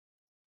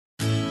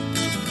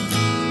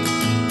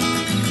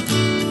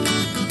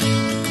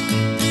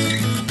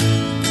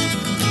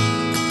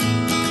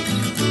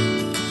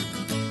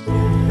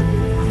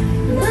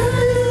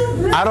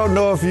I don't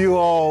know if you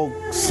all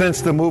sense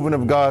the movement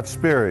of God's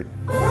Spirit.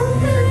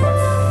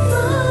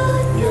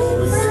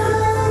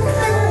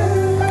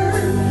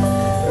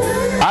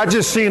 I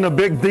just seen a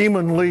big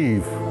demon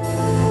leave.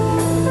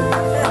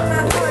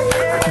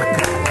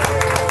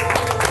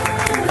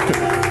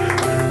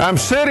 I'm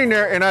sitting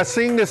there and I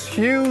seen this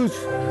huge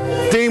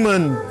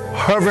demon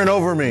hovering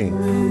over me.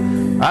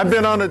 I've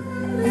been on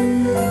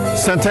a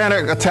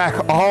satanic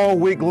attack all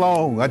week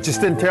long. I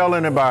just didn't tell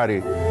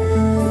anybody.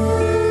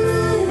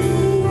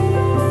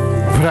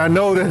 But I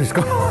know that it's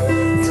gone.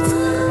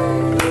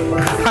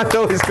 I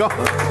know it's gone.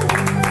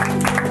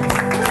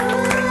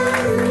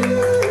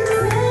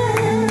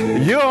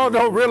 You all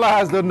don't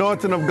realize the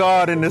anointing of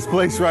God in this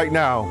place right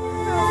now.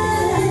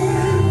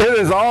 It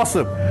is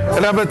awesome.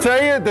 And I'm going to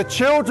tell you, the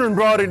children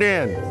brought it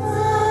in.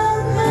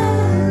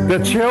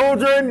 The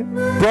children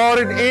brought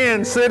it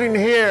in, sitting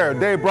here.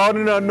 They brought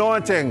in the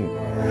anointing.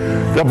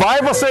 The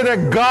Bible said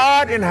that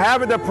God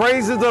inhabits the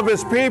praises of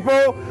his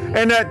people,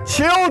 and that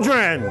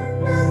children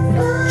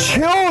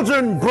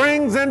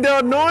brings in the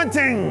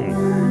anointing.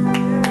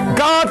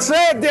 God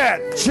said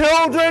that.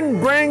 Children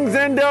brings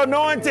in the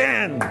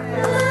anointing.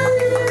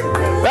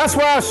 That's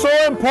why it's so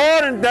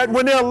important that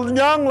when they're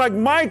young like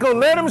Michael,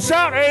 let them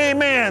shout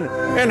amen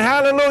and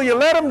hallelujah.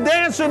 Let them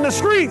dance in the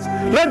streets.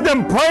 Let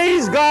them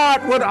praise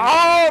God with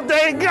all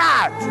they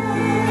got.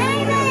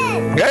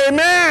 Amen.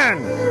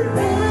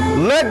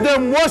 Amen. Let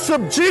them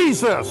worship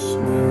Jesus,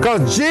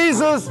 because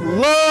Jesus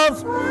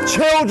loves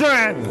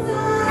children.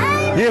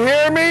 You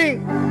hear me?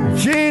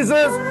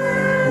 Jesus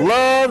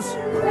loves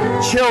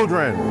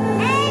children.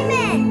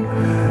 Amen.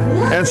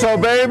 And so,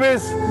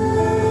 babies,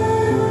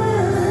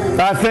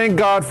 I thank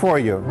God for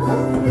you.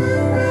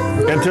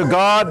 And to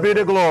God be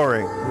the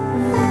glory.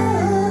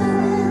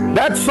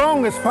 That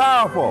song is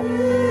powerful.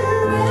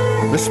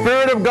 The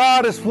Spirit of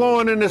God is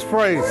flowing in this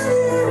place.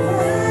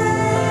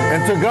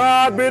 And to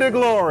God be the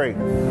glory.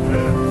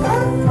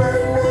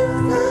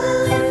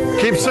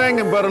 Keep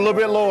singing, but a little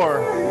bit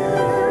lower.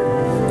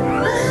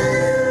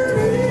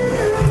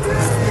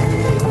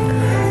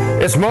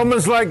 It's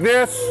moments like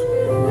this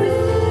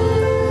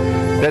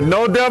that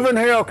no devil in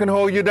hell can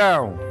hold you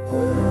down.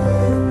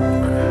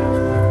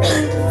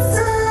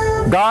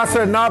 God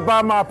said, not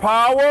by my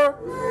power,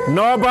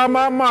 nor by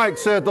my might,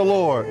 said the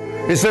Lord.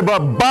 He said,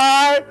 but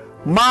by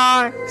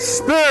my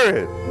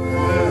Spirit.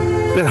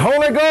 The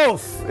Holy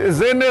Ghost is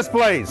in this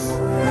place.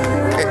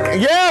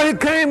 Yeah, he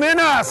came in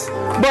us,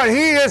 but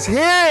he is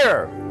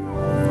here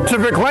to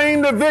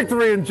proclaim the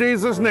victory in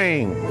Jesus'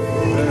 name.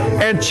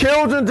 And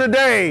children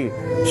today,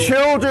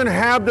 children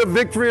have the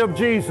victory of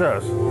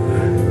Jesus.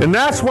 And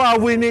that's why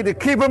we need to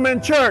keep them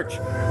in church.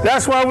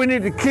 That's why we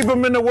need to keep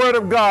them in the Word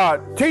of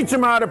God. Teach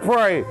them how to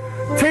pray.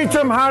 Teach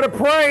them how to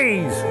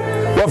praise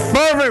with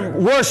fervent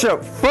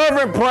worship,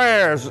 fervent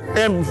prayers,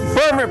 and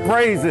fervent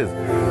praises.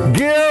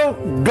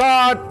 Give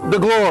God the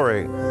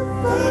glory.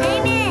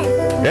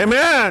 Amen.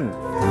 Amen.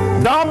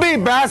 Don't be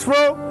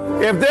bashful.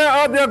 If they're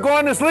up there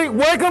going to sleep,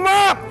 wake them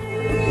up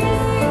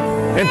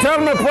and tell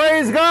them to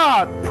praise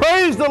God.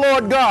 Praise the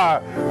Lord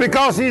God,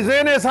 because he's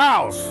in his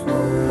house.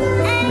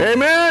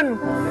 Amen.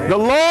 The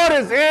Lord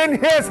is in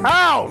his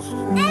house.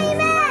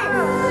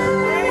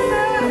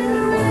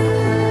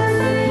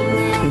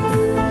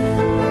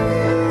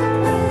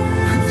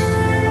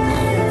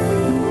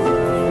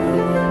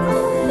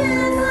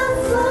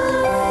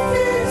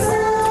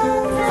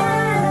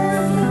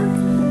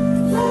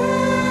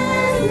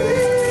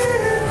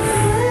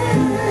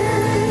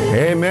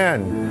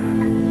 Amen.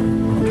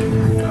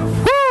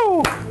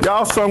 Woo!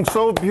 Y'all sung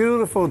so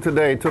beautiful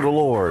today to the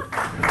Lord.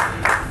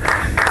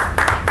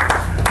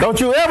 Don't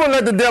you ever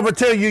let the devil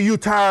tell you you're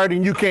tired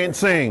and you can't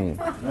sing.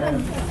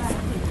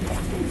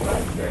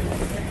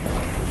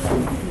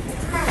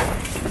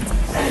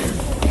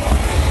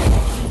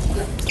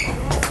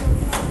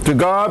 To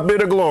God be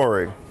the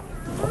glory.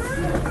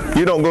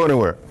 You don't go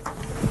anywhere.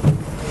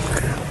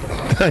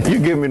 You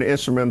give me the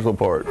instrumental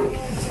part.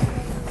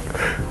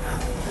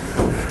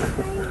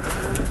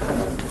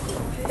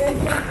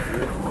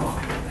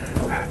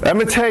 Let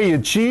me tell you,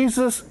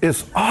 Jesus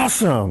is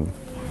awesome.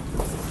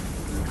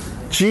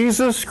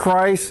 Jesus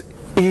Christ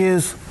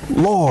is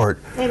Lord.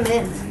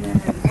 Amen.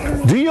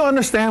 Do you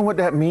understand what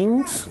that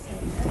means?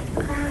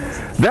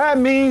 That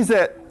means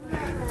that,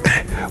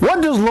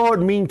 what does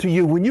Lord mean to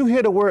you? When you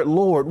hear the word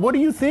Lord, what do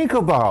you think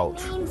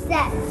about? It means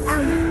that,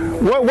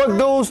 what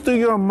goes through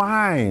your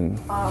mind?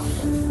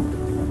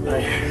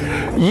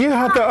 You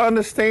have to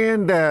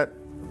understand that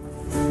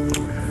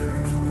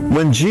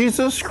when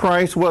Jesus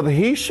Christ, whether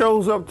he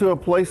shows up to a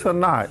place or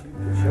not,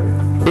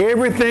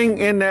 everything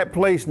in that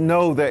place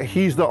know that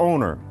he's the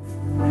owner.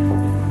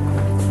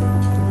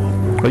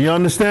 Are you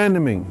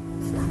understanding me?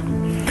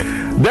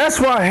 That's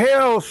why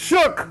hell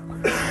shook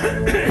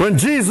when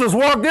Jesus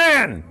walked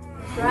in.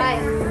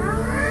 Right.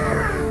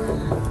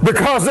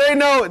 Because they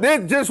know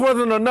it just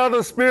wasn't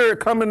another spirit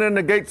coming in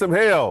the gates of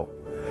hell.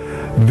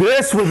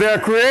 This was their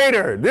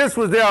creator. This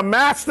was their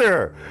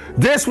master.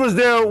 This was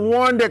their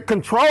one that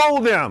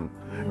controlled them.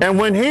 And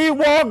when he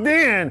walked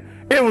in,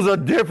 it was a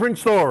different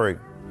story.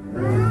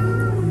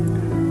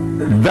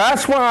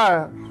 That's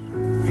why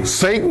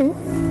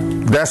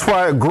Satan, that's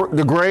why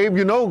the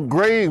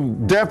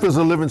grave, death is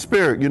a living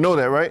spirit. You know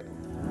that, right?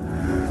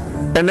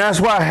 And that's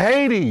why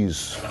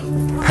Hades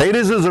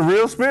is a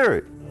real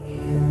spirit.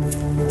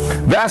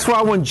 That's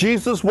why when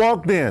Jesus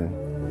walked in,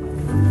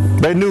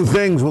 they knew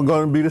things were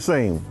going to be the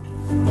same.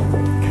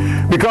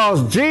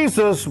 Because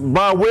Jesus,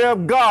 by way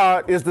of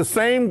God, is the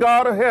same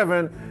God of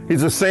heaven.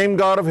 He's the same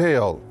God of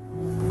hell.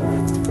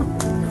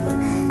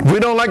 We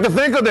don't like to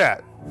think of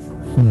that.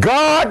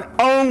 God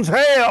owns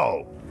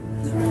hell.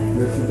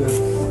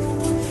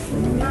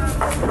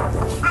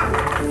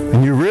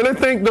 And you really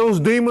think those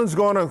demons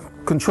going to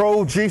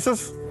control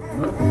Jesus?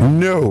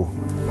 No.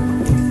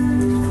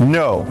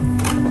 No.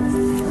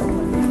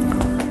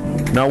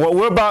 Now what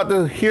we're about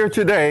to hear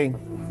today,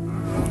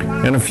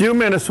 in a few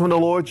minutes from the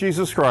Lord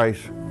Jesus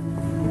Christ,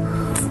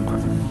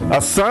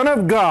 a son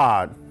of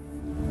God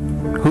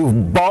who's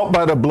bought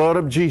by the blood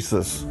of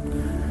Jesus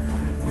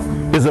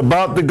is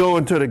about to go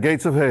into the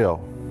gates of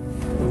hell.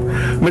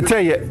 Let me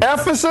tell you,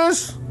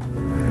 Ephesus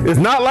is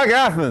not like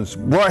Athens.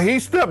 Boy, he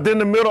stepped in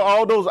the middle of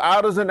all those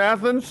idols in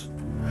Athens.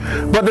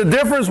 But the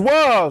difference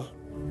was,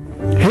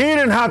 he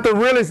didn't have to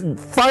really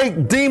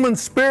fight demon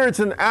spirits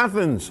in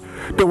Athens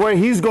the way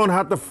he's going to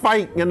have to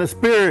fight in the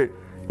spirit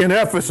in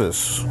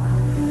Ephesus.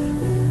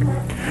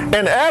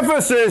 In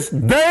Ephesus,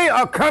 they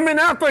are coming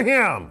after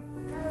him.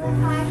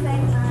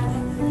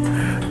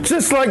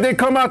 Just like they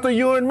come after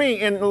you and me.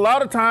 And a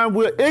lot of times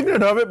we're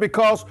ignorant of it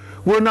because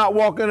we're not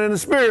walking in the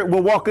spirit.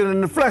 We're walking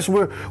in the flesh.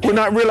 We're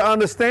not really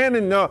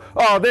understanding,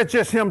 oh, that's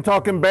just him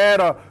talking bad,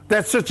 or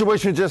that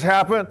situation just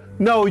happened.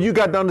 No, you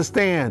got to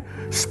understand,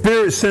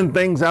 spirits send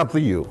things after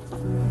you.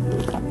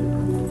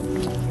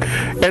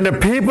 And the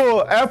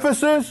people of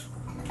Ephesus,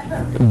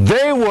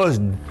 they was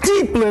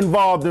deeply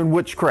involved in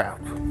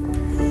witchcraft.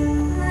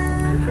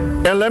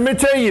 And let me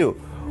tell you,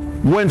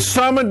 when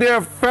some of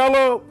their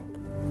fellow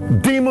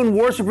demon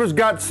worshipers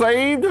got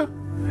saved,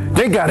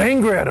 they got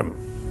angry at them.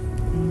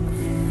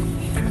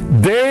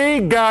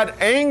 They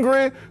got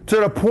angry to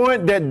the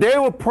point that they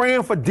were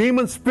praying for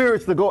demon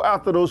spirits to go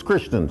after those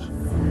Christians.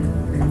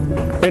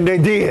 And they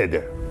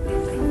did.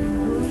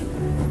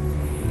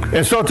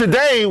 And so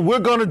today we're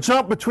going to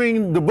jump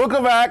between the book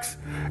of Acts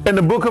and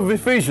the book of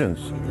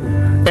Ephesians.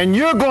 And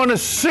you're going to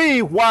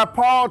see why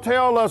Paul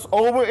tells us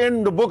over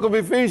in the book of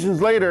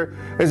Ephesians later,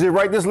 as he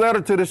writes this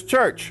letter to this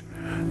church,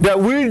 that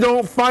we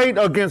don't fight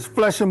against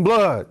flesh and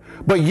blood,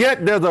 but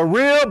yet there's a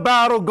real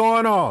battle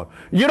going on.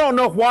 You don't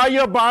know why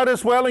your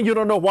body's swelling. You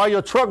don't know why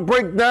your truck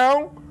breaks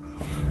down.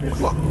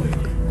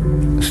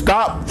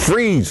 Stop,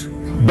 freeze,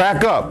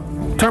 back up.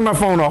 Turn my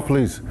phone off,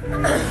 please.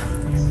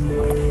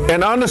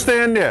 And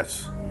understand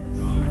this.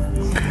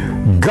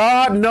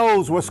 God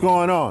knows what's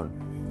going on.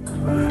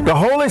 The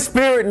Holy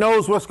Spirit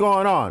knows what's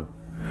going on.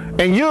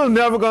 And you're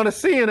never going to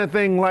see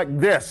anything like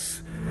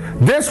this.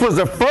 This was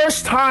the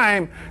first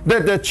time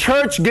that the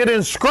church get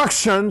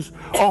instructions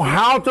on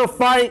how to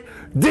fight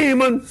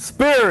demon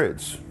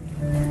spirits.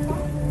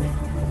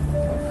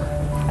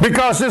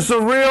 Because it's a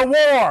real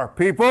war,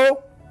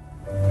 people.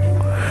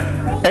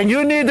 And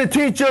you need to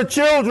teach your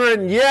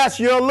children, yes,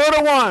 your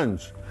little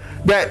ones,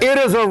 that it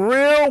is a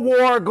real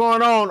war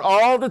going on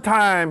all the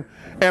time,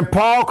 and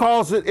Paul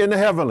calls it in the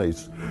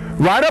heavenlies.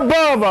 Right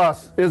above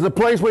us is a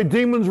place where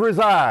demons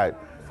reside,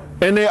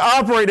 and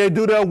they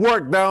do their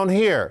work down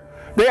here.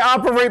 They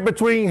operate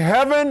between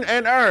heaven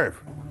and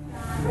earth,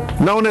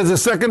 known as the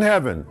second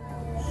heaven.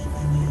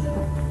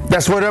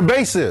 That's where their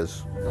base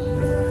is.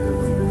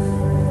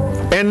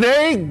 And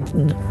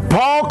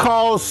Paul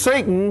calls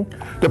Satan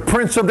the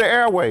prince of the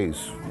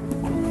airways.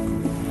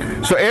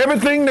 So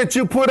everything that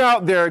you put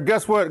out there,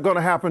 guess what's going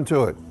to happen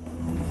to it?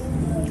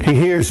 He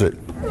hears it.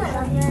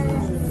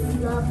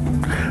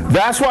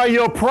 That's why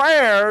your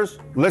prayers,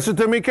 listen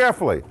to me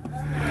carefully,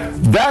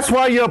 that's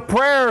why your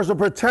prayers are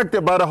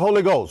protected by the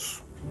Holy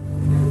Ghost.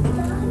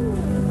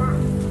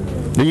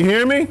 Do you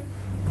hear me?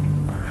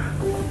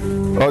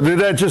 Or did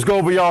that just go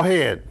over your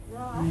head?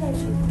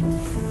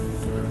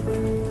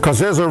 Because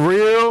there's a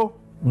real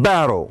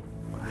battle.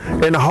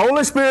 And the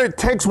Holy Spirit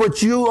takes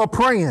what you are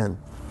praying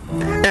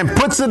and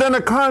puts it in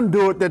a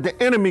conduit that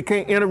the enemy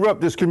can't interrupt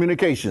this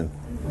communication.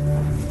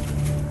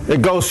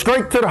 It goes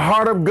straight to the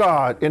heart of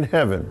God in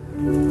heaven.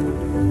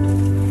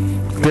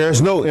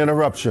 There's no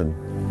interruption.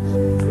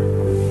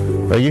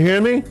 Are you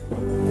hearing me?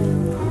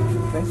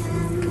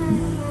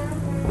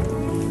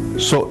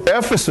 So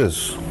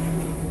Ephesus,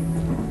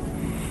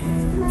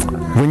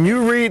 when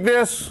you read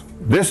this,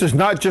 this is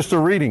not just a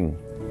reading.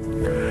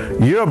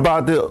 You're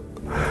about to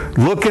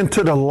look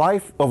into the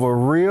life of a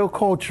real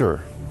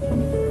culture.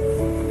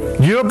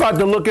 You're about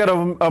to look at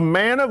a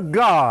man of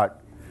God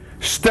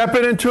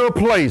stepping into a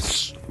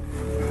place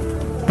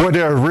where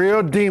there are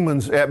real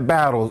demons at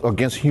battle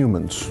against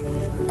humans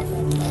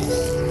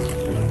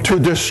to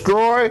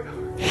destroy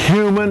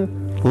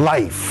human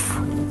life.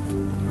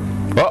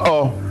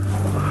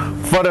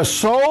 For the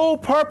sole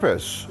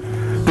purpose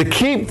to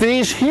keep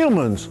these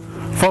humans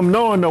from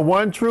knowing the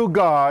one true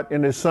God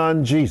and His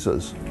Son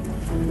Jesus.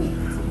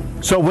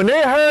 So when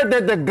they heard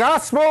that the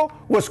gospel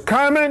was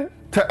coming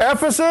to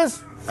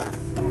Ephesus,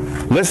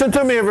 listen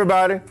to me,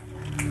 everybody.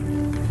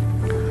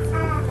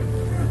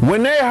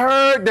 When they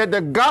heard that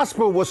the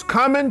gospel was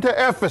coming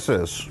to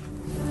Ephesus,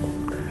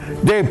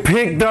 they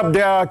picked up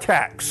their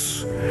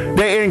attacks.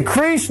 They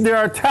increased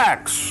their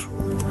attacks.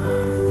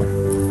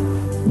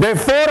 They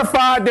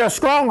fortified their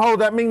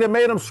stronghold. That means they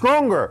made them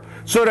stronger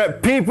so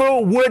that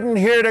people wouldn't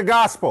hear the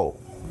gospel.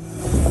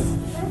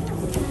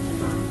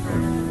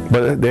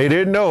 But they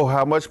didn't know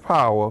how much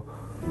power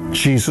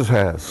Jesus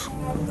has.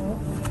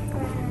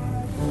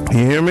 You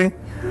hear me?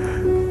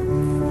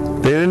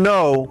 They didn't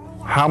know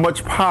how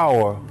much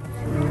power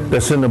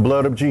that's in the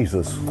blood of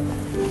Jesus.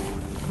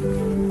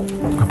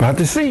 About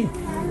to see.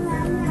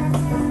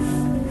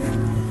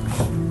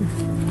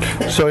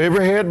 So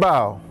every head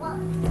bow.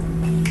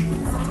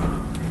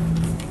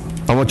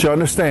 I want you to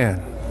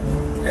understand,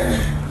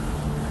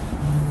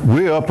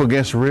 we're up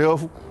against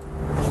real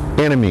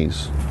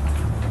enemies,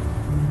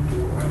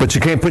 but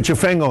you can't put your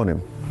finger on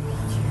him.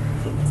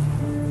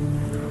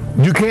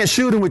 You can't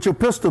shoot him with your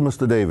pistol,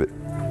 Mr. David,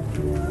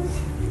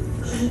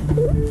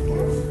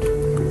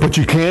 but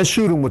you can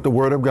shoot him with the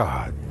Word of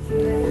God.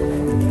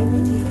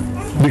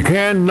 You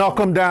can knock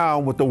them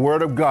down with the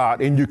Word of God,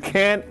 and you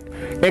can't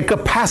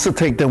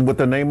incapacitate them with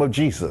the name of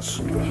Jesus.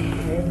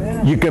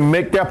 Amen. You can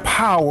make their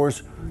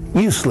powers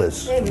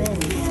useless.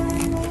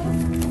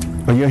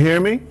 Amen. Are you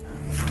hearing me?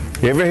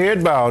 Every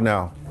head bow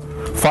now.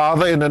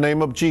 Father, in the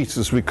name of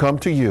Jesus, we come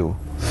to you.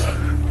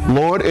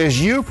 Lord,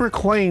 as you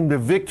proclaim the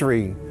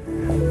victory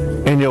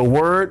in your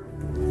word,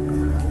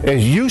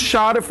 as you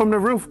shouted from the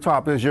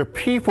rooftop, as your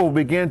people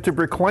began to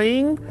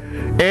proclaim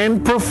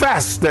and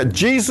profess that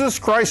Jesus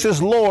Christ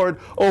is Lord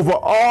over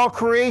all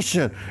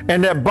creation,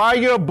 and that by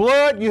your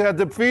blood you have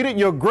defeated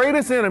your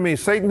greatest enemy,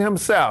 Satan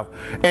himself,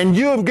 and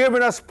you have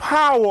given us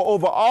power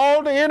over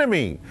all the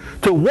enemy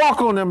to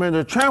walk on them and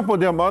to trample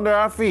them under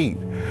our feet.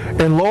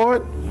 And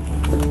Lord,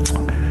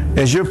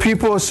 as your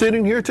people are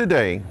sitting here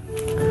today,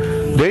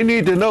 they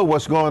need to know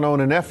what's going on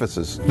in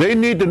Ephesus. They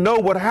need to know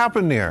what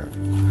happened there.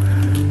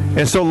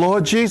 And so,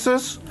 Lord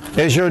Jesus,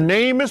 as your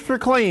name is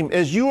proclaimed,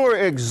 as you are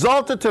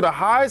exalted to the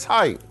highest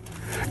height,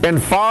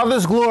 and Father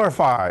is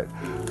glorified,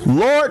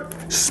 Lord,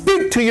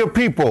 speak to your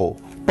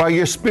people by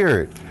your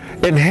Spirit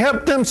and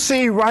help them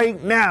see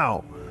right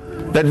now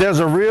that there's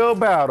a real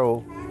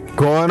battle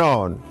going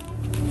on.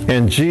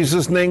 In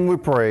Jesus' name we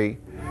pray.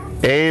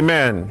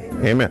 Amen.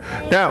 Amen.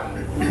 Now,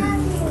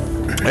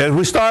 as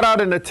we start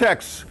out in the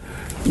text,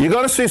 you're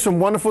going to see some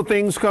wonderful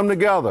things come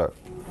together.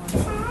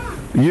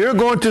 You're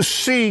going to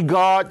see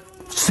God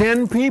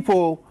send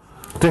people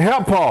to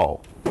help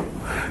Paul.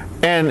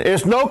 And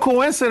it's no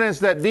coincidence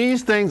that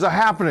these things are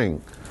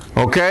happening.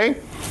 Okay?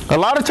 A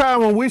lot of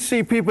time when we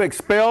see people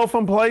expelled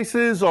from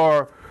places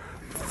or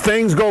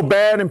things go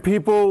bad and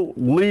people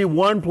leave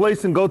one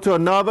place and go to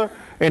another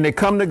and they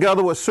come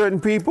together with certain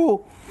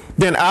people,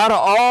 then out of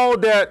all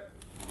that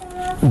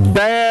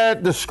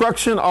bad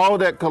destruction, all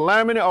that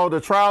calamity, all the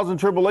trials and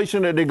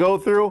tribulation that they go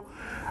through,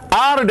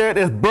 out of that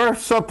is birthed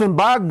something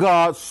by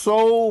God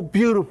so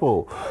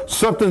beautiful,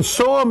 something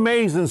so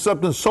amazing,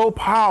 something so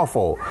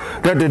powerful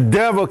that the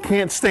devil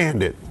can't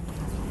stand it.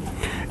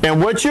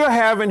 And what you're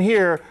having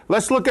here,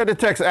 let's look at the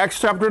text, Acts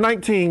chapter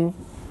 19.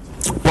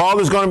 Paul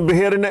is going to be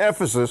heading to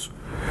Ephesus.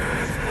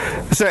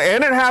 It said,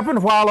 and it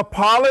happened while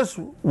Apollos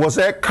was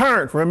at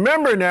Corinth.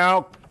 Remember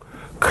now,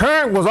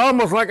 Corinth was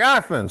almost like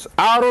Athens,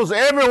 idols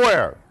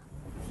everywhere.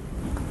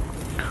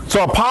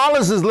 So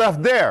Apollos is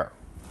left there.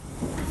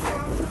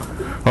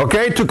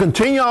 Okay, to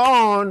continue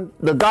on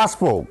the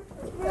gospel.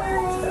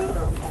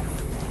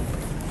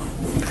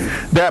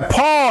 That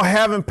Paul,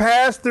 having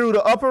passed through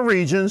the upper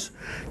regions,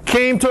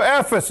 came to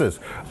Ephesus.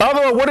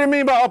 Otherwise, what do you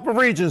mean by upper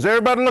regions?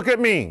 Everybody look at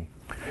me.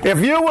 If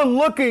you were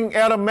looking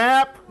at a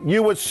map,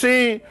 you would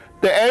see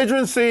the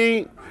Adrian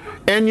Sea,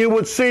 and you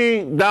would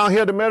see down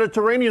here the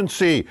Mediterranean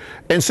Sea.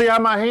 And see how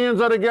my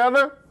hands are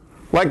together?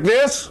 Like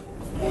this?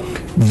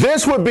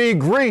 This would be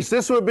Greece.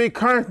 This would be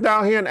Corinth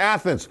down here in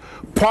Athens.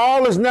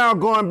 Paul is now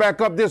going back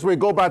up this way.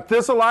 Go by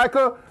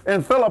Thessalonica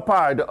and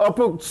Philippi, the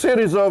upper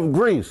cities of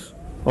Greece.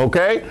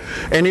 Okay?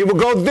 And he will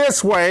go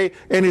this way,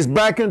 and he's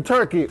back in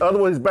Turkey.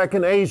 Otherwise, he's back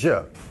in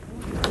Asia.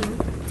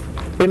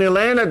 And he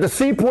landed at the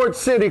seaport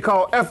city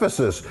called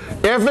Ephesus.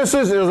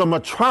 Ephesus is a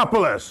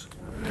metropolis.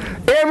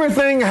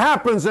 Everything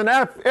happens in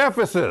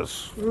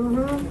Ephesus.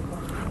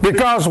 Mm-hmm.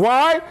 Because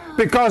why?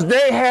 Because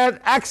they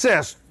had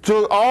access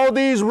to all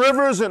these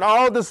rivers and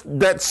all this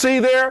that sea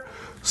there.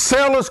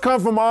 Sailors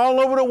come from all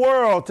over the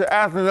world to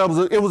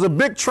Athens. It was a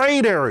big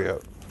trade area.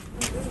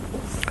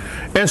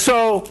 And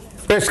so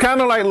it's kind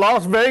of like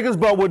Las Vegas,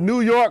 but with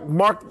New York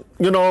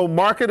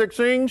market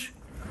exchange.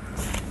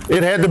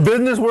 It had the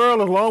business world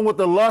along with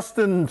the lust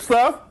and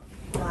stuff,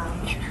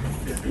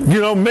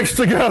 mixed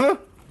together.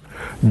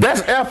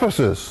 That's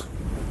Ephesus.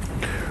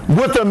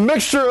 With a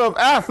mixture of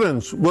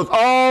Athens, with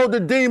all the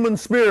demon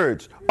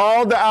spirits,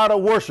 all the outer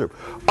worship,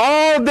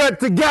 all that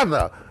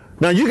together.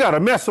 Now you got a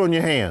mess on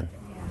your hand.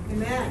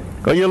 Amen.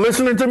 Are you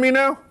listening to me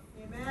now?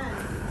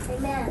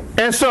 Amen.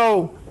 And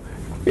so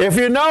if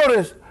you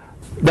notice,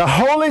 the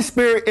Holy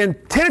Spirit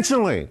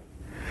intentionally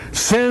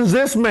sends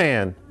this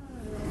man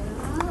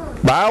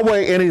by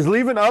way, and he's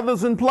leaving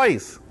others in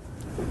place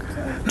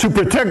to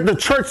protect the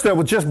church that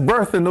was just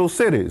birthed in those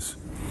cities.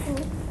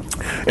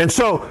 And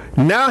so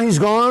now he's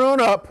going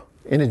on up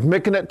and he's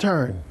making that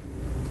turn.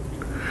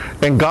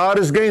 And God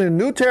is gaining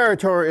new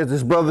territory as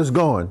his brother's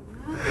going.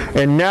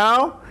 And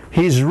now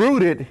he's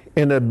rooted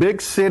in the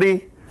big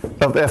city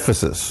of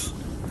Ephesus.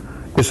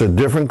 It's a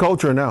different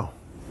culture now.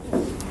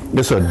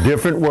 It's a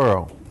different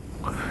world.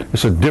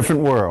 It's a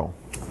different world.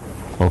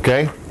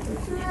 Okay?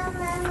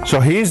 So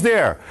he's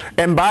there.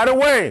 And by the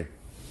way,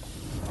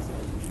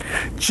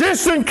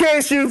 just in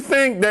case you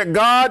think that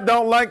God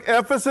don't like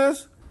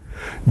Ephesus,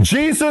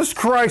 Jesus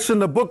Christ in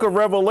the book of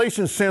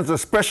Revelation sends a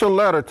special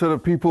letter to the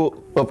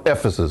people of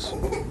Ephesus.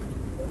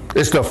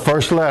 It's the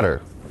first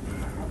letter.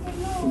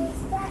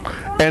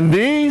 And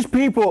these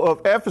people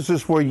of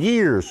Ephesus for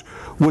years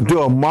would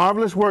do a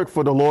marvelous work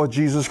for the Lord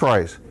Jesus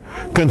Christ,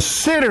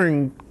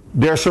 considering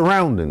their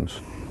surroundings.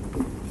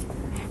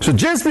 So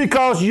just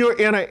because you're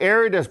in an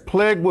area that's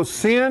plagued with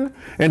sin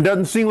and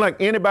doesn't seem like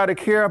anybody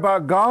care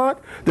about God,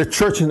 the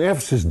church in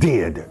Ephesus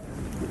did.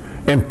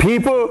 And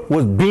people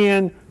was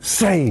being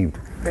saved.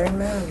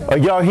 Amen. Are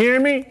y'all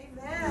hearing me?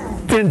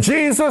 Amen. In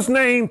Jesus'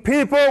 name,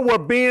 people were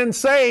being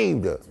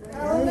saved.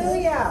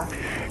 Hallelujah.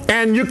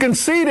 And you can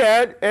see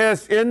that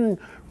as in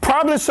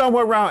probably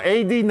somewhere around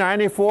AD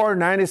 94 or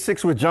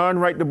 96 when John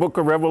wrote the book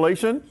of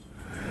Revelation,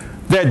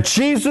 that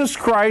Jesus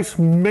Christ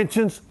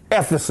mentions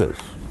Ephesus.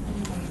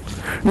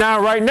 Now,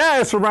 right now,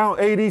 it's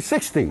around AD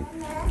 60.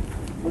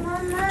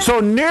 So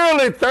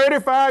nearly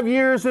 35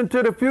 years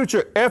into the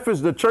future,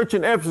 Ephesus, the church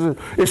in Ephesus,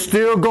 is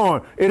still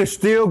going. It is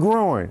still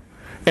growing.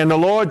 And the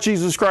Lord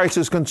Jesus Christ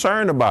is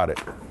concerned about it.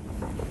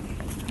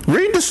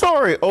 Read the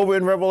story over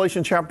in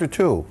Revelation chapter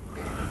 2,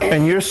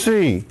 and you'll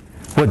see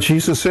what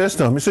Jesus says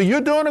to him. He said,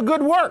 you're doing a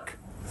good work.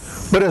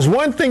 But there's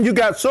one thing, you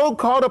got so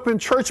caught up in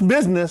church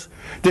business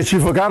that you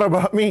forgot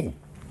about me.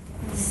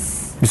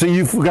 You see,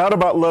 you forgot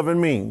about loving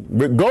me.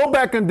 But go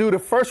back and do the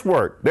first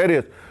work. That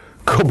is,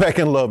 go back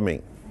and love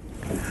me.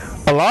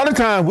 A lot of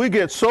times we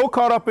get so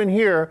caught up in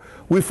here,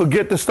 we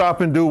forget to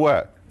stop and do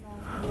what?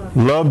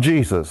 Love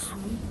Jesus.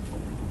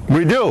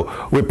 We do.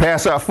 We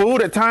pass out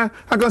food at times.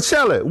 I'm going to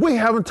sell it. We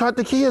haven't taught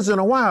the kids in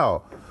a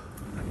while.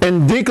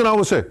 And Deacon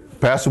always said,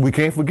 Pastor, we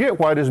can't forget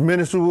why this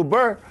ministry was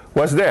birthed.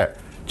 What's that?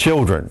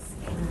 Children.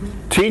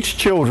 Teach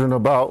children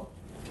about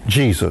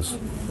Jesus.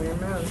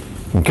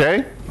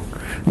 Okay?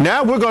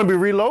 Now we're going to be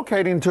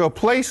relocating to a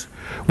place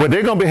where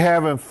they're going to be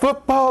having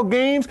football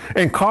games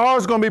and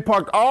cars going to be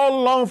parked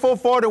all along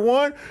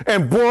 441.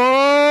 And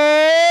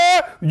boy,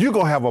 you're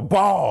going to have a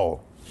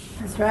ball.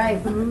 That's right.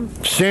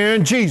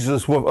 Sharing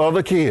Jesus with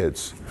other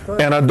kids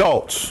and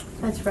adults.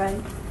 That's right.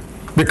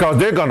 Because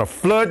they're going to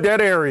flood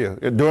that area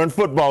during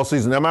football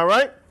season. Am I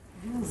right?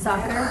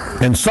 Soccer.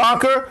 And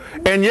soccer.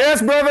 And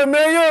yes, Brother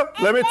Amelia,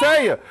 let me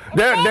tell you,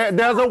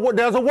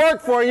 there's a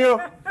work for you.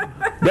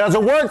 There's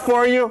a work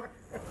for you.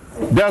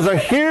 There's a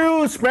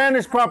huge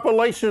Spanish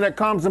population that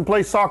comes and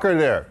plays soccer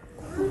there.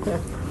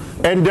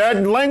 And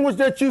that language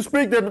that you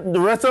speak that the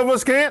rest of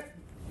us can't,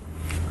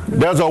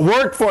 there's a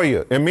work for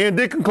you. And me and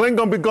Deacon Kling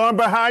going to be going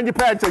behind your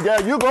patch. Yeah,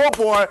 you go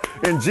for it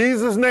in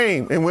Jesus'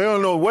 name. And we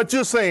don't know what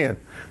you're saying.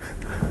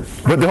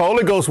 But the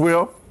Holy Ghost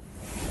will.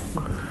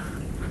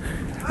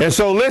 And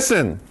so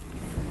listen,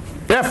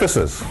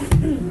 Ephesus,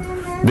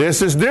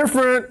 this is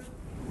different.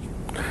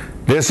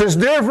 This is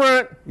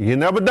different. You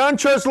never done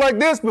church like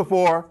this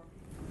before.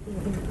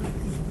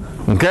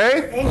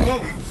 Okay?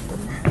 Amen.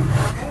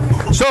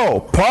 So,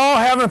 Paul,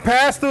 having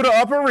passed through the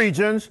upper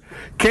regions,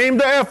 came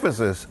to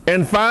Ephesus,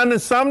 and finding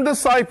some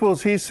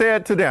disciples, he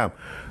said to them,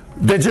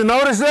 did you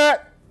notice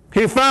that?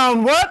 He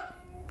found what?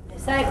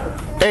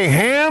 Disciples. A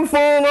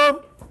handful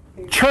of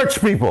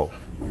church people.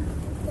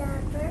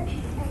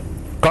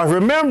 Because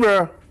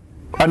remember,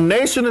 a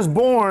nation is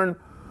born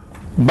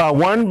by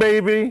one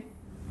baby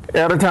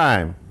at a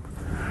time.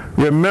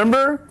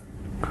 Remember,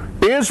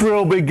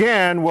 Israel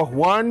began with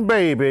one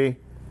baby,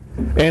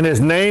 and his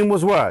name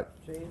was what?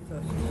 Jesus.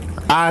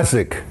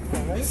 Isaac.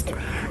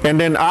 And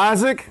then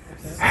Isaac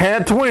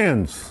had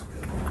twins.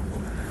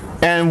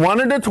 And one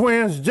of the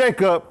twins,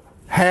 Jacob,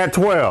 had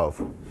 12.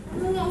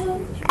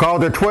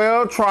 Called the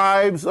 12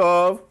 tribes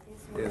of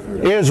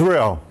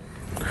Israel.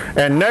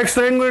 And next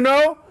thing we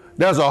know,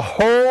 there's a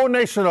whole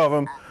nation of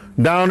them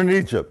down in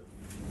Egypt.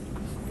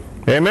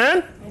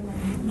 Amen?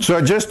 Amen. So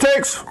it just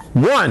takes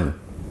one.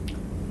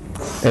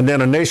 And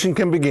then a nation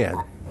can begin.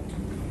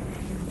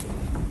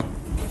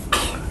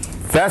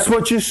 That's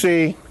what you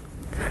see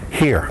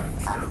here.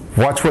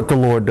 Watch what the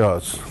Lord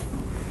does.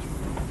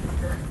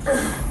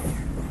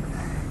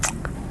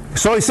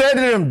 So he said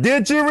to them,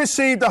 did you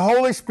receive the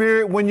Holy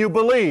Spirit when you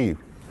believed?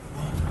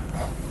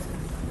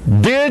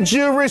 Did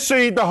you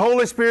receive the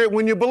Holy Spirit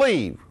when you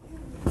believed?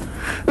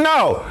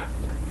 No.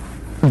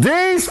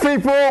 These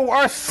people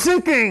are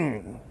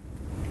seeking.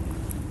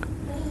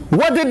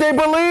 What did they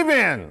believe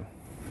in?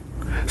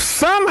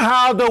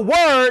 Somehow the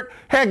word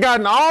had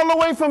gotten all the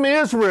way from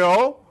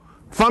Israel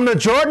from the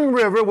Jordan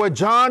River where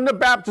John the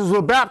Baptist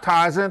was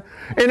baptizing,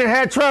 and it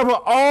had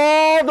traveled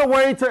all the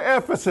way to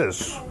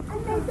Ephesus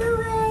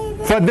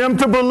for them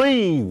to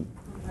believe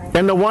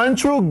in the one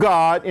true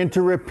God and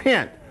to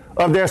repent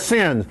of their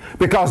sins,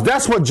 because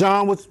that's what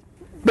John was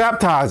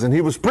baptizing.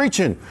 He was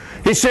preaching.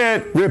 He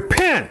said,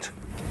 repent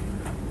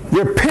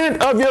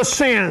of your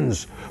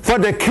sins, for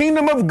the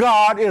kingdom of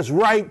God is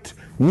right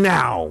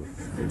now.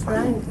 That's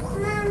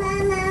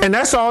right. And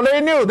that's all they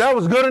knew. That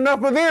was good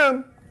enough for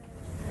them.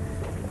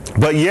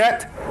 But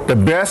yet, the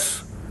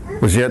best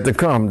was yet to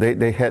come.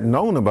 They had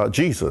known about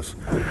Jesus.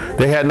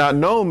 They had not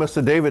known,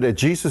 Mr. David, that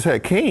Jesus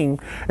had came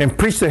and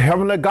preached the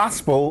heavenly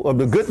gospel of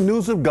the good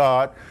news of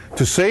God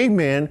to save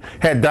men,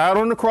 had died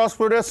on the cross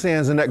for their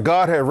sins, and that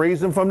God had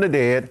raised him from the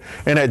dead,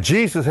 and that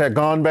Jesus had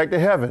gone back to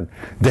heaven.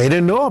 They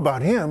didn't know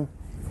about him.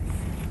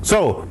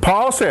 So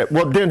Paul said,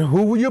 well, then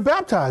who were you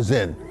baptized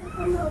in?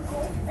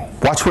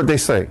 Watch what they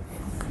say.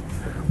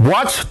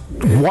 Watch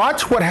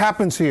what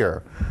happens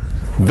here.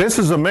 This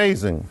is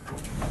amazing.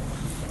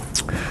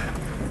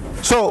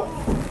 So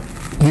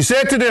he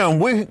said to them,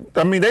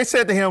 they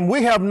said to him,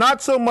 we have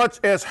not so much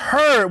as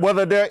heard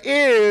whether there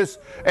is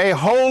a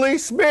Holy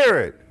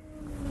Spirit.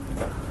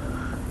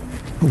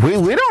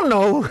 We don't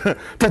know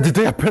that the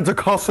day of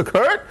Pentecost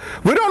occurred.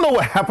 We don't know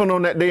what happened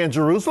on that day in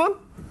Jerusalem.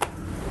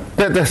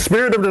 That the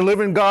Spirit of the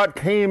living God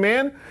came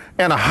in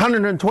and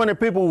 120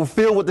 people were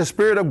filled with the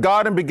Spirit of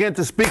God and began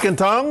to speak in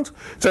tongues.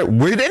 So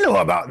we didn't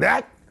know about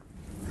that.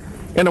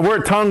 And the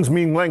word tongues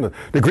mean language.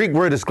 The Greek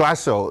word is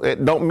glasso.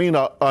 It don't mean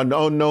an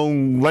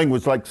unknown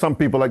language like some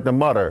people like to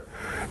mutter.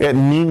 It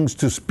means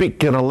to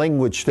speak in a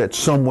language that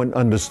someone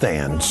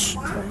understands.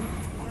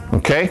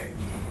 Okay?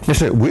 They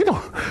said, we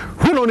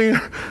don't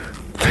even,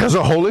 there's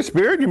a Holy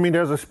Spirit? You mean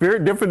there's a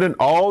spirit different than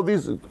all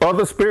these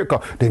other spirits?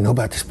 They know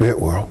about the spirit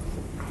world.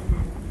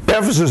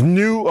 Ephesus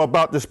knew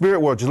about the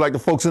spirit world, just like the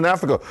folks in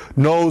Africa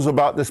knows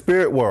about the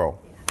spirit world.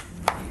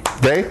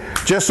 Okay?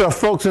 Just so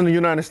folks in the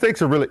United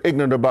States are really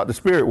ignorant about the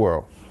spirit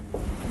world.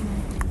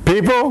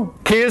 People,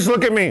 kids,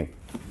 look at me.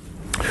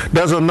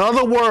 There's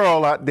another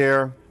world out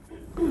there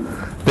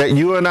that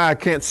you and I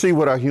can't see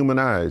with our human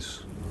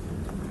eyes.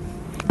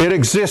 It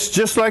exists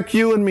just like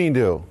you and me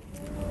do.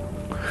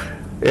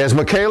 As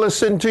Michaela's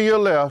sitting to your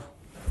left,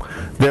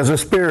 there's a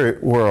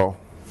spirit world.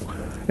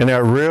 And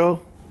they're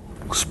real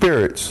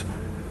spirits.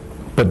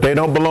 But they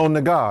don't belong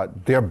to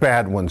God. They're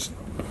bad ones.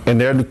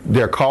 And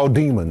they're called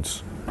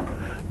demons.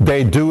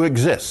 They do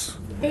exist.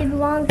 They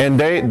belong to and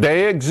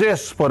they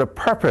exist for the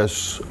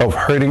purpose of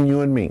hurting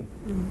you and me,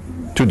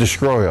 to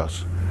destroy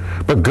us.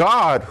 But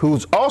God,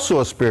 who's also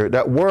a spirit,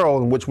 that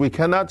world in which we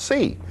cannot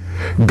see,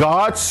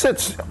 God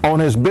sits on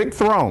his big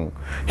throne.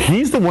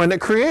 He's the one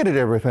that created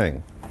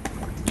everything.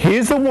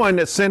 He's the one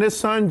that sent his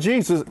son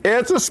Jesus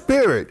as a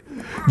spirit.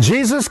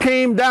 Jesus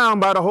came down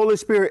by the Holy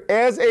Spirit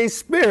as a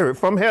spirit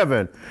from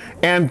heaven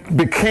and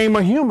became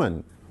a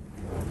human,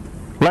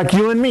 like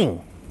you and me.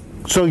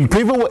 So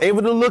people were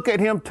able to look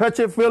at him, touch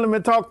him, feel him,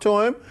 and talk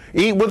to him,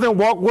 eat with him,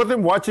 walk with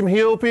him, watch him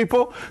heal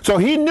people. So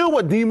he knew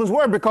what demons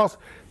were because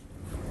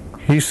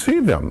he see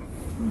them.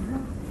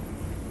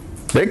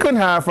 They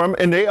couldn't hide from him,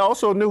 and they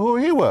also knew who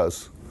he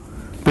was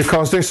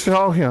because they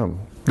saw him.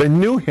 They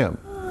knew him.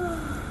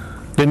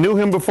 They knew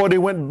him before they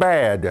went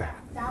bad.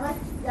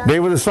 They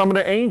were some of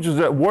the angels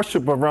that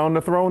worship around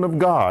the throne of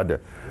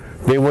God.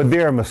 They were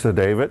there, Mr.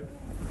 David.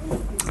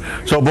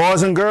 So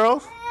boys and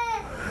girls,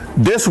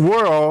 this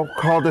world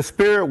called the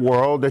spirit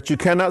world that you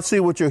cannot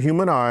see with your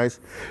human eyes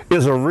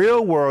is a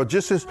real world.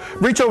 Just as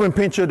reach over and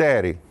pinch your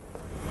daddy.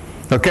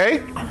 Okay?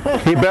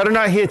 He better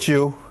not hit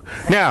you.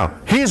 Now,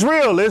 he's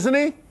real, isn't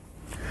he?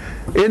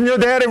 Isn't your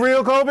daddy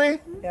real, Kobe?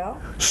 Yeah.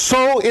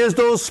 So is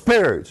those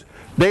spirits.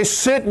 They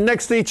sit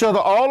next to each other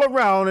all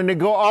around and they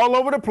go all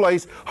over the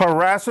place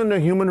harassing the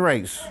human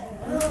race.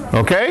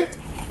 Okay?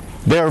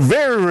 They're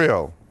very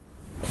real.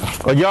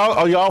 Are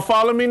y'all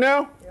following me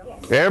now?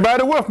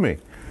 Everybody with me?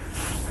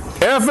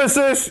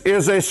 Ephesus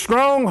is a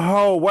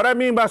stronghold. What I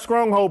mean by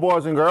stronghold,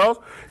 boys and girls,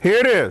 here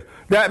it is.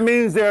 That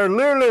means there are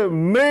literally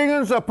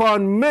millions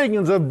upon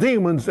millions of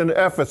demons in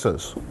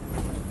Ephesus.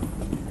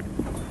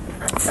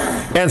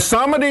 And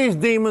some of these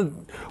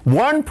demons,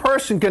 one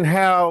person can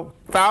have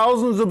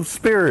thousands of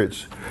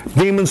spirits,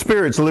 demon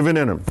spirits living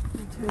in them.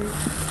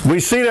 We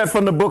see that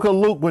from the book of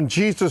Luke when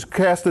Jesus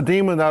cast the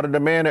demon out of the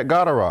man at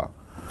Gadara.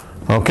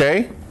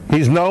 Okay?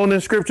 He's known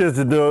in Scripture as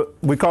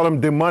we call him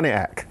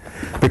demoniac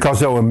because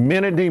there were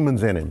many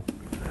demons in him.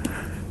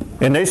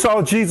 And they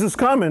saw Jesus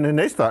coming and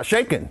they start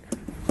shaking.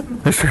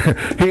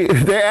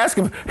 They asked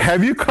him,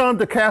 have you come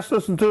to cast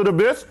us into the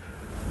abyss?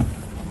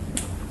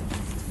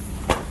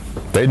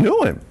 They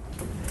knew him.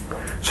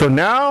 So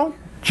now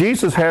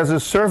Jesus has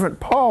his servant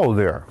Paul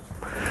there.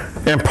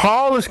 And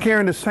Paul is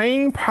carrying the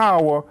same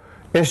power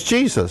as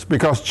Jesus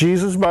because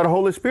Jesus, by the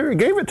Holy Spirit,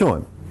 gave it to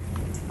him.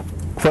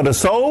 For the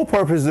sole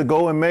purpose to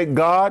go and make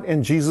God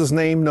and Jesus'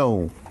 name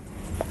known.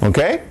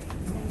 Okay?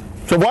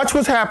 So watch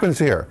what happens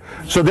here.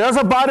 So there's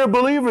a body of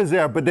believers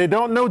there, but they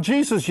don't know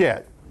Jesus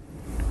yet.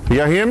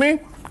 Y'all hear me?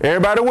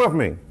 Everybody with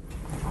me?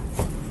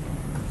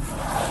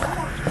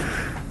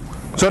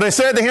 So they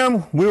said to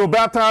him, we were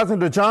baptized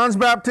into John's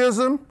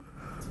baptism,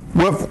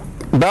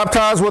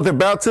 baptized with the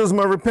baptism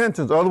of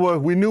repentance. Otherwise,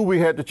 we knew we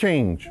had to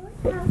change.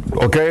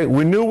 Okay?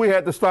 We knew we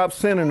had to stop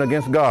sinning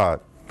against God.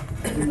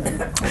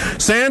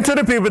 Saying to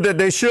the people that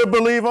they should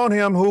believe on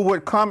him who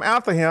would come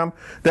after him,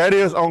 that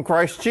is, on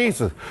Christ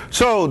Jesus.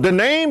 So the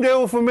name, they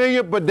were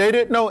familiar, but they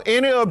didn't know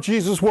any of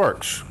Jesus'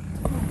 works.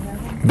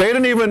 They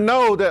didn't even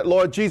know that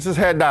Lord Jesus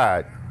had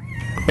died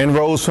and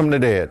rose from the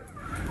dead.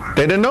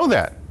 They didn't know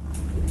that.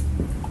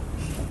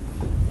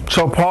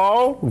 So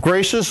Paul,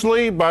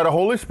 graciously, by the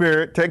Holy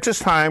Spirit, takes his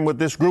time with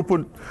this group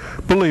of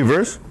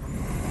believers.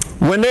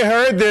 When they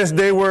heard this,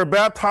 they were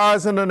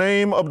baptized in the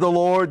name of the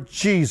Lord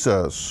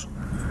Jesus.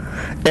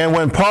 And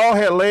when Paul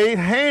had laid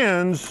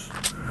hands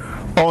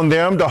on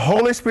them, the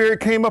Holy Spirit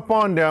came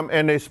upon them,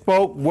 and they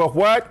spoke with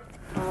what?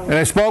 And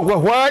they spoke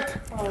with what?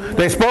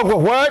 They spoke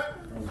with what?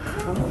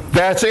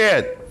 That's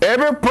it.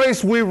 Every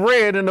place we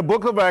read in the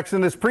book of Acts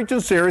in this preaching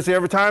series,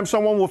 every time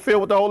someone was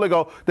filled with the Holy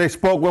Ghost, they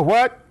spoke with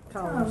what?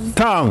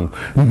 Tongue.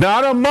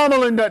 Not a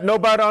mumbling that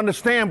nobody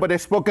understand, but they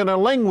spoke in a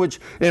language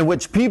in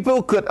which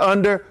people could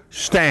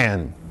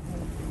understand.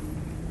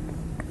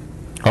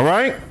 All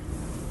right?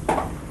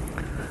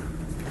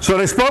 So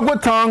they spoke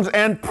with tongues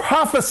and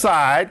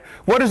prophesied.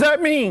 What does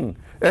that mean?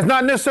 It's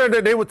not necessarily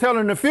that they were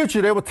telling the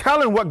future. They were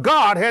telling what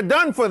God had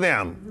done for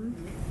them.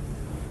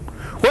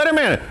 Wait a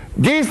minute.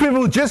 These people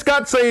who just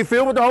got saved,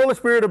 filled with the Holy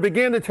Spirit, to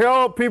begin to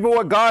tell people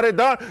what God had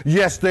done?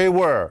 Yes, they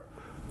were.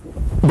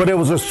 But it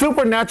was a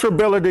supernatural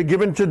ability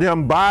given to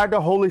them by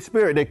the Holy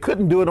Spirit. They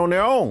couldn't do it on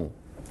their own.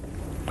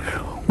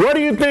 What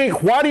do you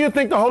think? Why do you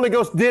think the Holy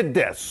Ghost did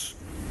this?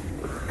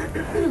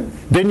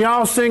 Didn't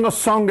y'all sing a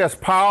song that's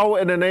power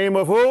in the name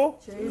of who?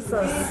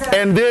 Jesus.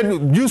 And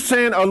then you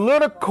sing a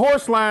little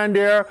chorus line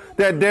there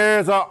that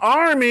there's an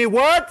army,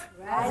 what?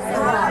 Huh?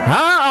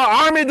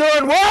 An army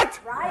doing what?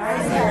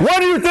 What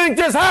do you think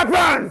just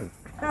happened?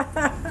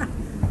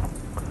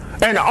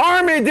 An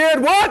army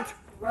did what?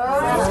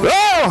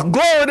 Oh,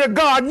 glory to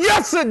God.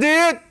 Yes, it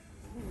did.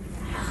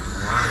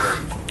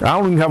 I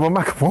don't even have a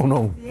microphone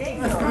on.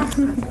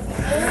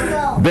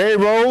 They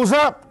rose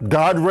up.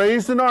 God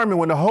raised an army.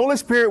 When the Holy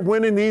Spirit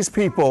went in these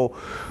people,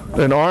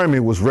 an army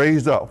was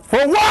raised up.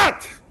 For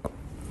what?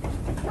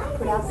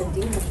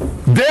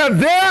 They're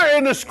there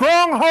in the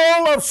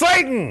stronghold of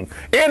Satan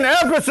in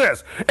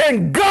Ephesus.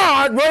 And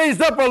God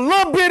raised up a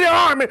little bitty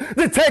army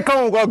to take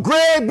on a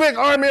great big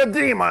army of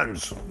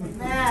demons.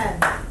 Amen.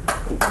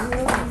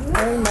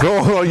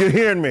 Oh, you're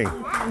hearing me.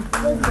 Why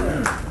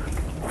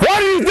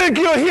do you think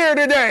you're here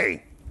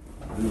today?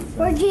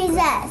 For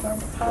Jesus.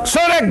 So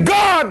that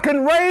God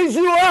can raise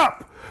you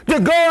up to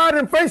go out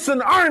and face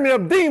an army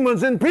of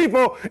demons and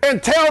people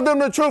and tell them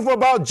the truth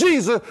about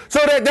Jesus, so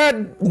that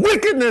that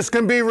wickedness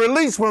can be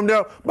released from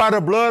them by the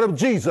blood of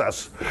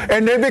Jesus.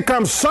 And they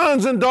become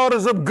sons and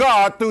daughters of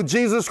God through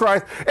Jesus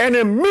Christ. And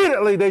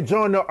immediately they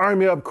join the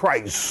army of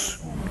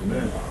Christ.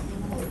 Amen.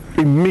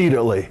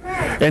 Immediately.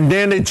 And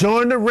then they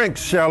join the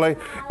ranks, Shelley,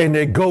 and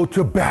they go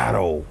to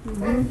battle.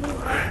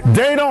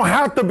 They don't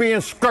have to be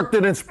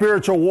instructed in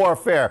spiritual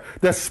warfare.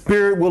 The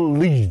Spirit will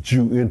lead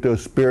you into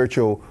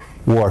spiritual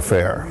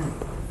warfare.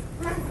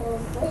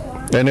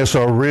 And it's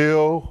a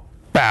real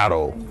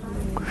battle.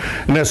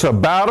 And it's a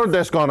battle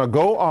that's going to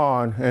go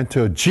on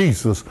until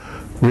Jesus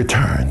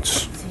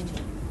returns.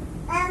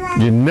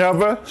 You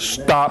never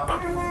stop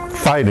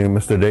fighting,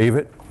 Mr.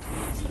 David.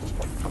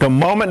 The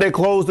moment they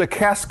close the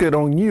casket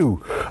on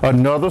you,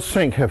 another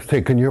saint has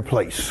taken your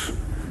place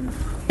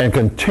and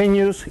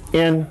continues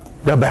in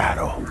the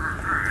battle.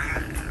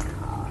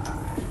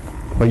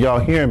 But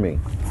y'all hear me?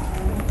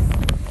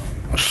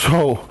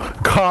 So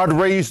God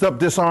raised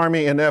up this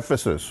army in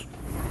Ephesus.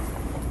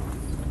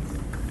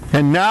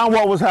 And now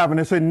what was happening?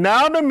 They said,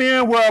 now the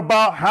men were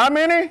about how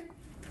many?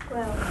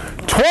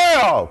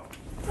 12.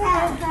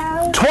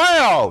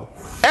 12.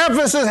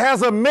 Ephesus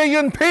has 1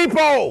 million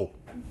people.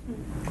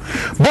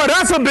 But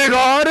that's a big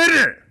odd,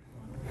 isn't it?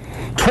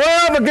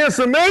 12 against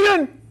 1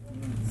 million?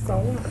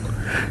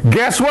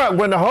 Guess what?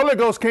 When the Holy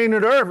Ghost came to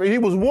the earth, he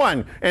was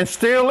one and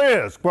still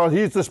is, because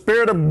he's the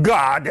Spirit of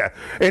God,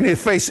 and he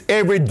faced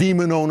every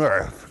demon on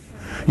earth.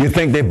 You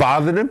think they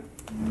bothered him?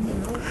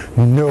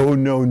 No,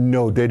 no,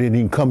 no. They didn't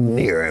even come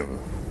near him.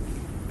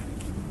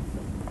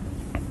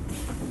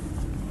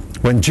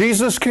 When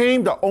Jesus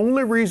came, the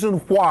only reason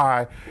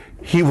why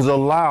he was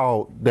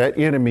allowed that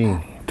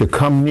enemy to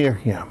come near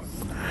him,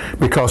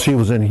 because he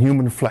was in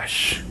human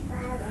flesh.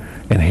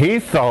 And he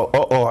thought,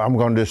 uh-oh, I'm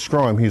going to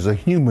destroy him. He's a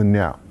human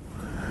now.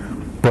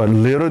 But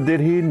little did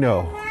he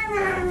know,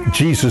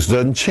 Jesus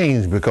doesn't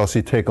change because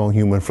he take on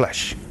human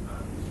flesh.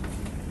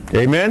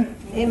 Amen?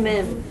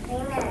 Amen.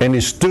 And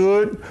he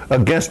stood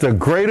against the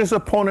greatest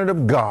opponent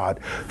of God,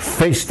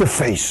 face to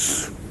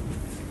face.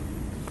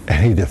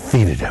 And he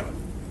defeated him.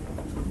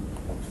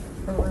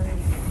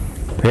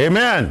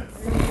 Amen.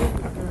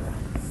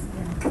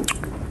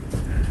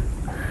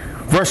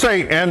 Verse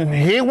 8, and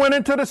he went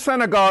into the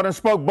synagogue and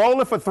spoke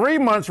boldly for 3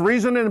 months,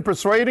 reasoning and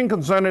persuading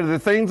concerning the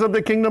things of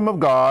the kingdom of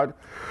God.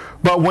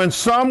 But when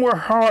some were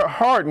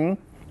hardened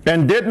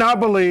and did not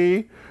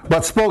believe,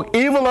 but spoke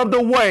evil of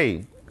the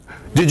way.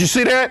 Did you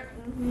see that?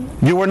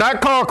 You were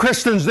not called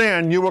Christians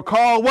then. You were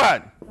called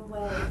what?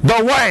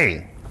 The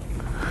way.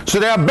 So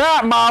they're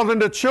bad-mouthing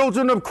the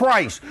children of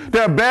Christ.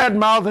 They're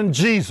bad-mouthing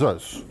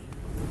Jesus.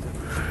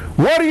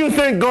 What do you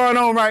think going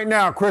on right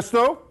now,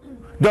 Crystal?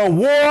 The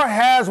war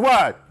has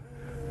what?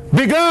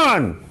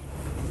 Begun.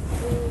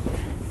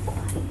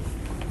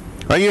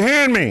 Are you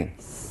hearing me?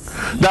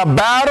 The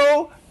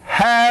battle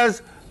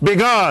has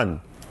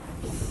begun.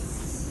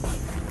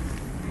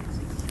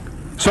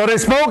 So they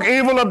spoke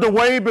evil of the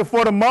way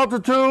before the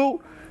multitude.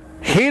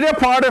 He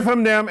departed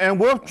from them and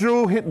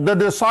withdrew the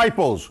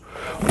disciples.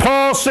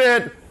 Paul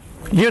said,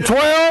 "You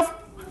 12,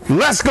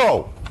 let's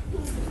go.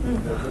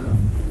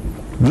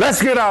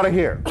 Let's get out of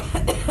here."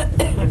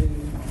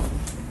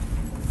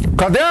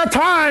 Because there are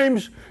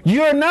times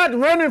you're not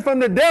running from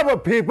the devil,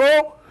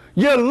 people.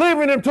 You're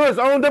leaving him to his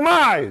own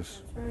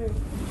demise.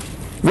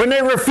 When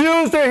they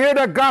refuse to hear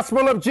the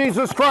gospel of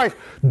Jesus Christ,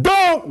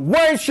 don't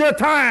waste your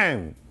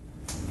time.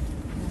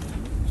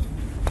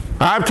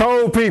 I've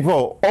told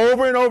people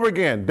over and over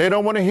again, they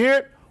don't want to hear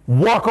it,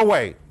 walk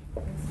away.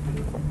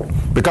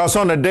 Because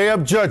on the day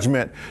of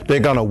judgment,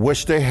 they're going to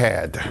wish they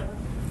had.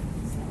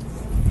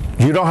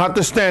 You don't have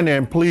to stand there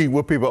and plead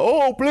with people.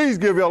 "Oh, please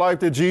give your life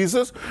to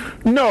Jesus."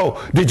 No.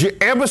 Did you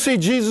ever see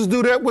Jesus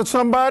do that with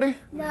somebody?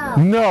 No.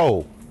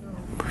 No.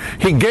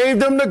 He gave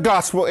them the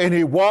gospel and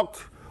he walked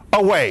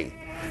away.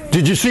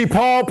 Did you see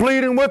Paul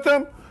pleading with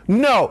them?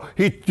 No.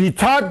 He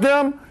taught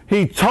them.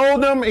 He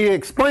told them, he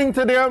explained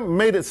to them,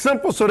 made it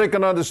simple so they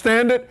can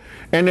understand it,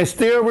 and they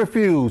still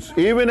refused.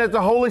 Even as the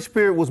Holy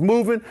Spirit was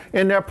moving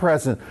in their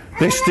presence,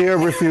 they still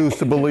refused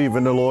to believe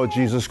in the Lord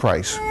Jesus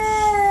Christ.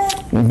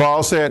 And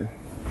Paul said,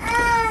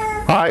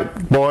 "All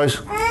right,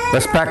 boys,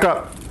 let's pack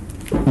up.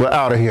 We're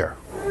out of here."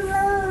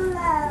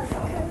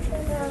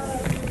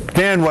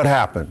 Then what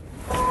happened?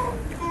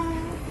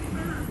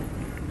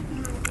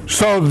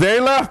 So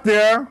they left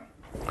there,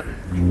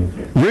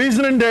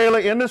 reasoning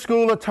daily in the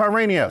school of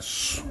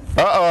Tyrannus.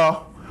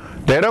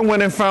 They done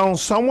went and found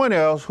someone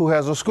else who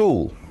has a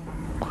school.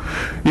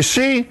 You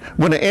see,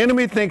 when the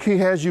enemy thinks he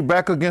has you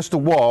back against the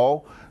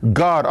wall,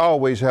 God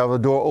always has a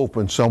door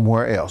open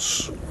somewhere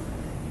else.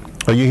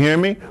 Are you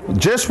hearing me?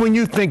 Just when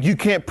you think you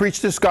can't preach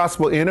this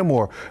gospel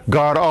anymore,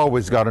 God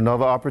always got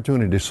another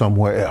opportunity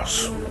somewhere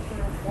else.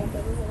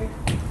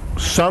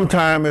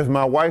 Sometime, as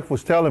my wife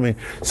was telling me,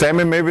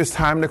 "Sammy, maybe it's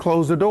time to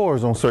close the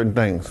doors on certain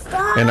things."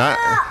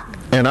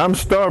 And I'm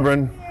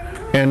stubborn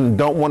and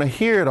don't want to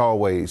hear it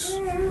always.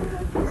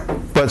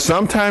 But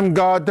sometimes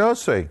God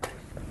does say,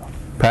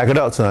 "Pack it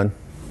up, son.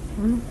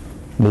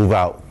 Move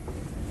out.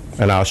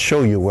 And I'll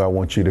show you where I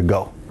want you to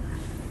go."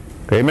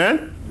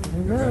 Amen?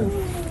 Amen.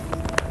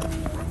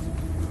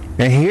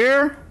 And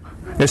here,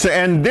 it says,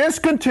 "And this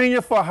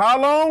continued for how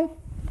long?"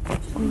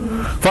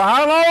 For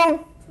how long?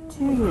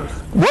 2 years.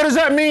 What does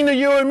that mean to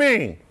you and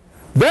me?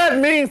 That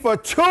means for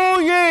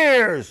 2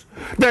 years,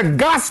 the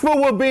gospel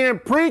was being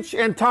preached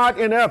and taught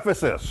in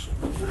Ephesus.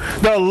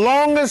 The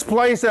longest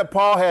place that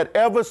Paul had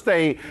ever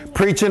stayed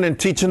preaching and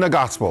teaching the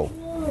gospel.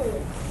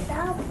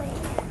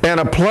 And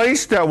a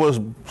place that was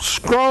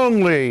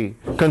strongly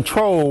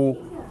controlled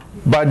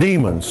by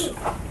demons.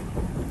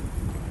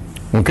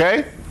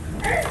 Okay?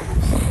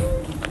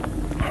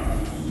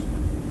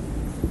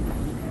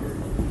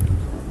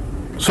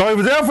 So he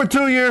was there for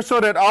 2 years so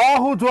that all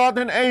who dwelt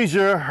in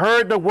Asia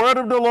heard the word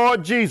of the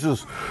Lord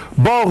Jesus.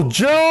 Both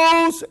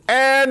Jews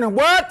and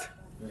what?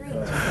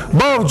 Greeks.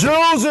 Both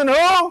Jews and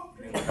who?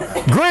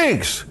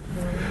 Greeks.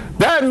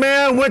 That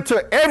man went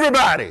to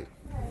everybody.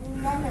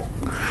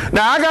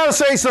 Now I got to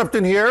say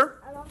something here.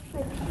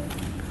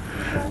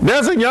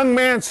 There's a young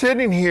man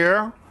sitting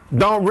here,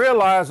 don't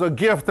realize a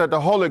gift that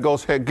the Holy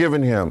Ghost had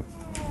given him.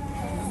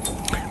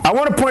 I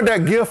want to point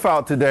that gift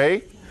out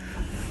today.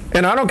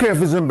 And I don't care if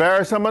it's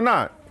embarrassing or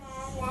not,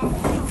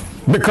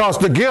 because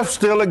the gift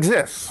still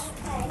exists.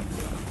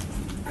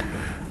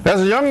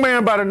 There's a young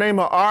man by the name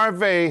of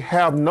RV,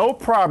 have no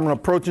problem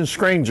approaching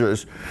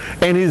strangers,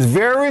 and he's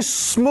very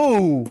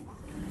smooth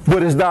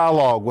with his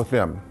dialogue with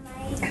them.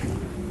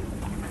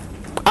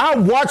 I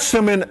watched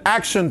him in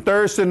action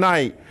Thursday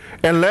night,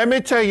 and let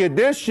me tell you,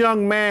 this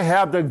young man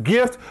have the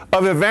gift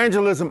of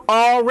evangelism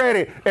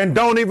already and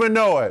don't even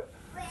know it.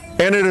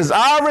 And it is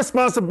our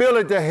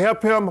responsibility to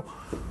help him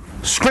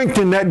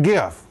strengthen that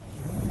gift.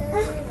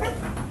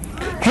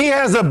 He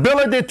has the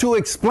ability to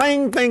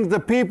explain things to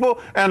people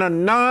in a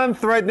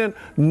non-threatening,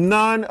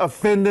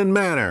 non-offending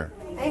manner.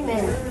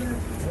 Amen.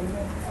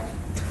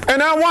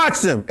 And I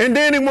watched him. And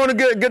then he wanted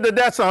to get to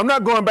that side. I'm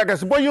not going back. I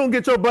said, "Boy, you don't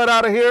get your butt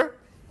out of here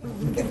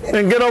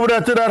and get over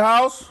there to that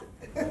house."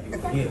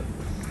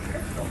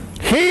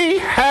 He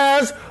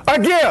has a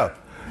gift.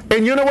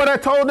 And you know what I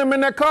told them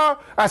in that car?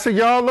 I said,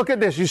 "Y'all, look at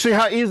this. You see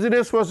how easy it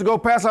is for us to go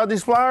pass out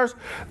these flyers?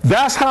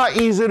 That's how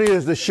easy it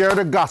is to share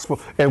the gospel.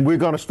 And we're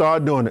going to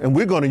start doing it. And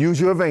we're going to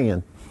use your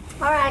van."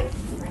 All right.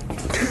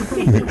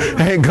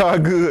 Ain't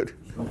God good?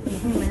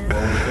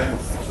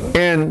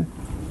 And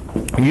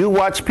you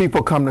watch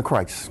people come to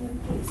Christ.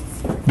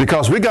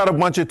 Because we got a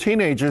bunch of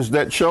teenagers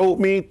that showed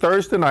me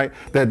Thursday night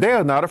that they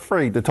are not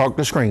afraid to talk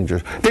to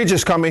strangers. They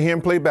just come in here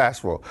and play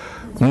basketball.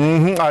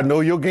 I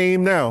know your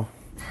game now.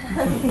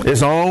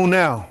 It's on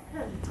now.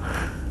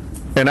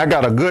 And I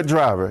got a good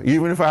driver.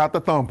 Even if I have to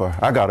thump her,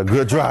 I got a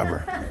good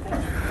driver.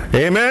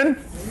 Amen?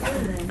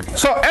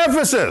 So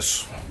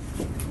Ephesus.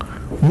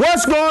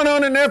 What's going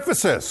on in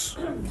Ephesus?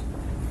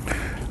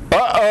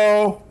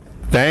 Uh-oh.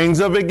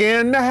 Things are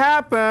beginning to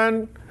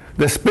happen.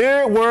 The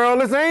spirit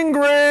world is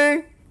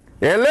angry.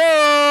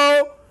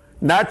 Hello.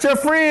 Not your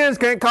friends.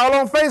 Can't call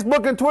on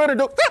Facebook and Twitter.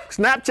 Do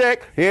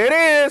Snapchat. Here it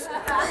is.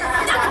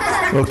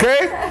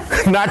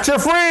 Okay? Not your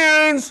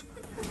friends.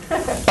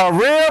 A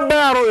real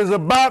battle is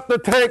about to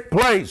take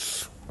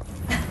place.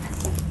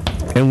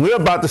 And we're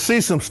about to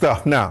see some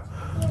stuff now.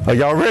 Are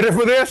y'all ready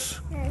for this?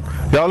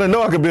 Y'all didn't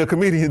know I could be a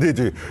comedian, did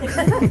you?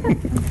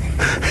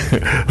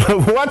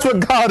 Watch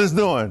what God is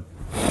doing.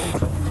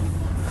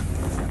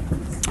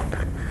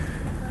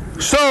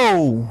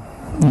 So,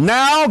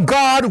 now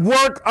God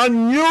worked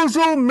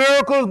unusual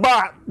miracles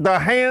by the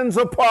hands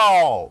of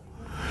Paul.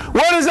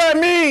 What does that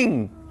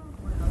mean?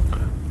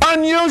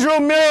 Unusual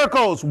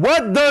miracles.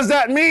 What does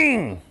that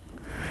mean?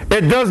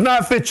 It does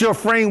not fit your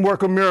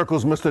framework of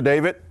miracles, Mr.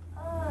 David.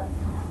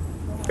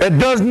 It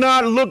does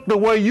not look the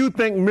way you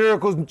think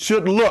miracles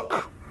should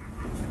look.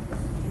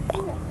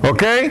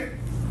 Okay?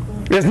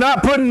 It's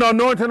not putting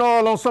anointing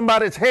oil on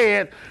somebody's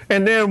head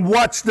and then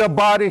watch the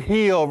body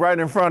heal right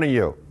in front of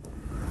you.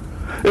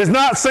 It's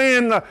not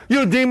saying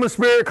you demon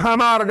spirit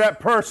come out of that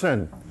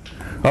person.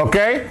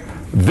 Okay?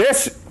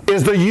 This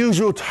is the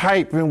usual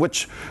type in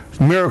which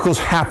miracles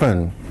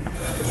happen.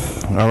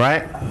 All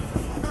right?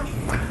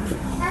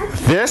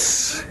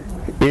 This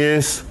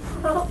is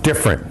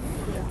different.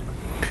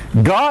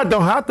 God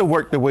don't have to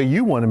work the way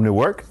you want him to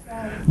work.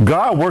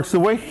 God works the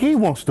way he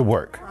wants to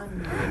work.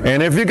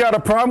 And if you got a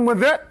problem with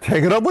that,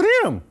 take it up with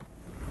him.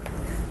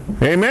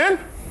 Amen?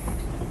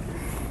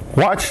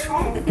 Watch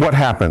what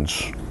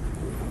happens.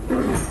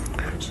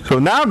 So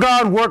now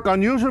God worked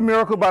unusual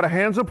miracle by the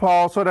hands of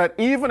Paul so that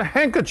even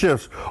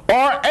handkerchiefs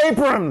or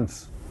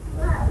aprons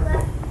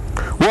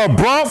were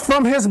brought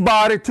from his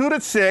body to the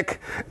sick,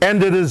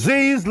 and the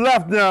disease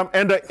left them,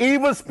 and the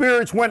evil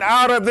spirits went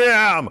out of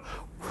them.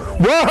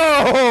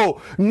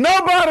 Whoa!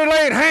 Nobody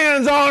laid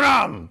hands on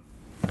them.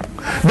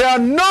 The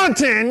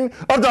anointing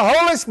of the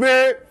Holy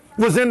Spirit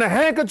was in the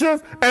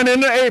handkerchief and in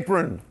the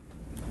apron.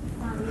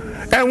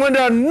 And when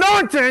the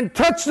anointing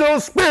touched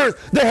those spirits,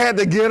 they had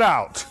to get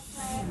out.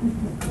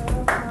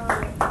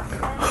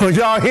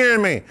 Y'all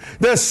hearing me?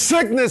 The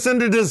sickness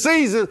and the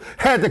diseases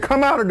had to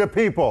come out of the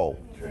people.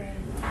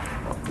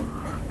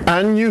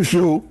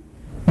 Unusual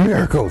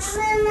miracles.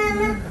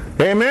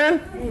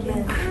 Amen?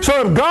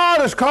 So if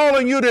God is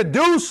calling you to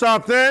do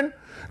something,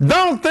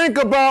 don't think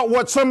about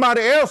what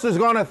somebody else is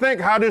going to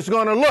think, how this is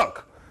going to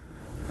look.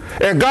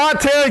 If God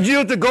tells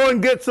you to go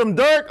and get some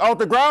dirt off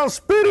the ground,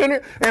 spit in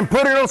it, and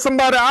put it on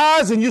somebody's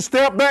eyes, and you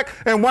step back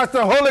and watch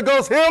the Holy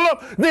Ghost heal them,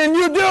 then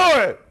you do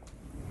it.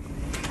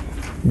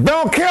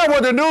 Don't care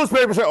what the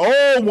newspaper says.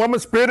 Oh, woman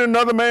spit in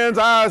another man's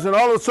eyes, and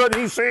all of a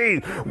sudden he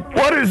sees.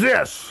 What is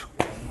this?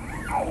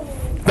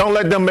 Don't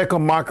let them make a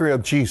mockery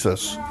of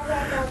Jesus.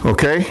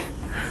 Okay?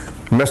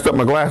 Messed up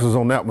my glasses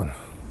on that one.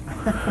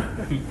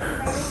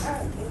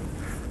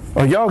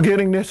 Are y'all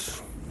getting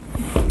this?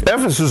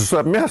 Ephesus is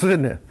a mess,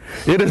 isn't it?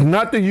 It is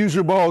not the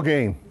usual ball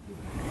game.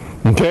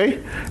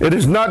 Okay? It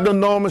is not the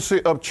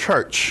normalcy of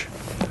church.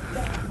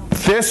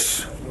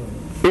 This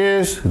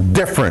is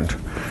different.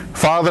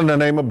 Father, in the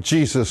name of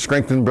Jesus,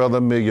 strengthen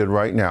Brother Milliard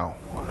right now.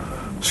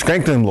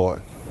 Strengthen him,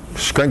 Lord.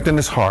 Strengthen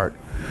his heart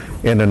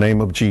in the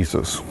name of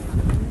Jesus.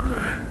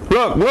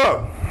 Look.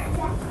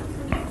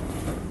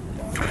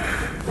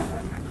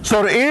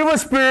 So the evil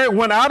spirit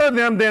went out of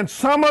them. Then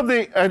some of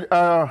the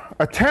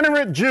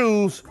itinerant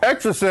Jews,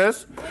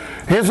 exorcists,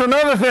 here's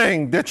another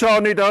thing that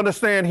y'all need to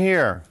understand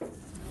here,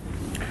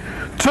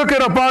 took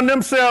it upon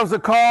themselves to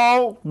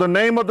call the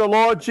name of the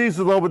Lord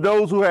Jesus over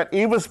those who had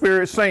evil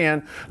spirits,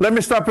 saying, let me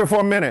stop here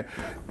for a minute.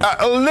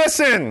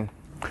 Listen,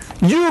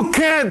 you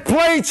can't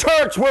play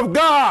church with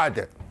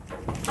God.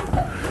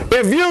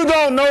 If you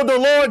don't know the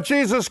Lord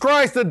Jesus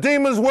Christ, the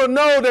demons will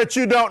know that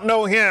you don't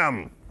know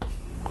him.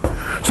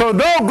 So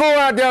don't go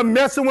out there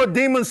messing with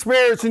demon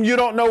spirits and you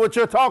don't know what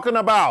you're talking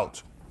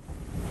about.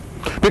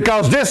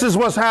 Because this is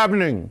what's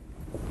happening.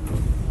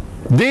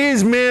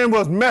 These men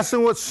was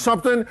messing with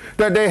something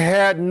that they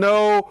had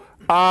no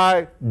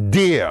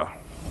idea.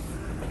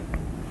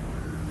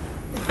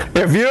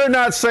 If you're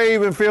not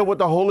saved and filled with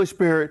the Holy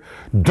Spirit,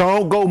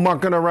 don't go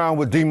monkeying around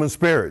with demon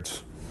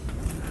spirits.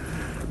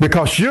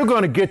 Because you're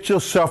going to get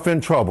yourself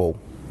in trouble.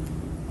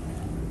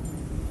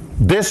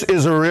 This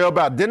is a real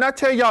battle. Didn't I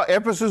tell y'all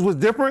Ephesus was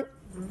different?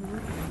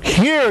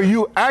 Here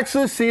you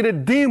actually see the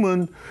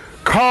demon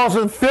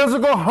causing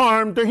physical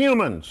harm to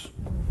humans.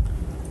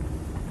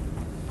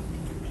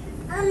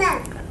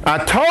 Amen. I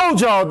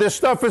told y'all this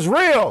stuff is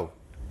real.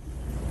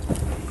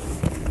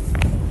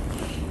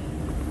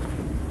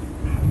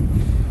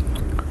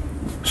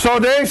 So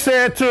they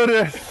said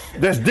to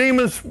this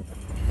demon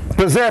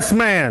possessed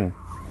man.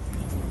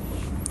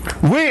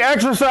 We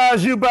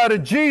exorcise you by the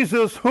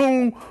Jesus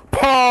whom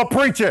Paul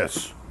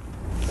preaches.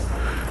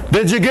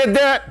 Did you get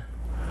that?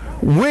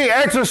 We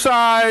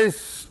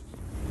exorcise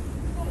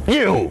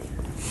you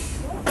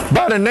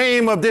by the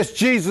name of this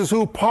Jesus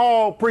who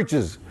Paul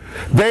preaches.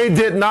 They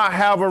did not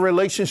have a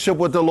relationship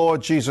with the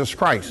Lord Jesus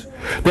Christ.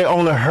 They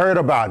only heard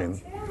about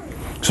him.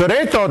 So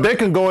they thought they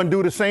could go and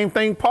do the same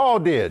thing Paul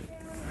did.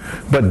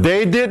 But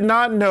they did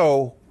not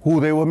know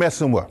who they were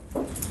messing with.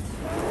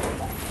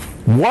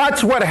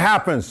 Watch what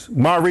happens,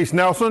 Maurice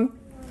Nelson.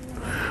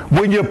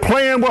 When you're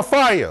playing with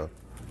fire,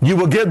 you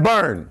will get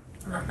burned.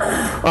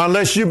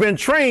 Unless you've been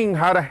trained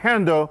how to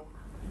handle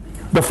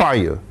the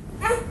fire.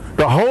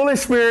 The Holy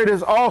Spirit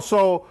is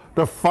also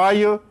the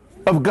fire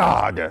of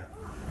God.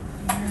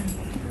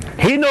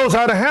 He knows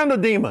how to handle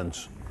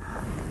demons.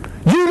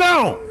 You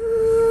don't.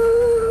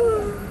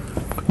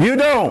 You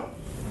don't.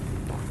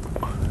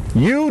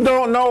 You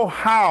don't know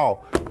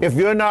how. If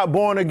you're not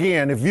born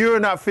again, if you're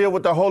not filled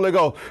with the Holy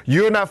Ghost,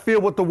 you're not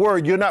filled with the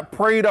Word, you're not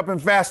prayed up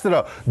and fasted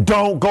up,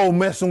 don't go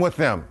messing with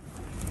them.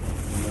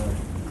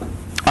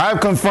 I've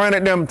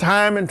confronted them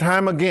time and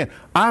time again.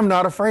 I'm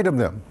not afraid of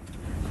them.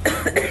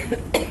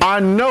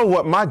 I know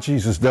what my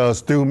Jesus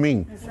does through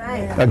me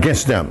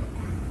against them.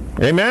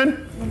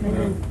 Amen?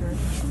 Amen.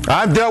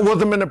 I've dealt with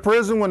them in the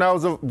prison when I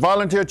was a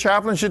volunteer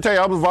chaplain. She'll tell you,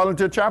 I was a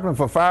volunteer chaplain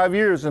for 5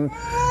 years in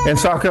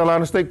South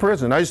Carolina State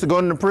Prison. I used to go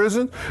into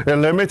prison,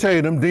 and let me tell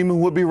you, them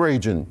demons would be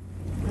raging.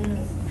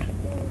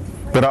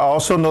 But I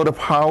also know the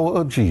power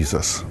of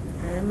Jesus.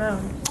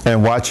 Amen.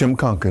 And watch him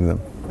conquer them.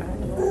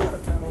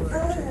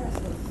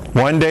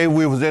 One day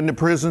we was in the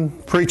prison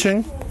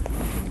preaching,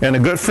 and a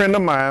good friend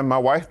of mine, my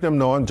wife them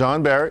know him,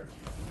 John Barrett,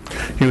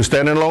 he was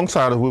standing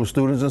alongside us. We were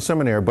students in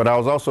seminary, but I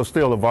was also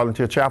still a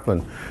volunteer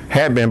chaplain,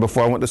 had been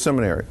before I went to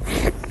seminary.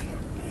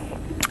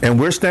 And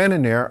we're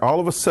standing there, all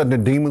of a sudden the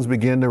demons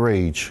begin to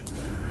rage.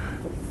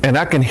 And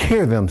I can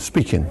hear them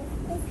speaking.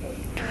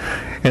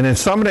 And then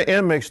some of the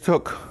inmates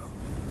took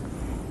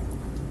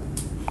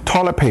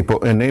toilet paper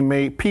and they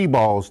made pee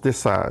balls this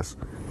size.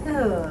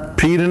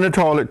 Peed in the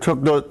toilet,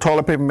 took the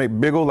toilet paper,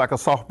 made big old like a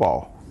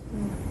softball.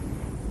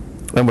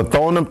 And were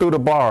throwing them through the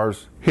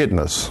bars, hitting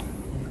us.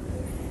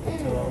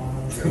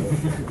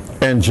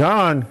 And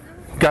John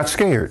got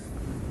scared.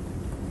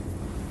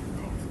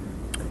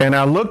 And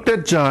I looked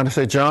at John and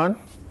said, John,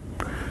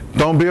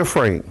 don't be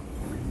afraid.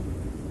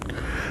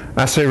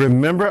 I said,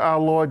 remember our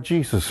Lord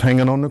Jesus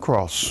hanging on the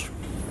cross.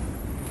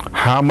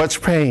 How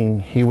much pain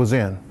he was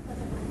in.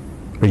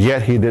 But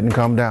yet he didn't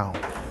come down.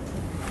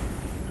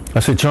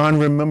 I said, John,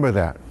 remember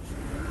that.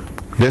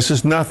 This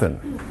is nothing.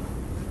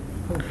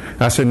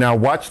 I said, now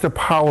watch the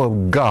power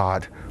of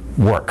God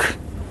work.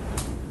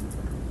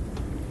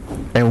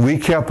 And we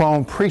kept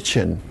on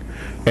preaching,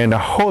 and the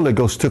Holy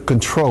Ghost took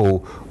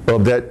control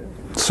of that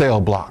cell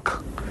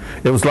block.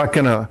 It was like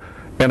in a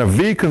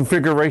V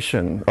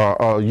configuration,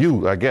 or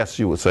U, I guess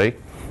you would say.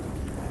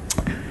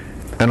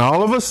 And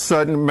all of a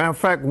sudden, matter of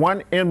fact,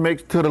 one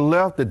inmate to the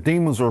left, the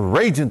demons were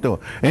raging through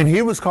him. And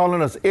he was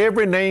calling us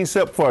every name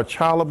except for a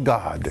child of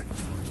God.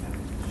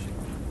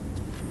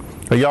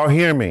 Are y'all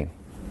hear me?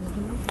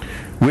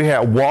 We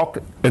had walked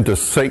into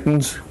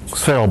Satan's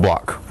cell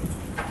block.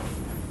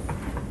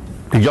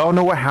 Do y'all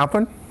know what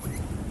happened?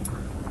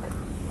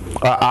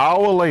 An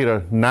hour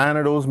later, 9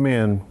 of those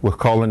men were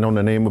calling on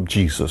the name of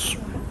Jesus.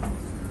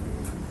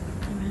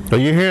 Are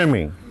you hearing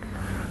me?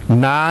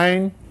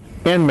 9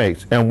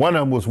 inmates, and one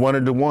of them was one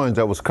of the ones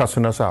that was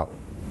cussing us out.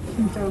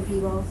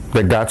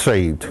 That got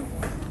saved.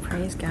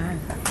 Praise God.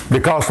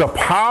 Because the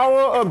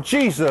power of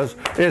Jesus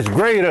is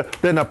greater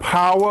than the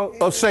power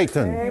of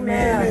Satan.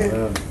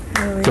 Amen.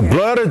 The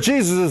blood of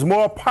Jesus is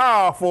more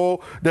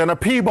powerful than a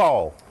pea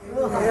ball.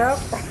 Yep.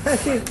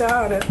 She's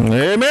got it.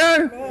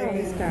 Amen.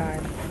 Praise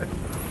God.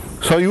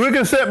 So we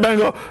can sit back and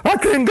go, I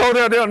couldn't go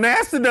there, they're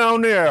nasty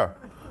down there.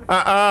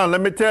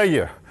 Let me tell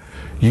you.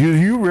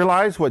 You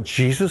realize what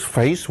Jesus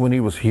faced when he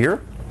was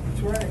here?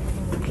 That's right.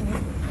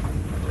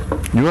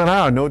 You and I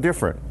are no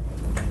different.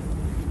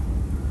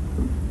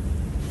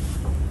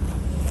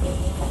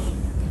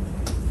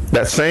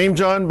 That same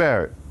John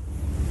Barrett,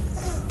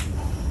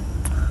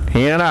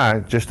 he and I,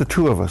 just the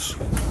two of us,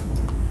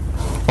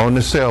 on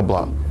the cell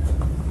block.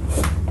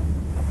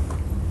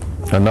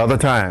 Another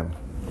time,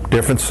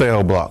 different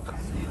cell block.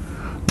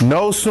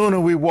 No sooner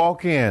we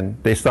walk in,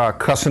 they start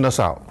cussing us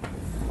out.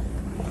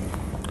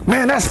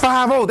 Man, that's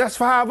 5-0, that's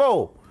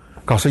 5-0.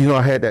 Because, you know,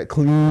 I had that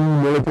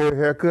clean military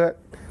haircut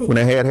when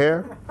I had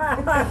hair.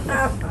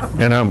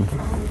 And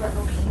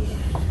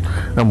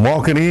I'm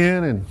walking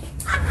in and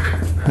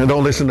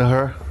don't listen to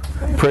her.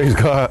 Praise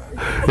God.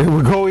 And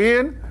we go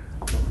in,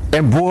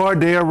 and boy,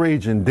 they are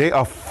raging. They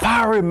are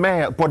fiery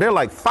mad. Boy, they're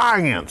like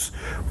fire ants.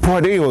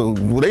 Boy,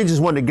 they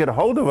just wanted to get a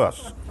hold of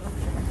us.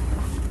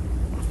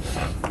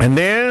 And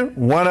then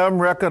one of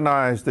them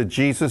recognized the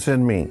Jesus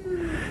in me.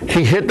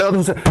 He hit the other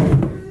and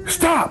said,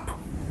 stop.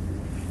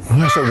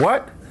 And I said,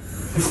 what?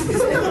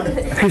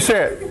 He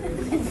said,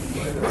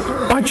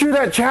 aren't you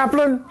that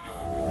chaplain?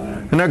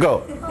 And I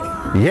go,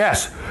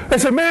 yes. They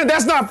said, man,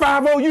 that's not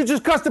 5-0. You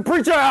just cussed the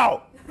preacher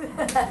out. Oh,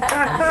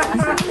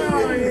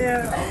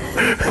 yeah.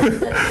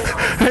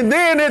 And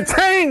then it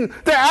changed.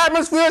 The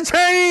atmosphere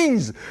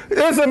changed.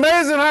 It's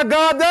amazing how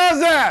God does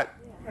that.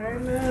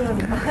 Amen.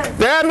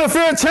 The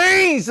atmosphere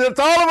changed. It's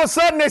all of a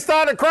sudden they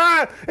started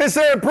crying and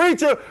said,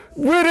 preacher,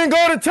 we didn't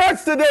go to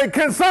church today.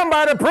 Can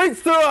somebody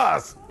preach to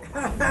us?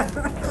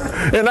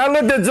 And I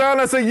looked at John,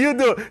 I said, you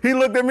do it. He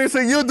looked at me and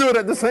said, you do it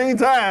at the same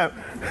time.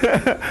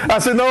 I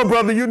said, no,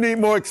 brother, you need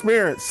more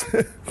experience.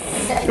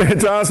 And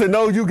John said,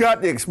 no, you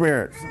got the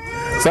experience.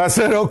 So I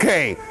said,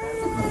 okay.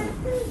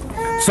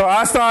 So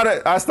I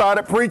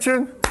started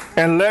preaching,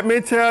 and let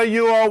me tell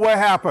you all what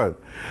happened.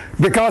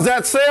 Because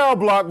that cell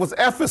block was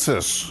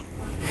Ephesus.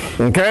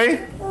 Okay?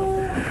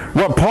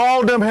 What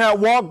Paul them had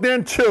walked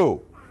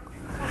into,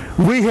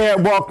 we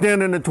had walked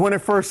in the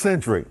 21st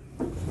century.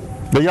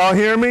 Do y'all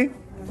hear me?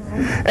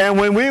 And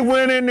when we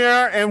went in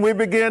there and we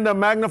began to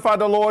magnify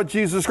the Lord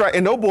Jesus Christ,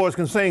 and those boys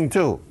can sing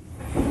too.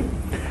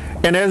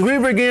 And as we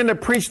began to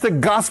preach the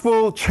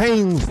gospel,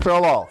 chains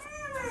fell off.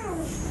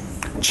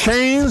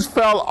 Chains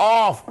fell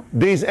off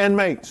these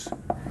inmates.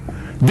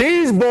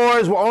 These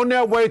boys were on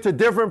their way to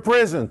different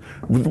prisons.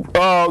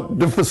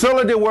 The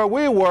facility where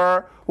we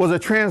were was a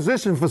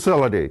transition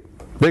facility.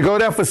 They go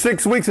there for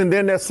 6 weeks and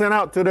then they're sent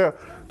out to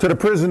the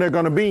prison they're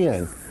going to be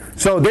in.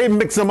 So they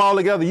mix them all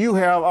together. You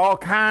have all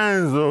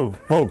kinds of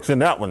folks in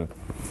that one.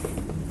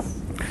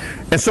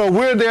 And so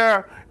we're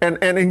there,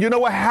 and you know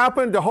what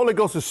happened? The Holy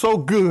Ghost is so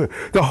good.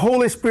 The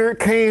Holy Spirit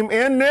came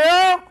in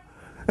there,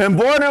 and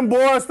boy, them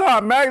boys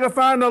started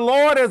magnifying the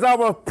Lord as I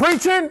was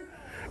preaching.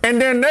 And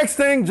then next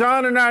thing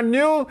John and I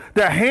knew,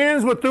 their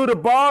hands were through the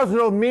bars, and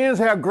those men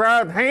had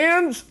grabbed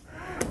hands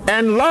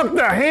and locked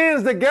their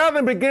hands together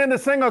and began to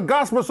sing a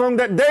gospel song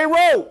that they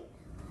wrote.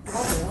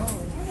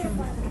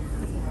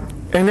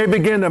 And they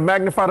began to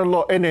magnify the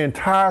Lord, and the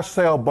entire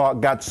cell block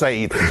got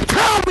saved.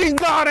 Tell me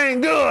God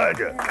ain't good.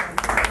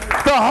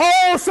 The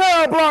whole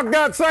cell block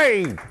got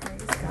saved.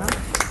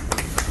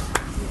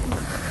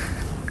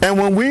 And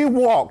when we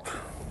walked,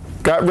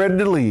 got ready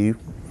to leave,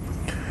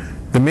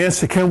 the men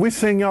said, can we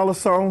sing y'all a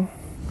song?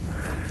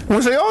 And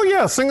we said, oh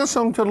yeah, sing a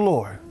song to the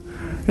Lord.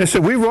 And they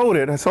said, we wrote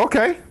it. I said,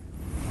 okay.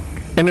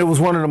 And it was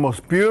one of the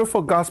most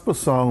beautiful gospel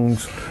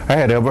songs I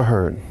had ever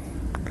heard.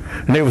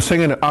 And they were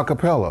singing it a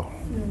cappella.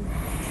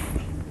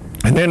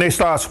 And then they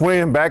started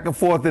swaying back and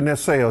forth in their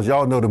cells.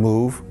 Y'all know the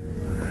move.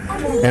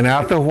 And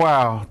after a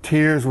while,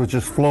 tears were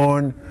just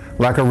flowing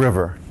like a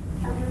river.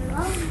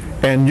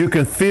 And you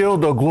can feel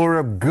the glory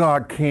of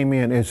God came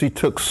in as he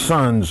took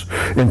sons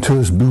into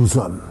his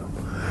bosom.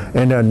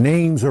 And their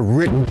names are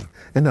written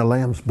in the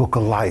Lamb's Book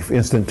of Life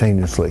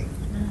instantaneously.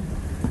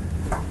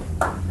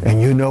 And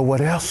you know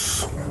what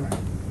else?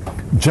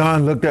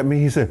 John looked at me,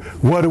 he said,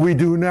 what do we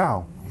do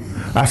now?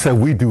 I said,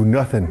 we do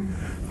nothing.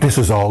 This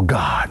is all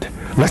God.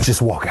 Let's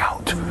just walk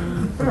out.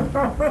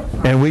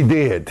 And we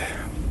did.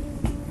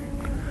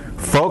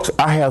 Folks,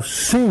 I have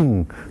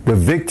seen the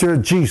victory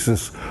of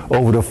Jesus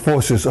over the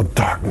forces of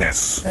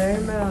darkness.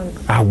 Amen.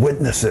 I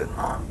witness it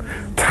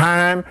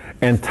time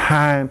and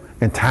time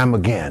and time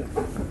again.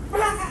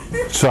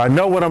 So I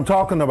know what I'm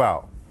talking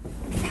about.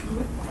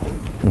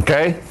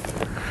 Okay?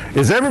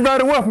 Is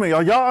everybody with me?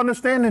 Are y'all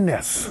understanding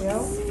this?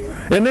 Yep.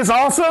 Isn't this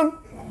awesome?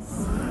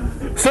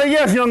 Say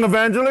yes, young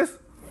evangelist.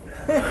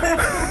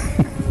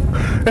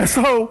 And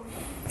so,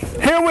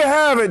 here we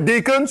have it,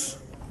 deacons.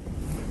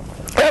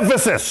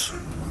 Ephesus.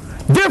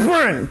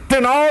 Different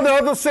than all the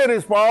other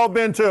cities Paul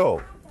been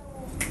to.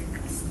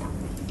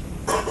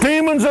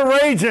 Demons are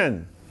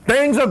raging.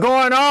 Things are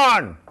going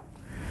on.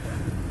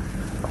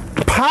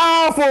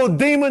 Powerful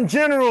demon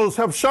generals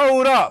have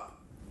showed up.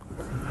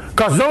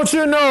 Because don't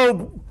you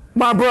know,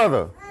 my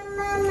brother,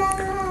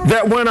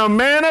 that when a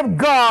man of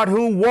God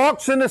who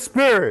walks in the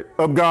Spirit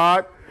of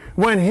God,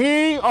 when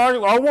he or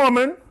a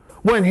woman,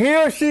 when he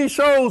or she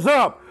shows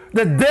up,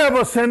 the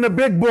devil send the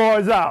big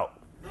boys out.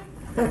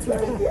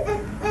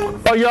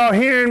 Are y'all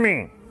hearing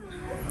me?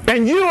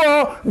 And you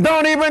all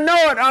don't even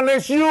know it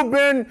unless you've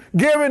been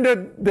given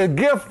the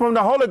gift from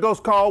the Holy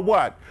Ghost called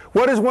what?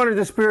 What is one of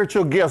the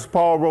spiritual gifts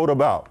Paul wrote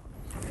about?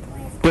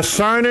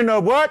 Discerning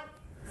of what?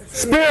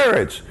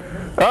 Spirits.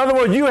 In other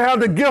words, you have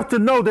the gift to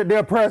know that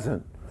they're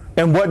present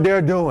and what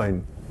they're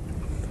doing.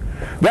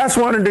 That's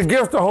one of the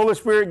gifts the Holy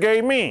Spirit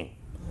gave me.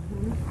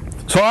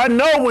 So I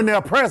know when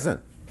they're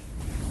present.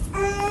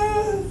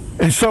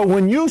 And so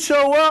when you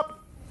show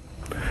up,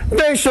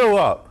 they show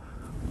up.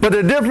 But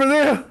the difference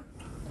is,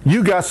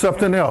 you got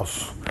something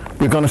else.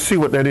 We're going to see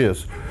what that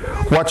is.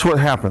 Watch what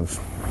happens.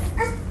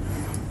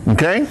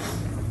 Okay?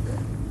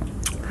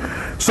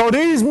 So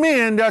these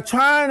men, they're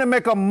trying to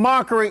make a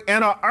mockery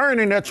and a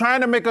earning. They're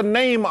trying to make a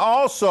name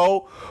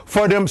also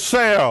for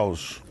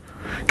themselves.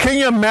 Can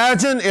you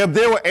imagine if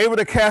they were able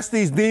to cast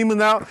these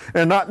demons out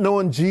and not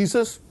knowing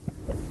Jesus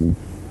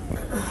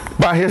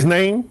by his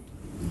name?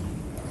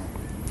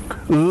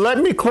 Let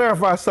me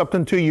clarify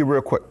something to you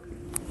real quick.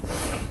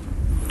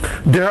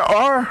 There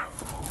are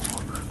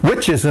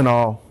witches and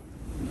all.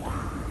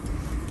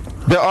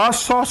 There are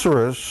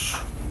sorcerers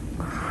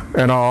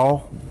and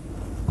all.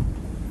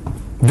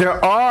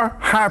 There are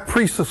high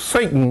priests of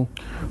Satan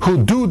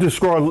who do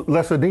destroy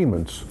lesser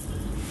demons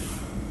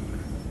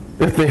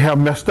if they have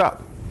messed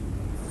up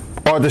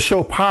or to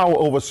show power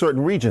over a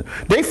certain region.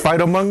 They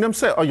fight among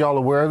themselves. Are y'all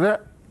aware of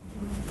that?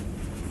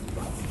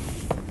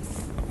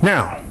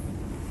 Now,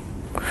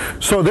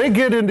 so they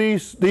get in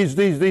these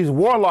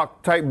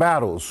warlock type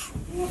battles.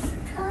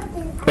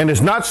 And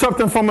it's not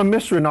something from a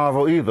mystery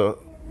novel either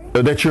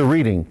that you're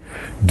reading.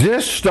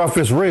 This stuff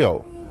is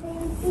real.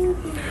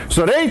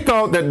 So they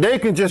thought that they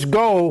can just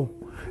go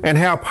and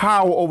have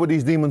power over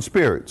these demon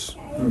spirits.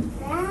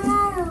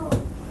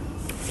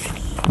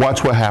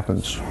 Watch what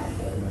happens.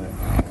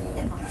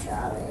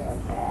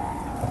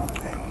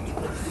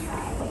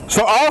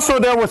 So also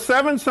there were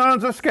 7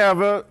 sons of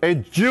Sceva, a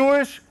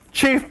Jewish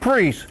chief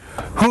priest,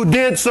 who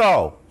did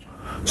so.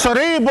 So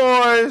these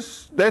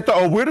boys, they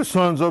thought, oh, we're the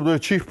sons of the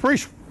chief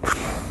priest.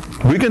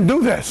 We can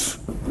do this.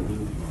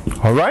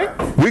 All right?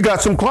 We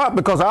got some clout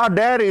because our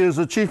daddy is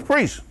a chief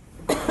priest.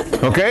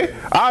 Okay?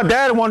 Our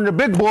daddy one of the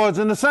big boys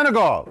in the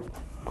synagogue.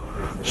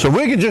 So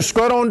we can just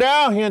skirt on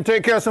down here and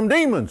take care of some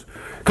demons.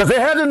 Because they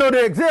had to know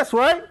they exist,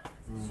 right?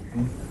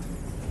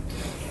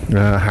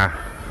 Uh-huh.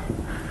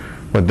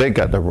 But they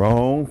got the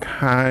wrong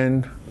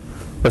kind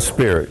of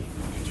spirit.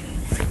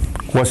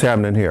 What's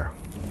happening here?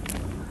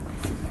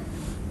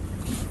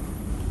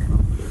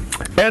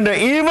 And the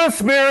evil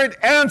spirit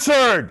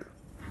answered.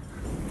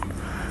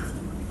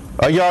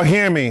 Y'all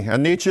hear me? I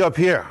need you up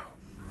here.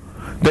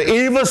 The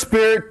evil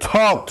spirit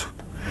talked,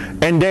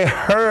 and they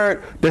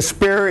heard the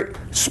spirit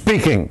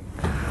speaking.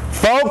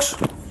 Folks,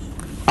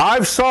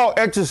 I've saw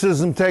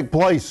exorcism take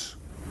place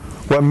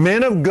where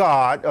men of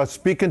God are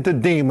speaking to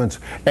demons,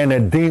 and the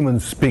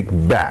demons speak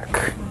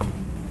back.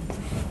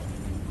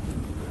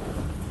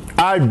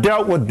 I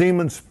dealt with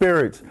demon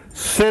spirits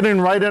sitting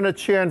right in a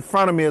chair in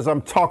front of me as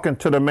I'm talking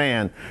to the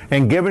man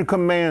and giving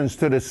commands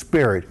to the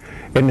spirit,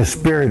 and the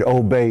spirit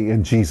obey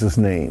in Jesus'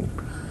 name.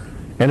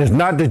 And it's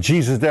not the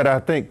Jesus that I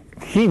think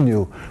he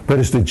knew, but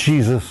it's the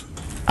Jesus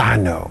I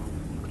know.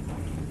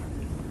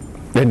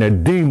 And the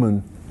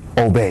demon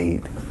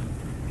obeyed.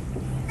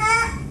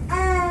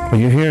 Are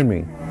you hearing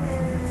me?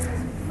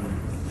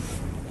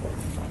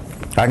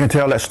 I can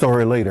tell that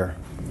story later.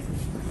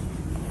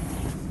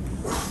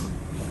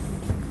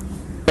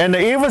 And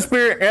the evil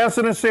spirit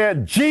answered and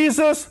said,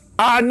 Jesus,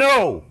 I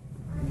know.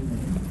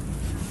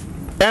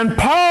 And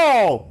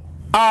Paul,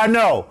 I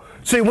know.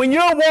 See, when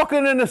you're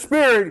walking in the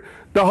Spirit,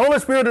 the Holy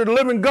Spirit of the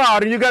living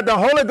God, and you got the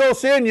Holy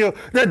Ghost in you,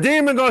 the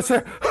demon going to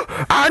say,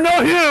 I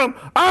know him.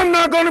 I'm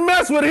not going to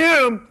mess with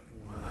him.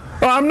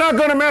 Or I'm not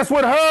going to mess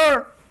with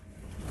her.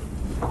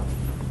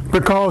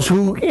 Because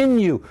who in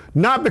you?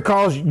 Not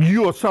because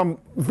you are some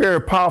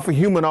very powerful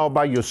human all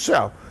by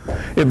yourself.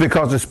 It's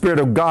because the Spirit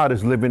of God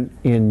is living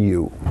in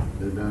you.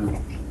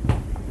 Amen.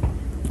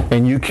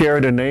 And you carry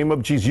the name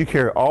of Jesus. You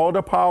carry all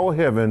the power of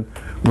heaven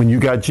when you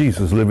got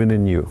Jesus living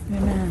in you.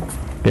 Amen.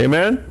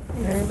 Amen?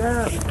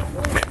 Amen.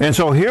 And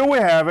so here we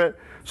have it.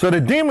 So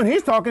the demon,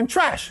 he's talking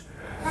trash.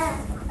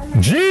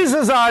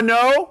 Jesus I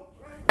know,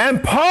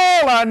 and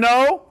Paul I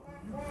know,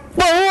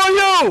 but who are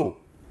you?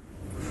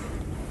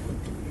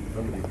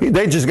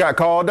 They just got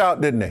called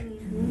out, didn't they?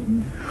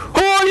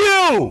 Who are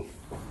you?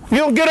 You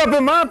don't get up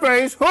in my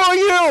face. Who are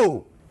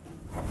you?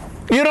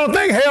 You don't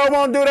think hell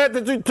won't do that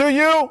to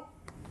you?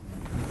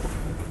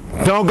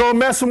 Don't go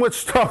messing with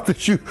stuff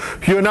that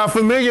you're not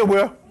familiar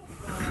with.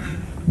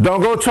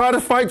 Don't go try to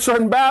fight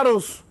certain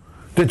battles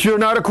that you're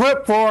not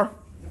equipped for.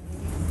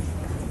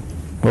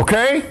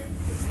 Okay?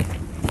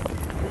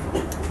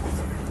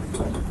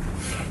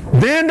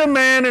 Then the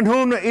man in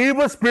whom the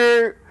evil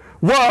spirit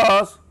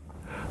was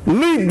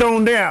leaped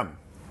on them.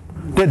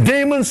 The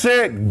demon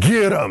said,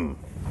 get him.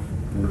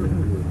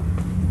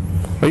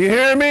 Are you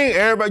hearing me?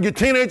 Everybody, you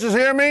teenagers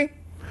hear me?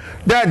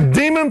 That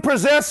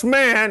demon-possessed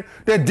man,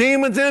 the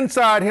demons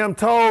inside him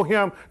told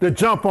him to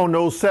jump on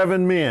those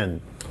 7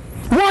 men.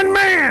 One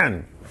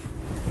man!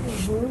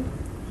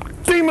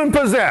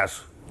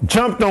 Demon-possessed.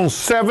 Jumped on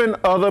 7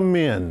 other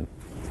men.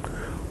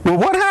 Well,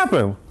 what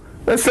happened?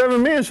 That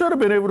 7 men should have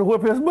been able to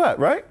whip his butt,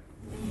 right?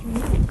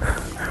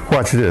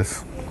 Watch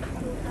this.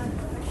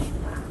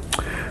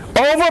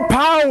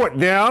 Overpowered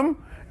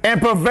them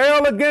and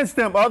prevailed against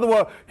them.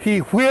 Otherwise, he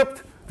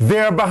whipped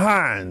their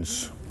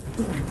behinds.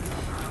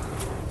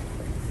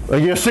 Are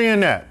you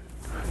seeing that?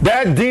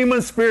 That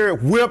demon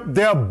spirit whipped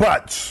their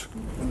butts.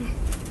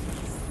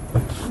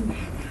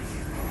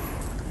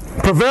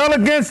 Prevailed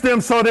against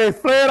them, so they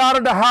fled out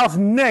of the house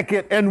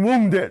naked and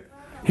wounded.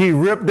 He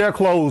ripped their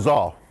clothes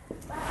off.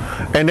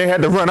 And they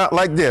had to run out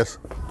like this.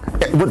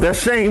 With their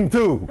shame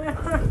too.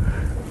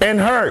 And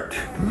hurt.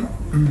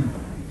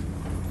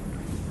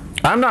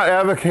 I'm not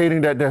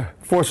advocating that the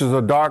forces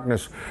of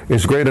darkness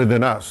is greater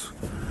than us.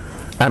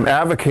 I'm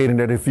advocating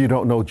that if you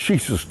don't know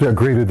Jesus, they're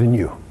greater than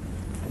you.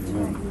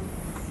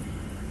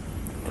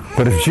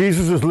 But if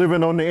Jesus is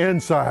living on the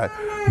inside,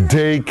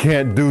 they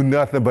can't do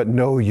nothing but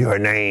know your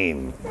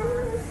name.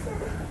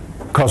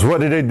 Because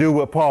what did they do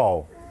with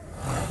Paul?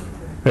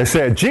 They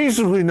said,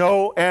 Jesus we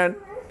know and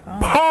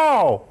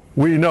Paul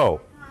we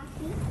know.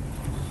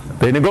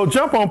 They didn't go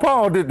jump on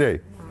Paul, did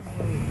they?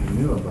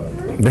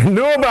 They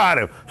knew about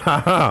him.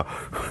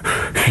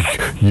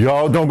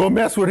 Y'all don't go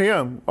mess with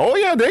him. Oh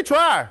yeah, they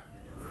try.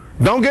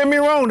 Don't get me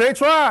wrong, they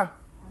try.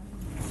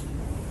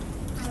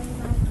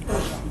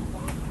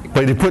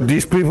 But he put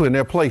these people in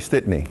their place,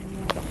 didn't he?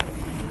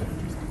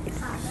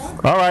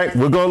 All right,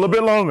 we'll go a little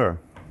bit longer.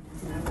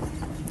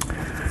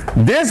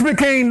 This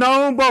became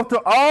known both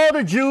to all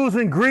the Jews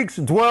and Greeks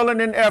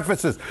dwelling in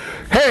Ephesus.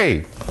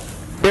 Hey,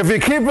 if you're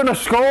keeping a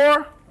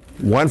score,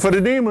 one for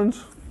the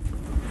demons.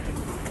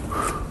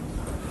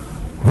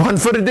 One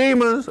for the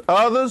demons,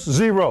 others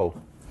 0.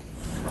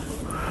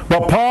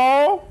 But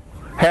Paul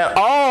had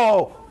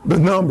all the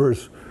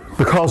numbers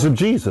because of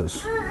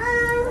Jesus.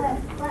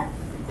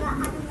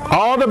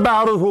 All the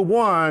battles were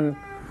won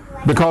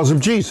because of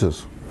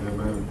Jesus.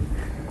 Amen.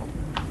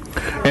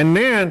 And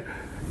then,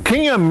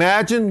 can you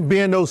imagine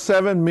being those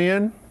 7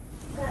 men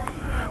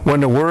when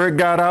the word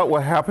got out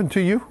what happened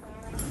to you?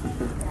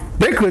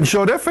 They couldn't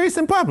show their face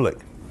in public.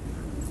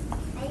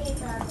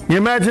 You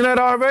imagine that,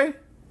 Harvey?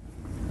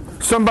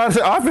 Somebody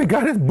said, Harvey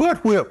got his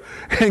butt whipped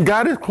and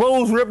got his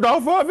clothes ripped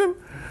off of him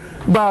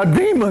by a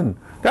demon.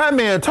 That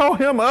man tore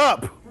him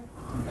up.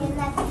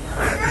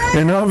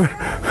 And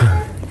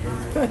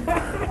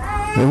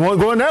they won't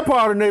go in that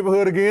part of the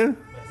neighborhood again.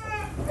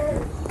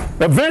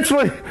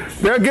 Eventually,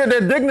 they'll get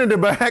their dignity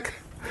back,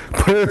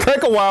 but it'll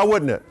take a while,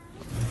 wouldn't it?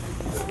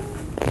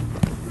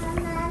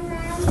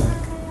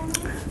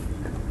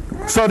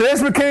 So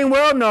this became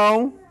well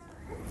known,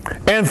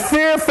 and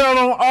fear fell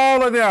on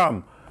all of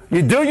them.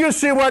 Do you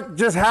see what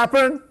just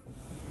happened?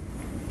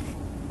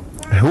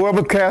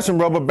 Whoever casting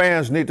rubber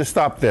bands need to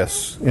stop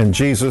this in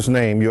Jesus'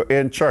 name. You're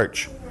in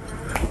church.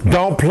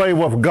 Don't play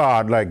with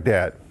God like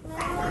that.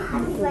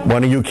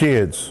 One of you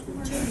kids.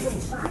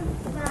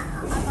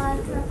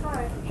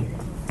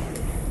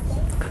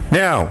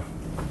 Now,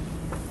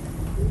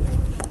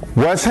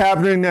 what's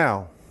happening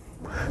now?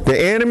 The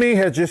enemy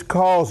has just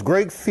caused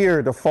great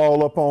fear to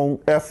fall upon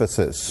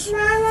Ephesus.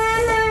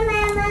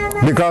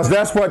 Because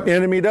that's what the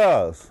enemy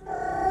does.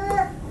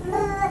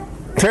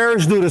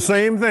 Terrorists do the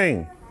same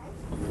thing.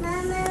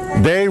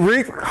 They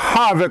wreak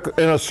havoc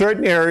in a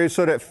certain area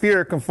so that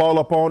fear can fall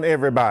upon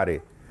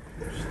everybody.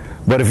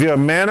 But if you're a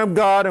man of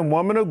God and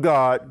woman of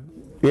God,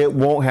 it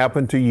won't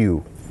happen to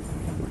you.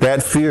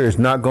 That fear is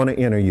not going to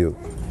enter you.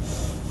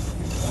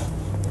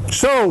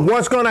 So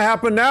what's going to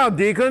happen now,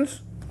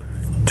 deacons?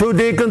 2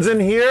 deacons in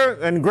here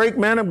and great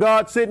man of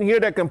God sitting here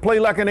that can play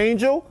like an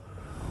angel.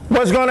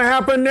 What's going to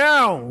happen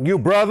now, you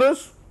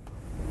brothers?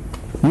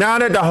 Now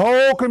that the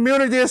whole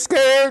community is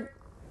scared,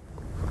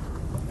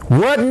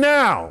 what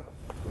now?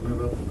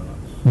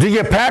 Do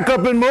you pack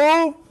up and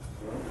move?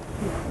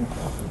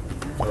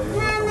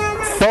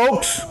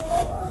 Folks,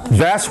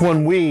 that's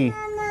when we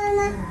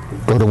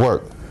go to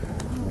work.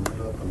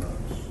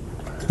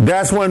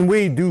 That's when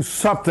we do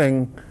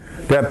something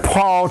that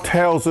Paul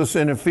tells us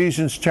in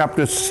Ephesians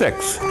chapter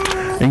 6.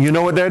 And you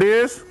know what that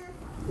is?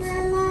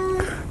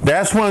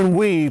 That's when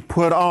we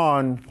put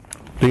on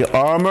the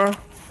armor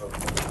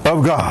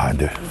of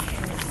God.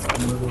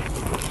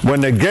 When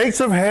the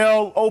gates of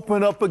hell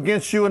open up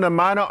against you and the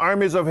minor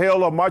armies of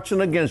hell are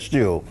marching against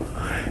you,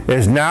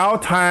 it's now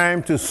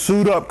time to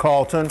suit up,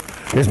 Carlton.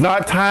 It's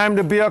not time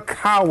to be a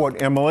coward,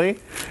 Emily.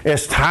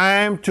 It's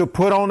time to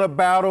put on the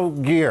battle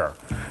gear.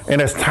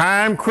 And it's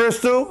time,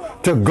 Crystal,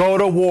 to go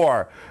to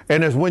war.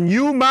 And it's when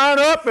you mount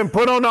up and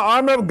put on the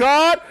armor of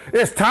God,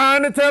 it's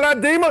time to tell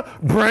that demon,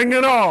 bring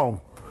it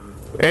on.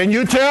 And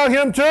you tell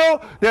him too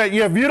that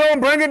if you don't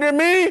bring it to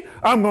me,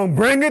 I'm going to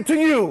bring it to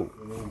you.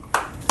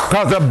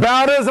 Because the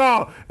battle is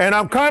on. And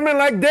I'm coming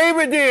like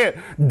David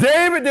did.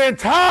 David, the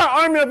entire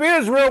army of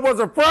Israel was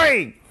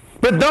afraid.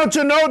 But don't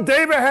you know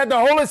David had the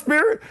Holy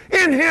Spirit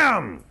in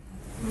him?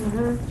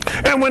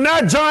 Mm-hmm. And when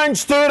that giant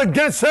stood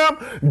against him,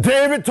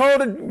 David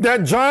told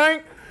that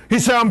giant, he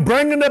said, I'm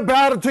bringing the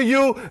battle to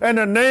you in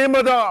the name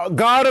of the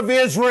God of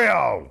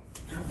Israel.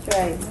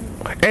 Okay.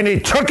 And he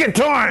took it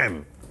to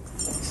him.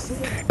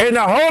 And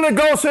the Holy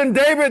Ghost in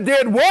David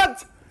did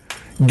what?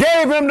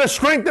 Gave him the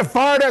strength to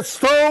fire that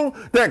stone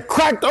that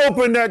cracked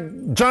open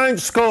that giant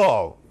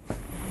skull.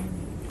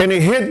 And he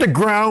hit the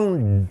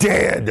ground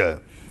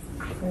dead.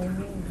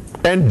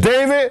 And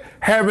David,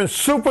 having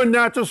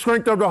supernatural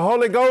strength of the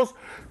Holy Ghost,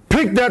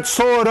 picked that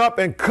sword up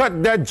and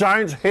cut that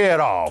giant's head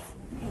off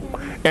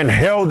and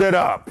held it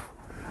up.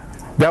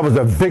 That was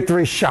a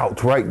victory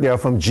shout right there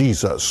from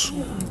Jesus.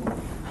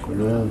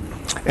 Amen.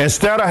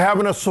 Instead of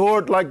having a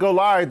sword like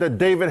Goliath that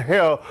David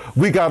held,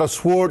 we got a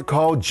sword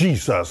called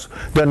Jesus,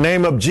 the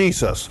name of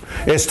Jesus.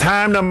 It's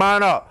time to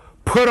mount up.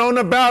 Put on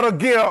the battle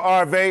gear,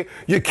 RV.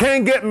 You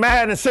can't get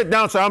mad and sit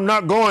down and say, I'm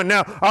not going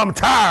now. I'm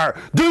tired.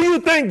 Do you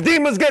think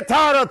demons get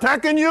tired of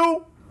attacking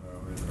you?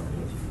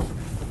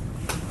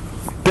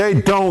 They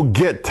don't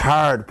get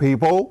tired,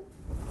 people.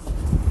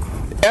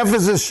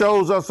 Ephesus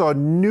shows us a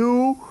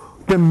new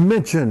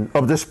dimension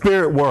of the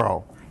spirit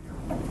world.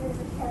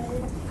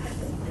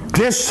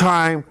 This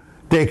time,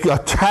 they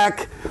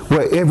attacked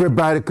where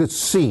everybody could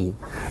see.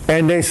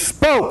 And they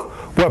spoke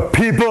what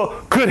people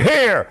could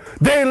hear.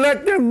 They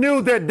let them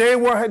knew that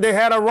they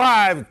had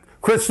arrived,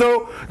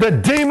 Crystal. The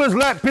demons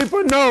let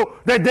people know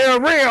that they're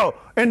real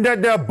and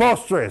that they're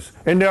boisterous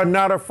and they're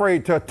not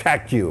afraid to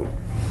attack you.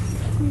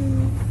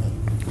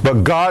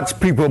 But God's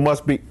people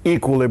must be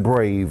equally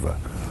brave.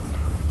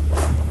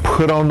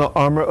 Put on the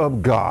armor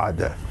of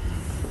God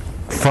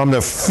from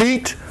the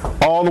feet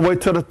all the way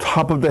to the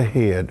top of the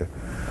head.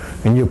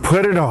 And you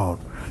put it on,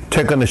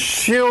 taking the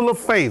shield of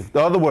faith. The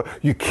other word,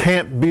 you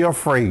can't be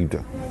afraid.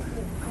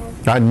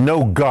 I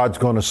know God's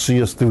going to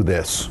see us through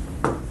this.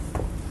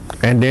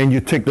 And then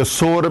you take the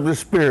sword of the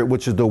Spirit,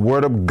 which is the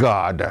word of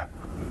God,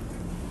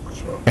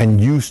 and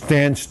you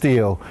stand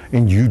still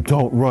and you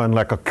don't run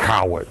like a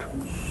coward.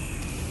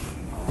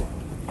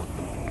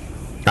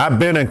 I've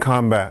been in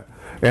combat,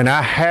 and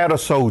I had a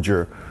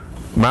soldier,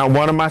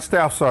 one of my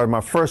staff sergeants,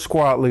 my first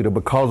squad leader,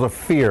 because of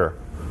fear,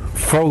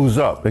 froze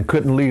up and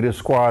couldn't lead his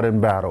squad in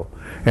battle.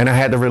 And I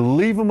had to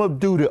relieve him of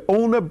duty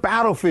on the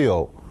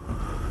battlefield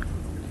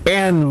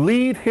and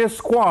lead his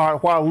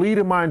squad while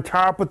leading my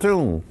entire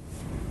platoon.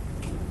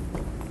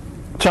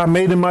 So I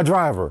made him my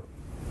driver.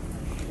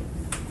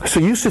 I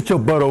said, you sit your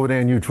butt over there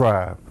and you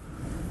drive.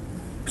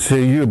 I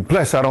said, you're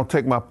blessed I don't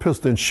take my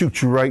pistol and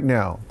shoot you right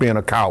now, being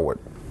a coward.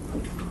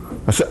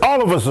 I said,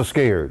 all of us are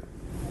scared.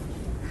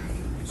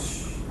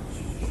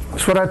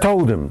 That's what I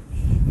told him.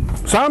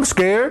 So I'm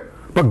scared,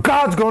 but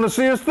God's going to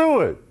see us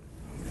through it.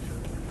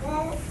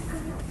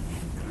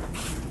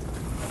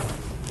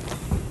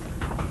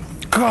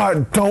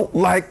 God don't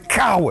like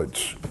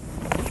cowards.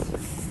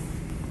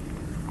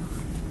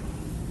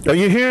 Are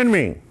you hearing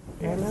me?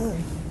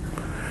 Amen.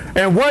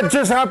 And what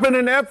just happened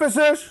in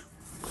Ephesus?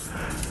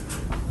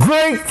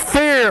 Great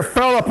fear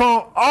fell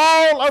upon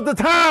all of the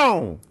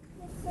town.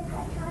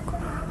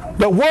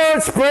 The word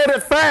spread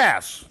it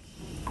fast.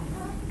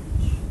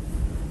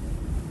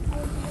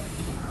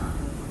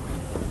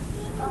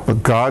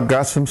 But God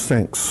got some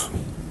saints.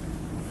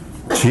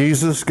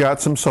 Jesus got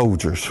some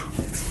soldiers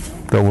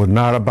that were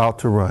not about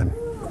to run.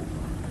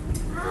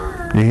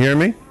 You hear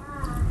me?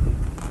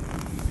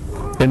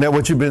 Isn't that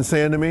what you've been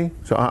saying to me?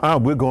 So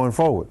we're going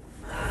forward.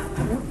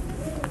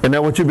 Isn't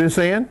that what you've been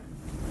saying?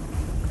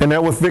 Isn't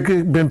that what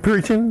Vicky been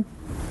preaching?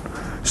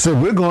 So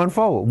we're going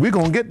forward. We're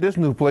going to get this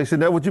new place.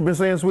 Isn't that what you've been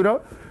saying,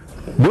 sweetheart?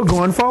 We're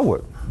going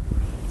forward.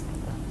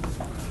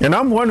 And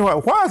I'm wondering,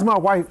 why is my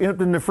wife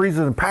emptying the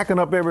freezer and packing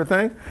up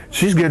everything?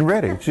 She's getting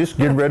ready. She's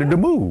getting ready to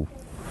move.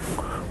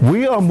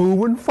 We are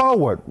moving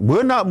forward.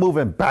 We're not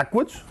moving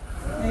backwards.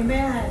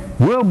 Amen.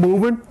 We're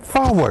moving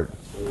forward.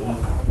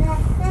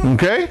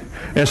 Okay?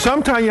 And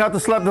sometimes you have to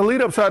slap the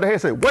lead upside the head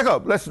and say, wake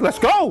up, let's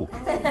go.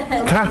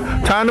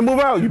 Time to move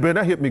out. You better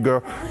not hit me,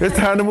 girl. It's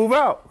time to move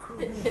out.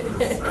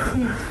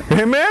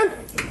 Amen?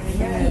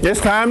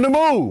 It's time to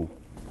move.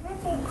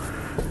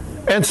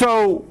 And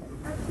so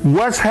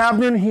what's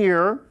happening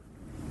here,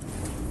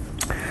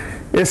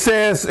 it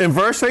says in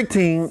verse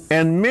 18,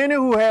 and many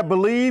who had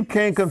believed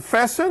came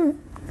confessing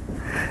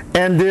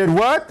and did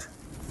what?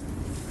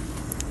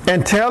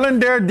 And telling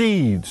their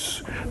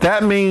deeds.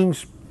 That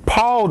means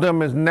Paul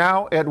them is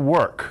now at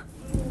work.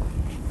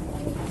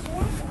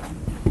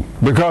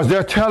 Because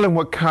they're telling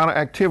what kind of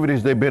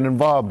activities they've been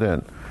involved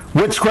in.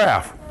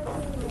 Witchcraft,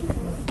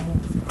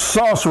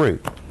 sorcery,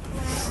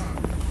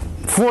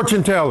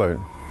 fortune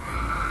telling,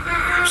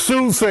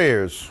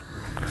 soothsayers,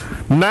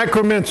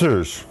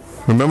 necromancers.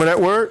 Remember that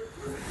word?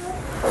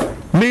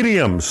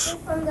 Mediums.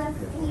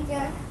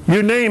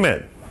 You name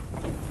it.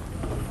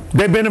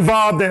 They've been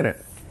involved in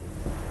it.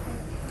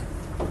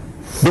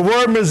 The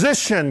word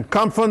musician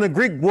comes from the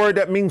Greek word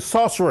that means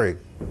sorcery.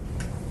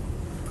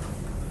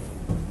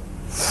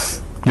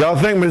 Y'all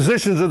think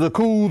musicians is a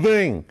cool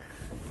thing.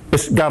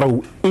 It's got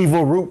an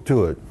evil root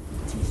to it.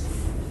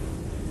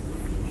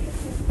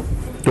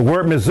 The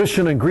word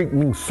musician in Greek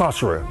means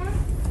sorcerer.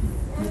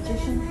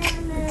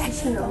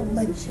 Magician or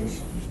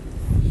magician?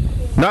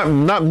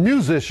 Not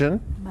musician.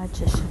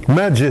 Magician.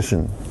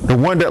 Magician. The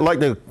one that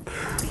like to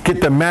get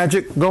the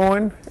magic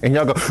going and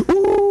y'all go,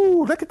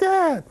 ooh, look at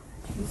that.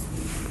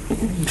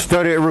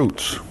 Study at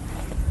roots.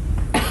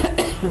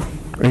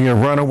 And you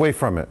run away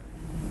from it.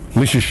 At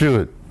least you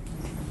should.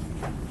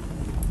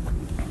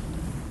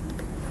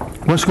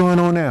 What's going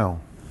on now?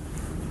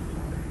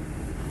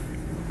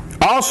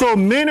 Also,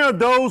 many of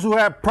those who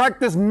have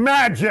practiced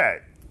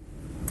magic.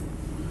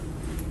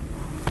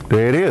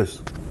 There it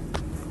is.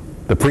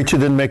 The preacher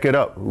didn't make it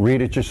up.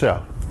 Read it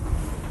yourself.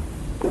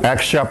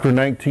 Acts chapter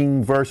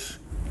 19, verse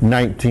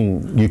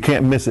 19. You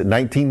can't miss it.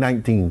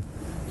 19:19.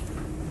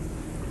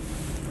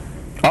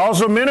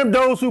 Also, many of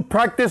those who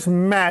practice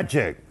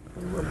magic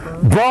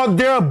brought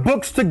their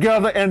books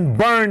together and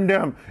burned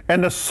them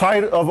in the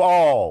sight of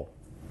all.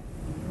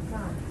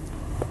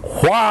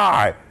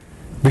 Why?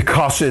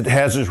 Because it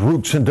has its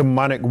roots in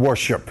demonic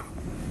worship.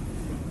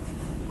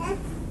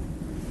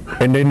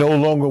 And they no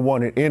longer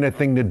wanted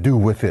anything to do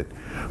with it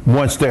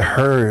once they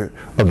heard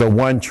of the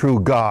one true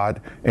God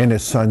and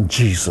his son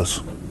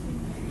Jesus.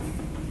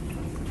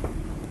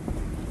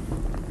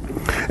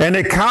 And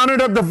they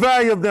counted up the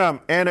value of them,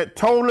 and it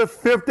totaled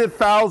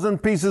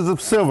 50,000 pieces of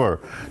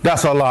silver.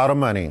 That's a lot of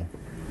money.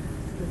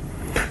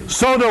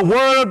 So the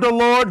word of the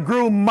Lord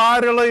grew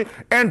mightily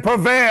and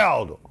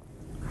prevailed.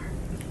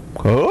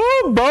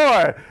 Oh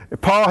boy.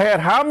 Paul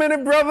had how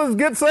many brothers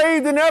get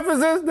saved in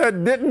Ephesus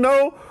that didn't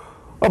know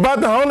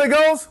about the Holy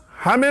Ghost?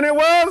 How many it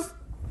was?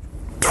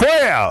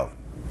 12.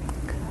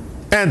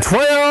 And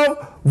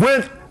 12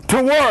 went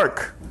to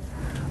work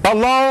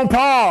along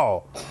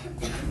Paul.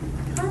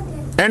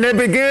 And they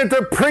began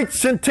to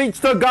preach and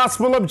teach the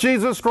gospel of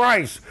Jesus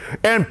Christ.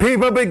 And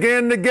people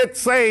began to get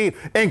saved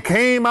and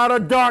came out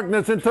of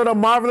darkness into the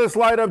marvelous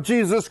light of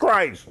Jesus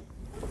Christ.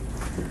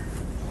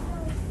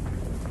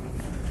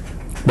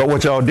 But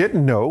what y'all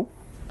didn't know,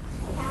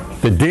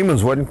 the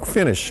demons wasn't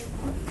finished.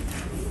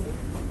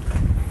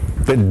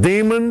 The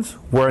demons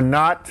were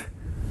not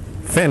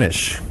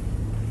finished.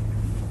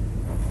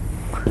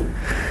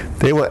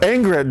 They were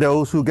angry at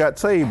those who got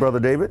saved, Brother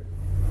David.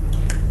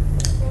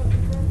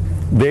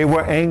 They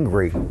were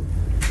angry.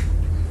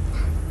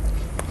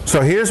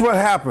 So here's what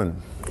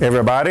happened,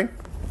 everybody.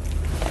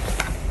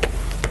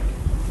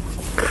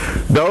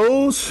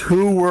 Those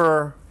who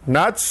were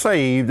not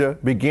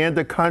saved began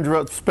to conjure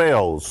up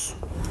spells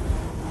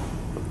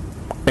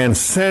and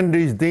send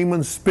these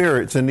demon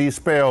spirits and these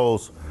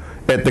spells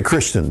at the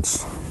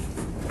Christians,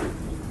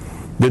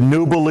 the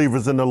new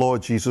believers in the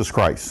Lord Jesus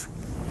Christ.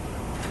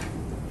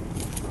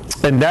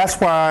 And that's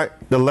why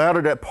the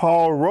letter that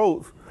Paul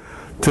wrote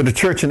to the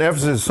church in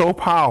Ephesus is so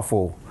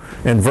powerful.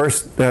 In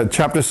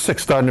chapter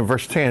 6, starting in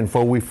verse 10,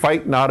 for we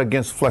fight not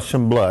against flesh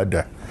and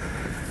blood,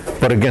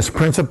 but against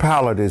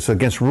principalities,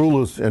 against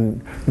rulers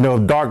in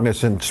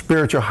darkness and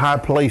spiritual high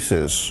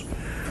places.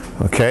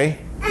 Okay?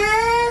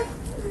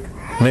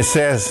 And it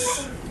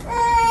says,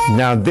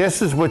 now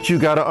this is what you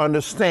got to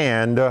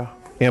understand,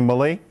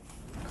 Emily.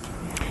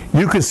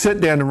 You can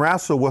sit there and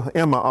wrestle with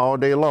Emma all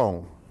day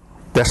long.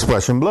 That's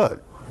flesh and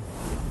blood.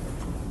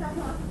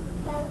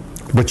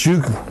 But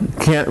you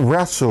can't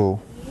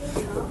wrestle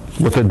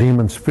with a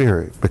demon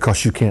spirit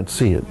because you can't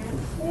see it.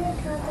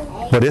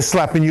 But it's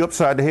slapping you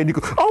upside the head. You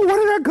go, oh, where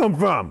did that come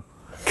from?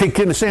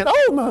 Kicking the sand.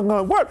 Oh my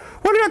God,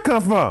 where did that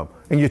come from?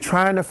 And you're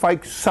trying to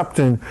fight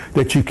something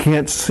that you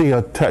can't see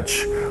or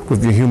touch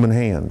with your human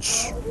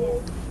hands.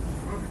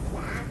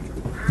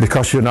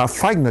 Because you're not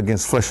fighting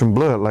against flesh and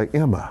blood like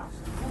Emma.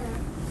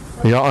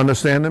 Y'all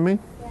understanding me?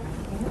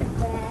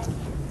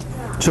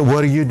 So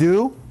what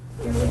do?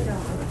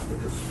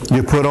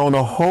 You put on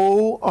the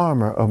whole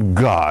armor of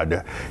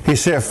God. He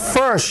said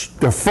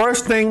the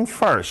first thing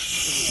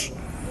first,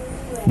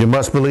 you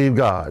must believe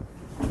God.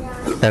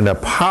 And the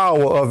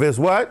power of his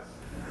what?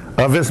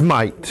 Of his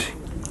might.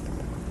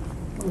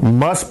 You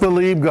must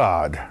believe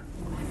God.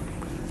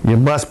 You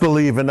must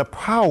believe in the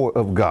power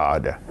of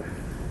God.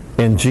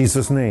 In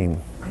Jesus'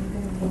 name.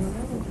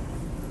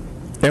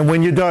 And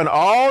when you've done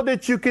all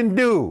that you can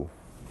do,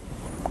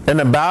 and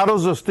the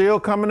battles are still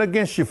coming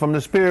against you from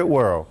the spirit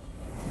world,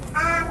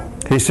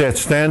 he said,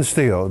 stand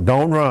still.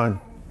 Don't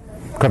run.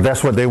 Because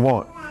that's what they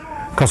want.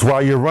 Because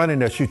while you're running,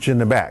 they'll shoot you in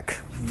the back.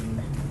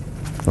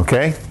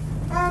 Okay?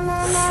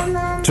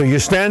 So you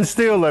stand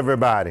still,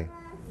 everybody.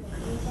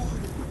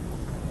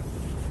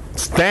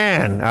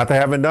 Stand. After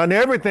having done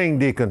everything,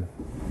 deacon,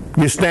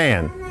 you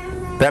stand.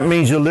 That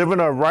means you're living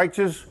a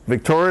righteous,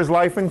 victorious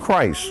life in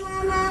Christ.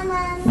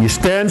 You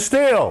stand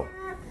still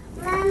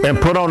and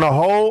put on the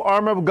whole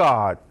armor of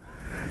God.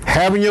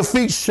 Having your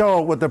feet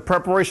shod with the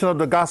preparation of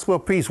the gospel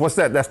of peace. What's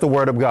that? That's the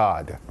word of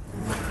God.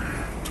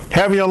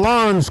 Having your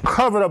loins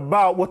covered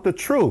about with the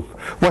truth.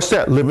 What's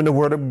that? Living the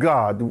word of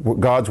God.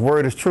 God's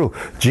word is true.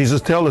 Jesus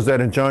tells us that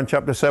in John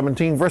chapter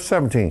 17, verse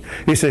 17.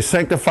 He says,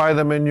 sanctify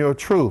them in your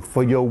truth,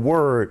 for your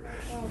word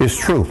is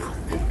truth.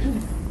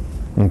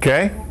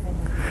 Okay?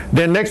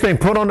 Then next thing,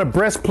 put on the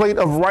breastplate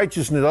of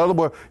righteousness. In other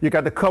words, you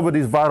got to cover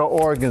these vital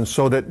organs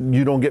so that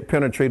you don't get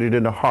penetrated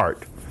in the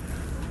heart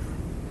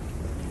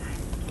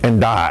and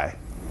die.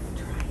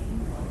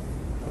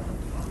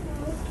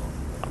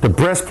 The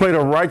breastplate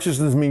of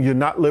righteousness means you're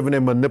not living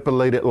a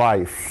manipulated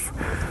life.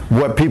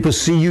 What people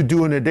see you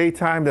do in the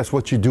daytime, that's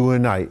what you do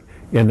at night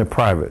in the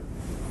private.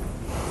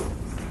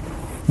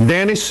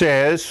 Then it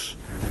says,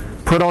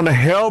 put on the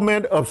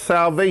helmet of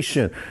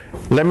salvation.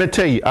 Let me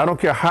tell you, I don't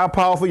care how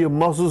powerful your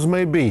muscles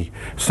may be.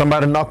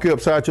 Somebody knock you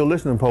upside your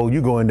listening pole,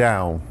 you're going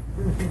down.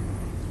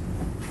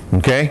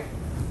 Okay?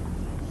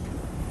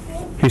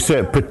 He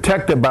said,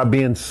 protected by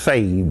being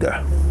saved.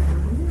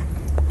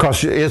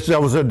 Because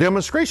there was a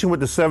demonstration with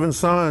the 7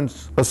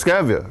 sons of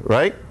Sceva,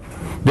 right?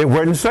 They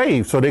weren't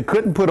saved, so they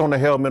couldn't put on the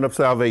helmet of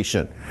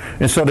salvation.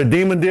 And so the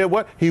demon did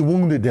what? He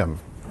wounded them.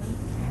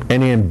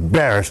 And he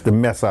embarrassed the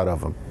mess out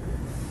of them.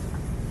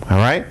 All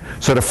right?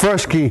 So the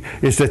first key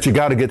is that you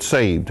got to get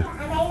saved.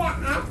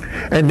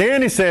 And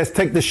then he says,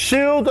 take the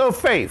shield of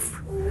faith.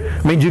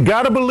 I mean, you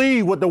got to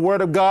believe what the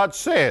Word of God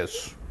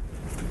says.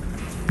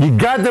 You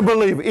got to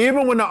believe.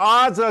 Even when the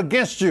odds are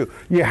against you,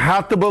 you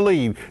have to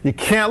believe. You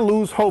can't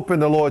lose hope in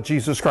the Lord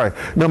Jesus Christ,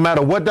 no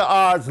matter what the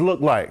odds look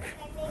like.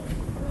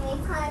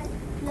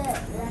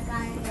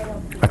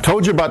 I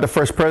told you about the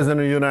first president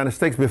of the United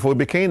States before he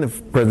became the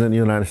president of the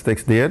United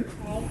States did.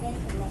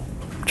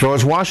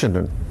 George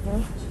Washington.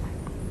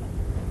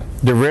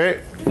 The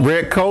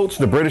red coats,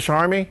 the British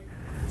Army,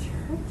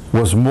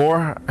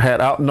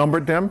 had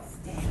outnumbered them.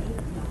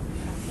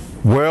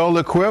 Well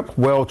equipped,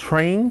 well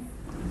trained.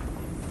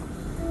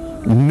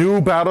 New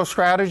battle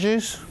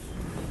strategies.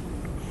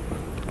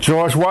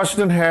 George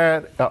Washington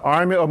had an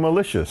army of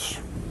militias,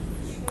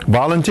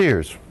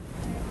 volunteers,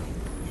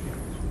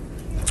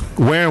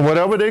 wearing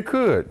whatever they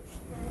could,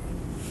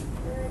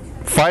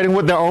 fighting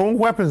with their own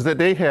weapons that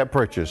they had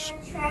purchased.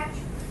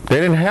 They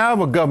didn't have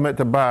a government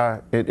to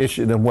buy and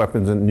issue them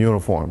weapons and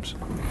uniforms.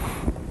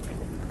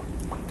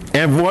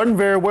 And wasn't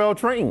very well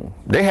trained.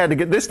 They had to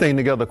get this thing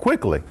together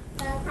quickly.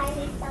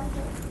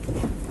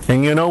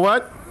 And you know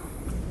what?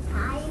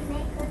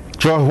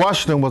 George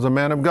Washington was a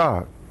man of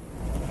God.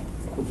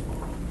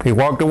 He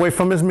walked away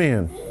from his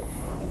men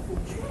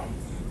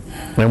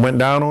and went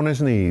down on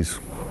his knees,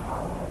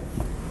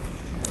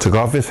 took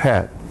off his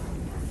hat,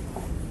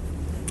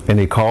 and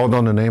he called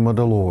on the name of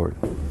the Lord.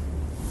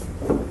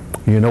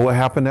 You know what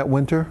happened that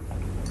winter?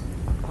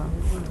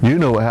 You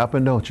know what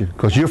happened, don't you?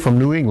 Because you're from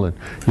New England.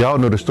 Y'all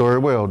know the story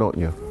well, don't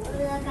you?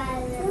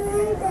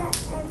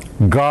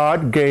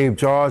 God gave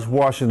George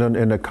Washington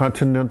and the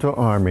Continental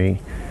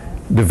Army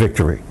the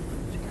victory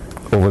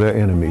over their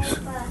enemies.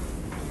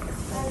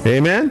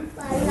 Amen?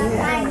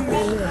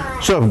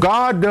 So if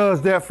God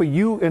does that for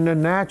you in the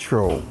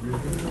natural,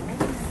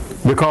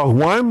 because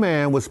one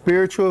man was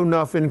spiritual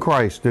enough in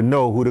Christ to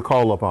know who to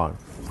call upon,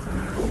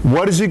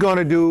 what is he going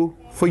to do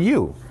for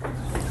you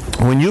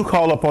when you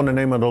call upon the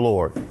name of the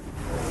Lord?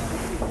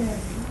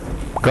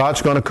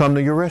 God's going to come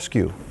to your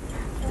rescue.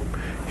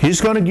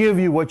 He's going to give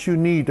you what you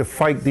need to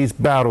fight these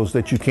battles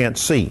that you can't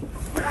see,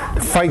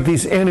 to fight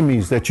these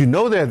enemies that you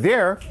know they're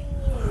there.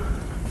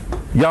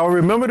 Y'all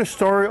remember the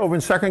story over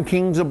in 2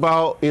 Kings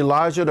about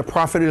Elijah, the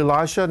prophet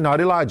Elisha?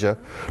 Not Elijah.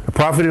 The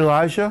prophet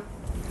Elijah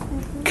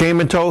came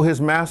and told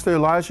his master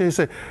Elisha, he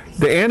said,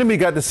 the enemy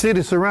got the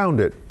city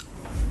surrounded.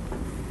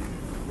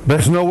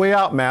 There's no way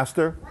out,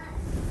 master.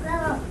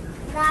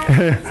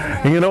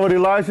 And you know what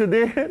Elijah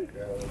did?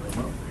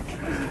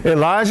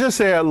 Elijah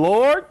said,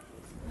 Lord,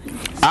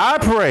 I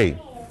pray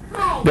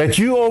that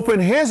you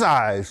open his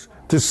eyes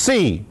to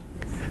see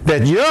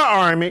that your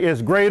army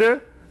is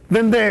greater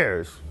than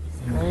theirs.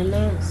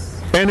 Amen.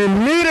 And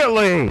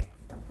immediately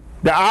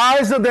the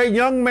eyes of that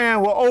young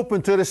man were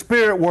opened to the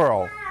spirit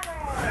world.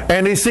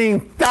 And he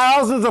seen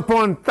thousands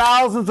upon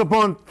thousands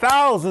upon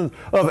thousands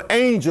of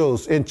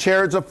angels in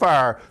chariots of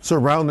fire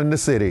surrounding the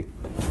city.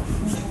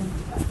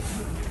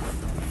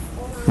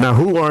 Now,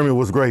 whose army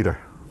was greater?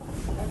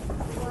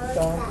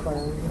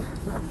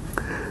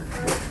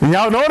 And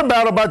y'all know the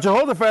battle about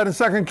Jehoshaphat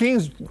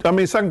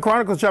in 2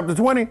 Chronicles chapter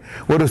 20,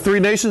 where the three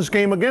nations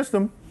came against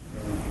him.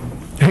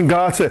 And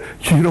God said,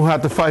 you don't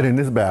have to fight in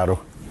this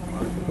battle.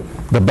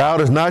 The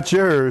battle is not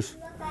yours,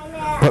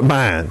 but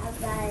mine.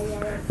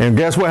 And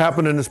guess what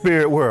happened in the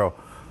spirit world?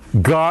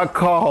 God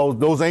called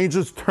those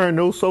angels, turned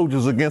those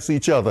soldiers against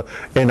each other,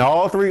 and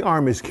all three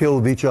armies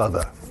killed each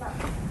other.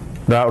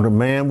 Now the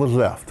man was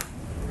left.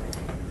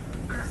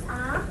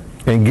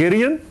 And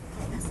Gideon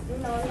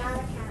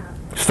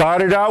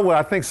started out with,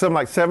 I think, something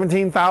like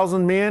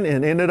 17,000 men,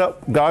 and ended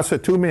up, God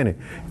said too many,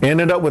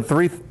 ended up with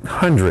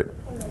 300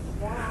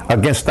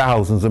 against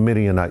thousands of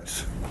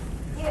Midianites.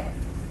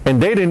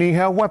 And they didn't even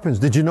have weapons.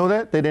 Did you know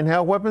that? They didn't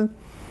have weapons.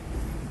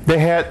 They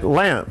had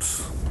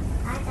lamps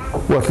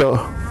with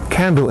a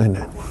candle in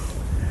it.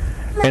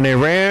 And they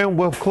ran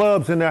with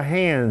clubs in their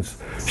hands,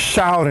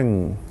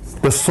 shouting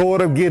the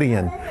sword of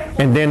Gideon.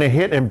 And then they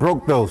hit and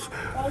broke those.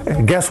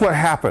 And guess what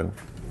happened?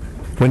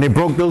 When they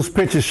broke those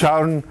pitchers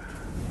shouting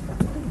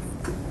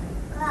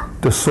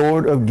the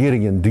sword of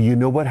Gideon, do you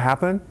know what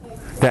happened?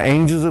 The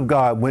angels of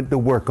God went to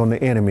work on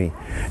the enemy,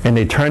 and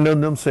they turned on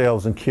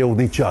themselves and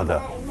killed each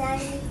other.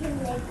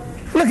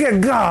 Look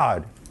at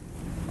God.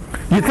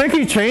 You think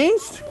he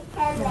changed?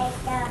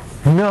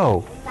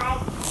 No.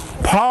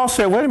 Paul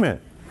said, wait a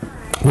minute.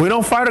 We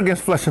don't fight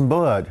against flesh and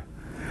blood.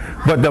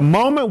 But the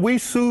moment we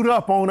suit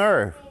up on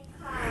earth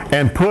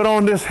and put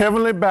on this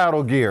heavenly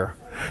battle gear,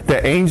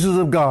 the angels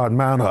of God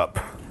mount up.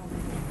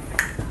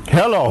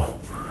 Hello.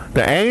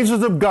 The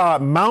angels of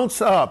God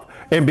mounts up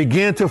and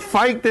begin to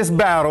fight this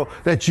battle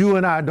that you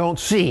and I don't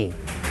see.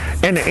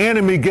 And the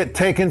enemy get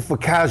taken for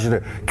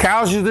casualty.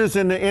 Casualties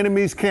in the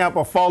enemy's camp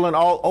are falling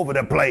all over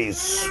the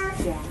place.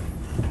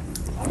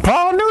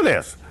 Paul knew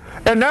this.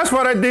 And that's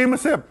why that demon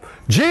said,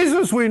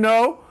 Jesus we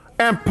know,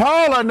 and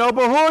Paul I know,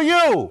 but who are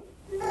you?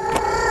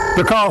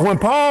 Because when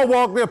Paul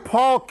walked there,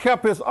 Paul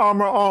kept his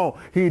armor on.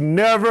 He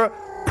never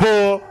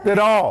pulled it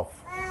off.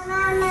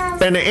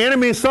 And the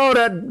enemy saw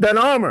that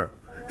armor.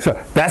 So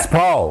that's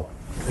Paul.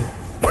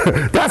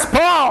 That's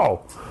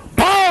Paul.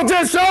 Paul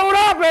just showed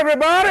up,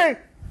 everybody.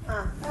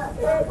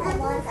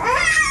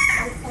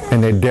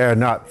 And they dare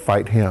not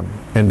fight him.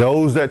 And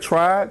those that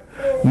tried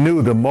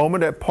knew the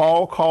moment that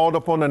Paul called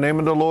upon the name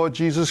of the Lord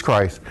Jesus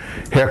Christ,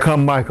 here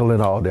come Michael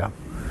and all them.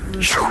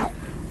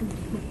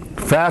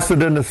 Faster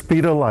than the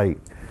speed of light,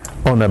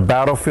 on the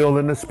battlefield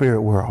in the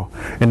spirit world,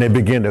 and they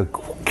begin to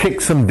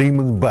kick some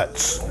demons'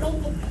 butts.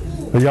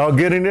 Are y'all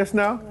getting this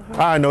now?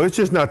 I know it's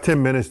just not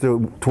 10 minutes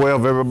to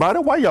 12, everybody.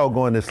 Why y'all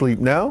going to sleep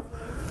now?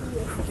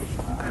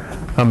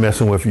 I'm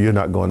messing with you. You're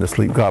not going to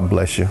sleep. God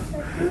bless you.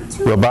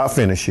 We're about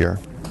finished here.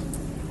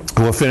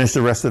 We'll finish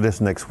the rest of this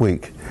next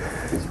week.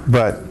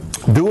 But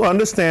do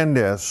understand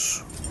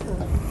this.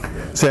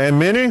 Saying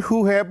many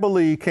who had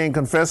believed came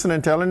confessing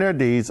and telling their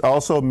deeds.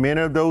 Also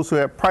many of those who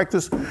had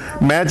practiced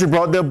magic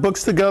brought their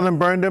books together and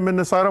burned them in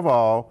the sight of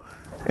all.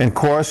 And of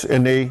course,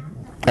 and they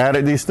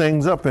added these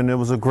things up, and it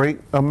was a great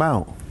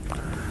amount.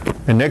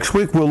 And next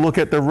week we'll look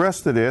at the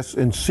rest of this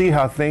and see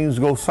how things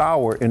go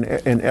sour in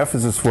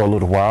Ephesus for a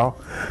little while.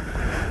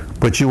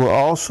 But you will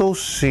also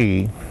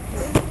see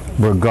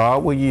where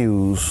God will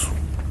use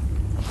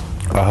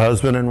a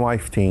husband and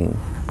wife team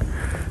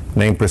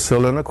named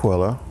Priscilla and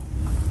Aquila,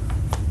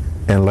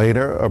 and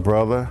later a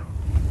brother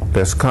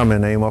that's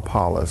coming named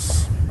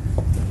Apollos.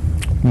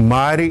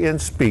 Mighty in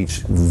speech,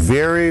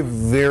 very,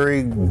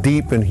 very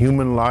deep in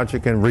human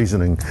logic and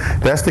reasoning.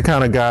 That's the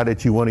kind of guy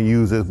that you want to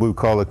use as we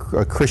call a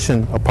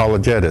Christian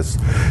apologetist.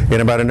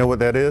 Anybody know what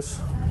that is?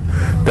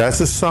 That's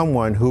just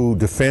someone who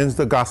defends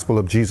the gospel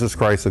of Jesus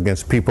Christ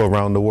against people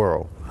around the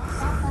world.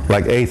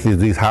 Like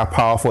atheists, these high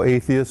powerful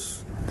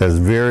atheists that's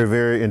very,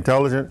 very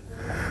intelligent.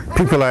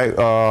 People like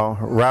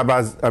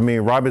Rabbi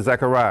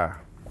Zachariah.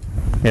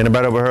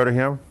 Anybody ever heard of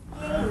him?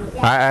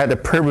 I had the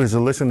privilege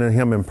of listening to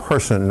him in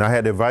person, and I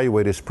had to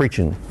evaluate his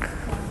preaching.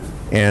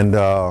 And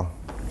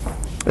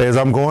as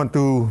I'm going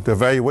through the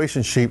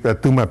evaluation sheet, I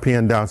threw my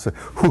pen down and said,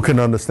 who can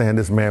understand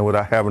this man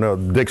without having a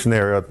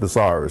dictionary of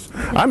thesaurus?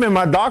 I'm in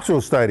my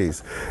doctoral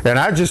studies, and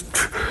I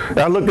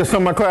looked at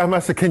some of my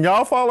classmates, I said, can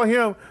y'all follow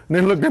him? And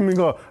they looked at me and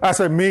go, I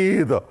said, me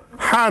either.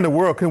 How in the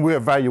world can we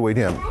evaluate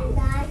him?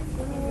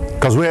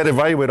 Because we had to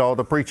evaluate all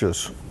the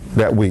preachers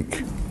that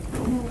week.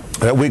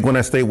 That week when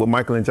I stayed with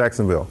Michael in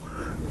Jacksonville.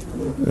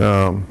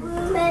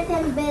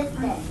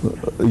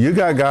 You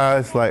got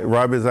guys like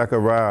Rabbi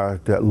Zachariah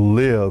that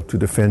live to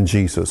defend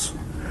Jesus.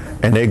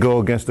 And they go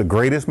against the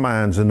greatest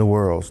minds in the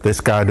world. This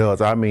guy does.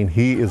 I mean,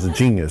 he is a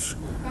genius.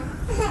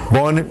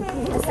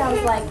 It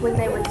sounds like when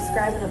they were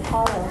describing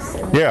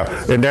Apollos.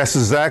 Yeah, and that's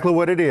exactly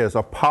what it is.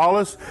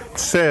 Apollos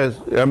says,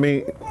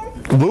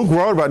 Luke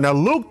wrote about it. Now,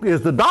 Luke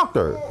is the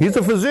doctor. He's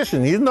a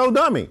physician. He's no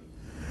dummy.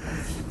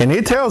 And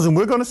he tells him,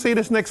 we're going to see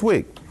this next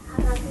week.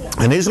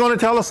 And he's going to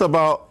tell us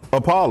about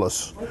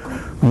Apollos.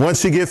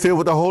 Once he get filled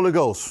with the Holy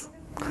Ghost,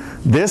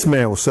 this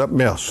man was something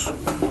else.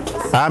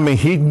 I mean,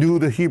 he knew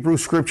the Hebrew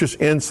scriptures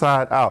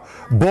inside out.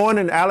 Born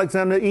in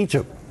Alexandria,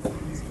 Egypt,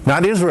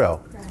 not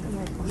Israel.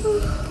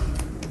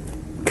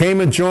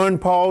 Came and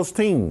joined Paul's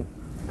team,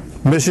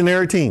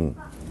 missionary team.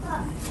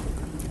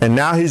 And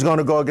now he's going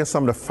to go against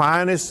some of the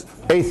finest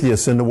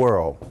atheists in the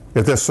world,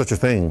 if there's such a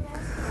thing.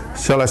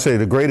 Shall I say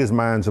the greatest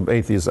minds of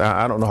atheists?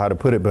 I don't know how to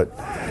put it, but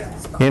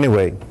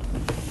anyway,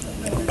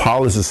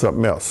 Apollos is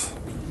something else.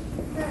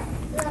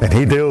 And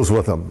he deals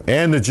with them.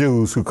 And the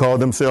Jews who call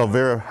themselves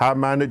very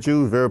high-minded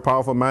Jews, very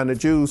powerful-minded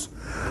Jews,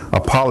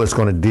 Apollos is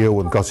going to deal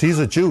with them because he's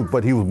a Jew,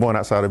 but he was born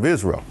outside of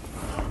Israel.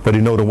 But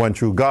he know the one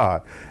true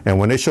God. And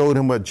when they showed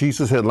him what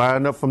Jesus had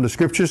lined up from the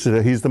scriptures,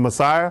 that he's the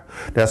Messiah,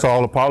 that's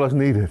all Apollos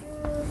needed.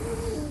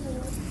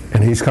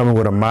 And he's coming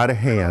with a mighty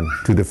hand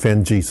to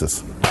defend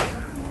Jesus.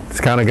 It's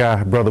the kind of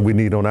guy, brother, we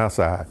need on our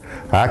side.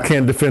 I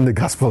can't defend the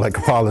gospel like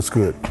Apollos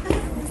could.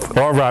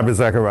 Or Rabbi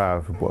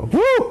Zachariah.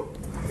 Woo!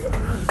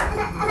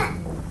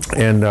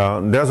 And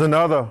there's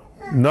another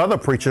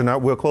preacher,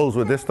 and we'll close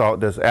with this thought,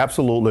 that's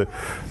absolutely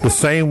the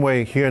same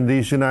way here in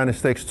these United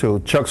States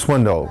too. Chuck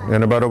Swindoll.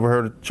 Anybody ever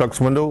heard of Chuck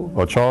Swindoll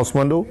or Charles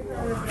Swindoll?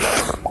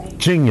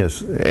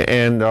 Genius.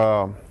 And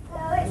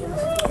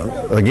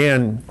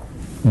again,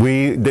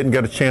 we didn't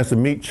get a chance to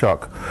meet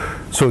Chuck,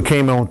 so he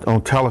came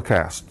on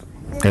telecast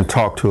and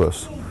talked to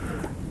us.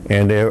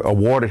 And they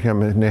awarded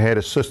him, and they had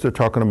his sister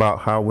talking about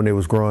how when he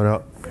was growing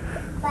up,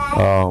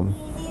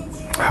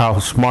 how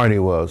smart he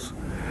was.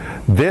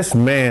 This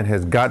man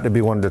has got to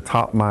be one of the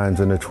top minds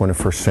in the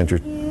 21st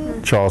century,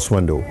 Charles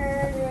Swindoll.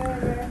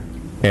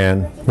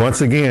 And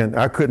once again,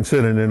 I couldn't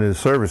sit in any of his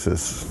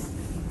services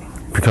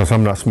because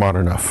I'm not smart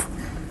enough.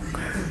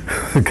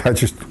 The guy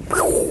just...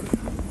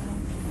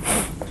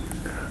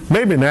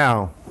 Maybe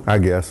now, I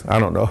guess. I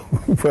don't know.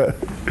 But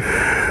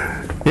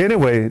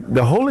anyway,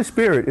 the Holy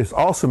Spirit is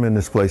awesome in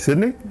this place,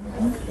 isn't he?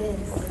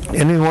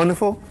 Isn't he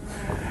wonderful?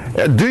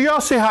 Do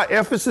y'all see how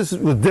Ephesus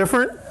was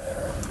different?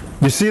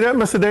 You see that,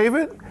 Mr.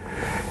 David?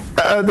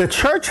 The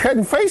church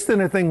hadn't faced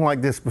anything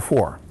like this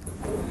before.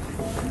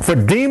 For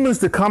demons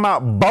to come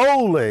out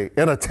boldly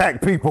and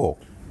attack people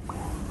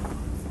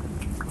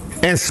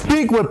and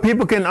speak where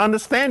people can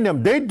understand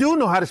them. They do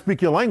know how to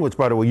speak your language,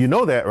 by the way. You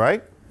know that,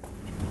 right?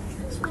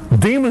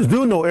 Demons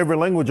do know every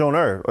language on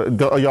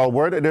earth. Are y'all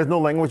aware that there's no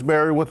language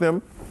barrier with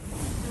them?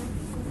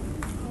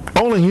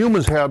 Only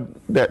humans have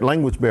that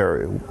language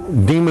barrier.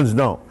 Demons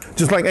don't.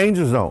 Just like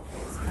angels don't.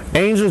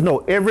 Angels know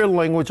every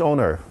language on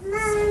earth.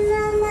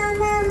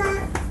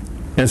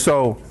 And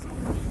so,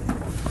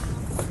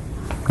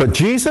 but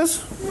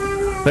Jesus,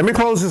 Let me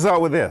close this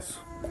out with this.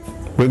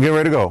 We're getting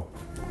ready to go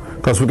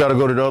because we got to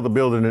go to the other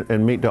building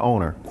and meet the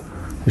owner.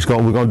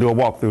 We're going to do a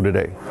walkthrough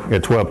today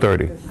at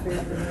 12:30.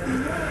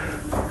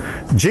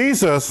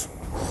 Jesus,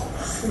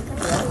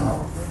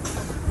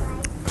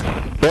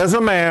 there's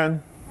a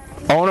man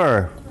on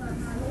earth.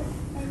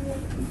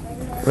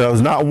 There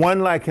was not one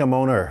like him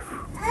on earth.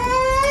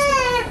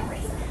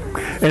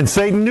 And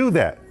Satan knew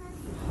that.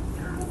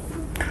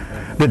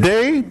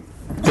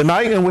 The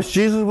night in which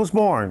Jesus was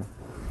born,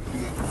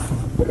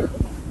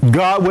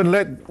 God wouldn't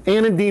let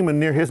any demon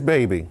near his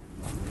baby.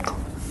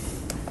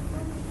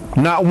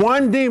 Not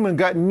one demon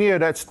got near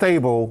that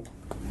stable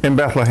in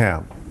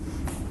Bethlehem.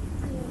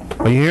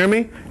 Are you hearing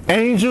me?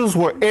 Angels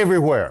were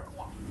everywhere.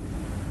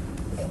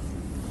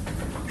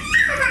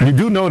 You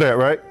do know that,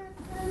 right?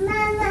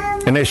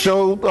 And they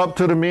showed up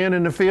to the men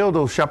in the field,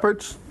 those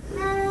shepherds.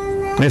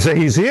 They said,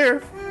 he's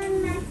here.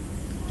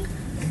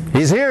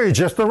 He's here, he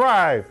just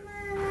arrived.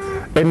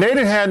 And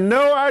they had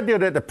no idea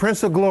that the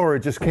Prince of Glory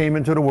just came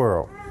into the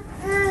world.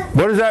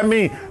 What does that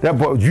mean? That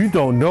boy, you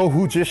don't know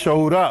who just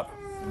showed up.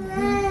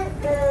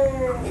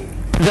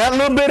 That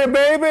little bitty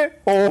baby?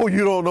 Oh,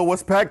 you don't know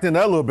what's packed in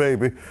that little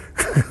baby.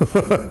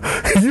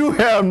 You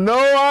have no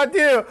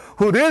idea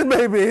who this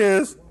baby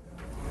is.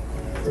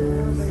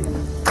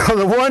 Because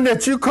the one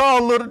that you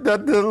call the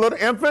little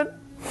infant,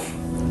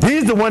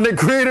 he's the one that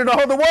created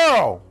all the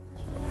world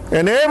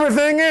and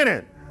everything in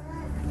it.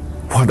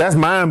 Well, that's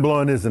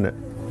mind-blowing, isn't it?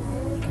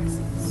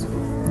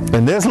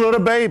 And this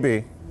little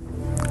baby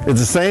is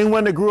the same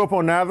one that grew up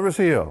on Nazareth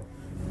Hill.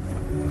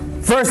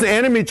 First, the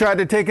enemy tried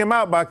to take him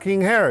out by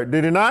King Herod,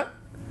 did he not?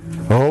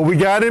 Oh, we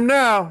got him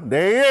now.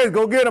 There he is.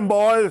 Go get him,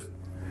 boys.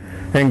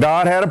 And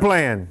God had a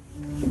plan.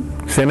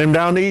 Send him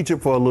down to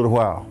Egypt for a little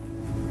while.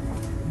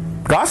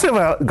 God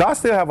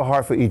still have a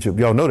heart for Egypt.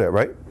 Y'all know that,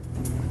 right?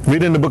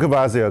 Read in the book of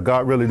Isaiah.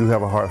 God really do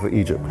have a heart for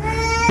Egypt.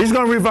 He's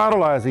going to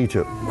revitalize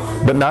Egypt,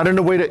 but not in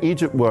the way that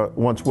Egypt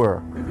once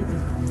were.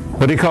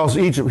 But he calls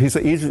Egypt, he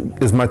said,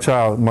 Egypt is my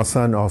child, my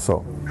son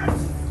also.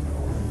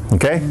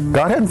 Okay?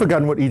 God hadn't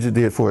forgotten what Egypt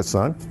did for his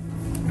son.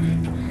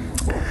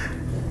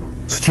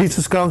 So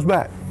Jesus comes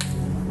back.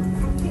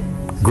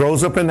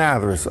 Grows up in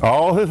Nazareth.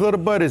 All his little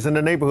buddies in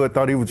the neighborhood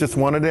thought he was just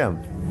one of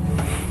them.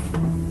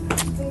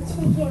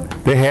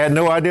 They had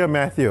no idea,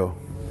 Matthew,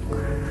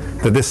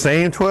 that this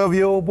same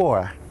 12-year-old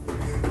boy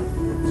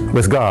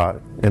was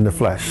God in the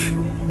flesh.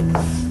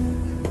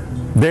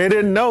 They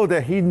didn't know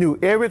that he knew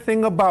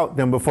everything about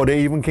them before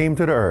they even came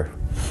to the earth.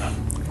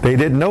 They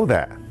didn't know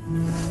that.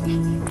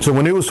 So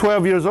when he was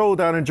 12 years old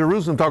down in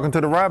Jerusalem talking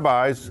to the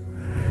rabbis,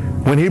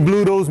 when he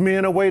blew those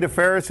men away, the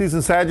Pharisees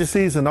and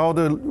Sadducees and all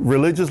the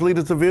religious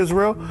leaders of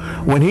Israel,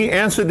 when he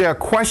answered their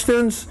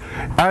questions,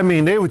 I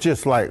mean, they were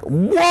just like,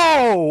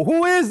 whoa,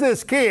 who is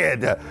this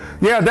kid?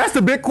 Yeah, that's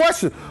the big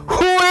question.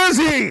 Who is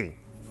he?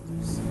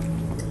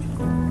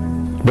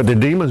 But the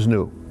demons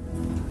knew.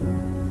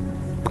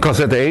 Because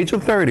at the age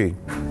of 30,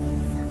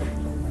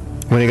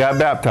 when he got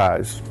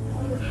baptized,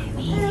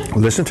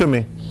 listen to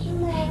me.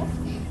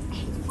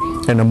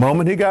 And the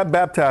moment he got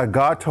baptized,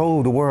 God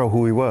told the world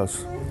who he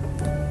was.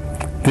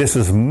 This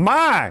is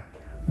my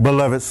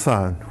beloved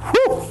son,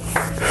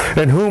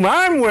 in whom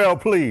I'm well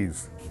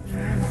pleased.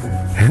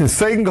 And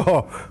Satan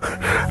go,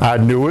 I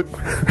knew it,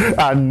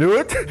 I knew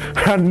it,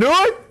 I knew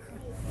it.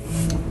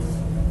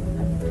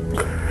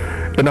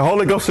 And the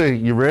Holy Ghost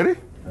said, you ready?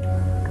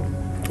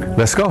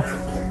 Let's go.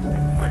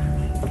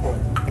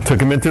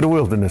 Took him into the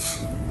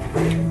wilderness.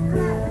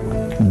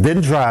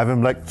 Didn't drive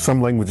him like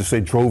some languages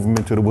say drove him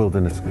into the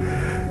wilderness.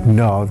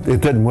 No,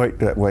 it doesn't work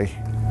that way.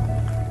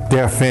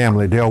 They're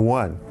family, they're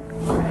one.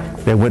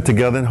 They went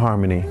together in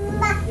harmony.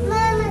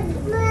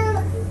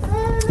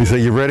 You say,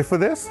 you ready for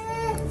this?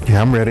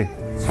 Yeah, I'm ready.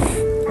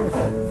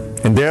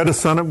 And there the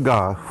Son of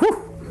God,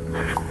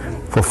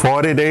 for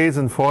 40 days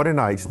and 40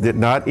 nights, did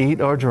not eat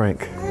or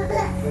drink.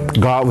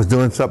 God was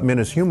doing something in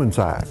his human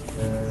side,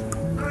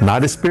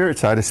 not his spirit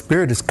side. His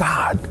spirit is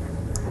God.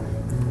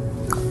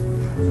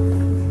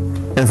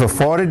 And for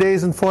 40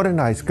 days and 40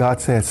 nights,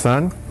 God said,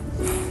 son,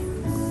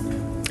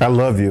 I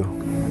love you,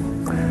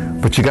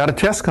 but you got a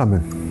test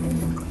coming.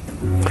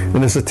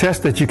 And it's a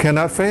test that you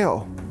cannot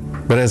fail.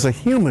 But as a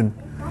human,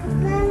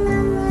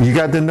 you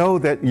got to know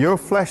that your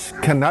flesh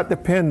cannot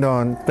depend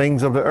on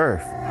things of the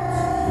earth.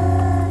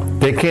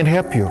 They can't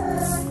help you.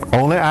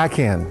 Only I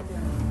can.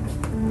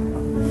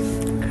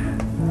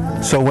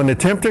 So when the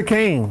tempter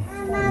came,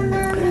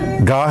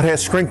 God had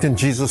strengthened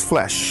Jesus'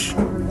 flesh.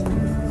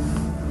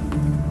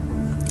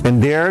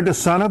 And there the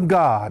Son of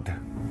God,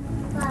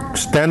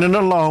 standing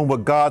alone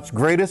with God's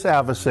greatest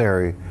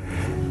adversary.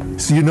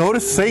 So you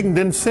notice Satan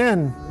didn't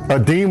send a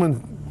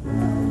demon.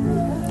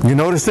 You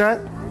notice that?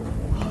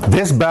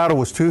 This battle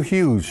was too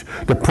huge.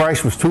 The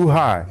price was too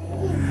high.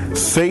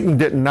 Satan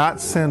did not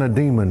send a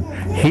demon.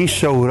 He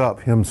showed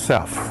up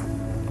himself.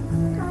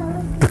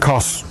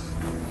 Because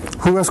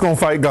who else going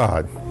to fight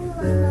God?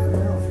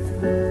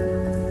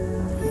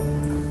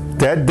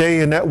 That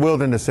day in that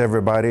wilderness,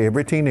 everybody,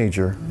 every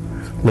teenager,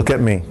 look at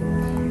me.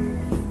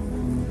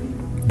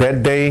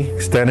 That day,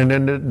 standing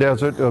in the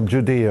desert of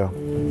Judea,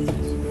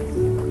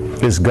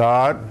 It's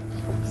God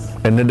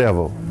and the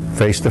devil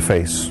face to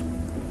face.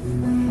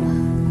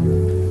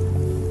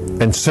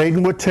 And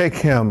Satan would take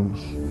him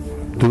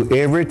through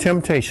every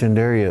temptation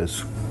there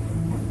is.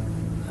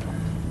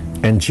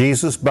 And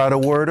Jesus, by the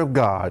word of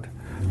God,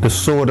 the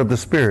sword of the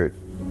Spirit,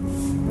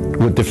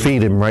 would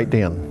defeat him right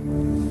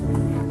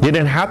then. He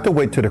didn't have to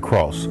wait to the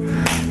cross.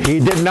 He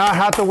did not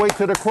have to wait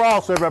to the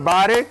cross,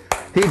 everybody.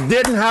 He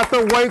didn't have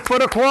to wait for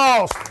the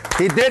cross.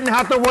 He didn't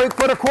have to wait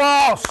for the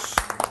cross.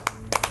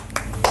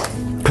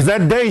 Because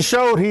that day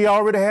showed he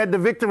already had the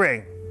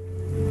victory.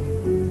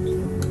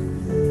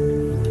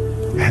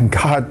 And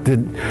God,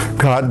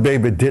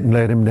 baby, didn't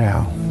let him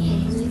down.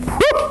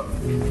 Woo!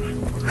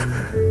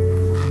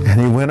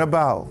 And he went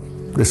about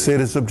the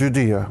cities of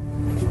Judea,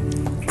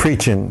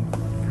 preaching,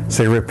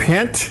 say,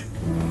 repent,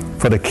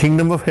 for the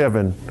kingdom of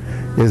heaven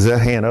is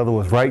at hand. In other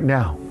words, right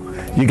now.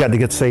 You got to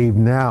get saved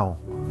now.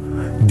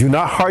 Do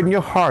not harden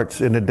your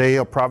hearts in the day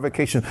of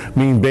provocation.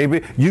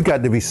 Baby, you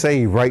got to be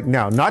saved right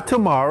now. Not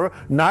tomorrow,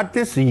 not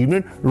this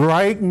evening,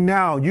 right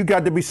now. You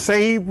got to be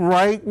saved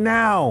right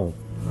now.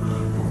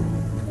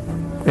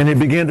 And he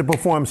began to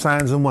perform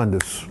signs and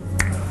wonders.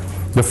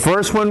 The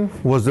first one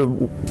was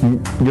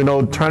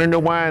turning the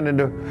wine and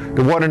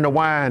the water into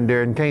wine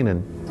there in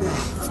Canaan.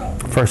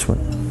 First one.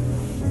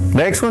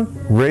 Next one,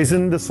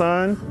 raising the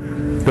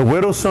son, the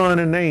widow's son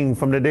in Nain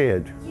from the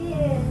dead.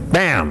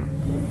 Bam!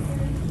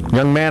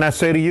 Young man, I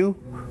say to you,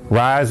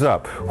 rise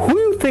up. Who do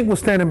you think was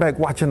standing back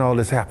watching all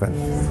this happen?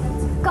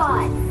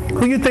 God.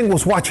 Who do you think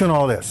was watching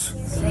all this?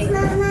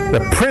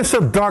 The prince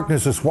of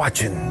darkness is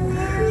watching.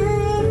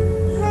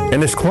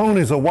 And his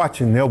cronies are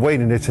watching. They're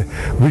waiting. They say,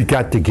 we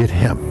got to get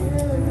him.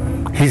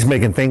 He's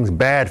making things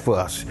bad for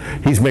us.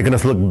 He's making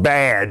us look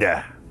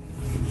bad.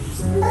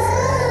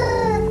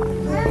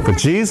 For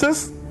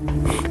Jesus,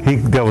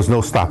 there was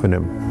no stopping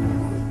him.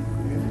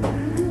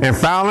 And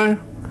finally,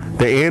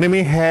 the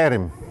enemy had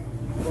him.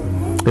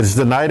 It is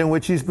the night in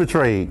which he's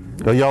betrayed.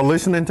 Are y'all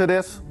listening to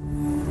this?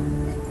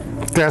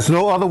 There's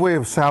no other way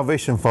of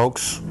salvation,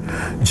 folks.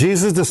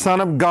 Jesus, the Son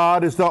of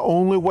God, is the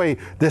only way.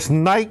 This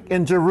night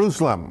in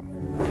Jerusalem,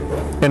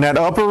 in that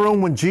upper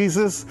room when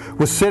Jesus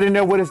was sitting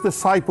there with his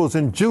disciples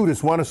and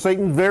Judas, one of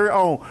Satan's very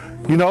own,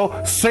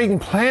 Satan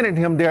planted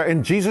him there,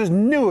 and Jesus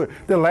knew it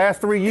the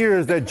last 3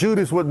 years that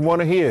Judas was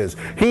one of his.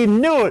 He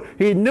knew it.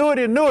 He knew it.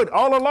 He knew it.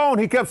 All along,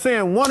 he kept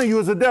saying, one of you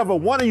is a devil.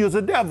 One of you is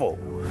a devil.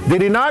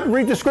 Did he not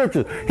read the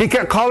scriptures? He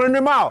kept calling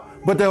them out.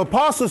 But the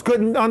apostles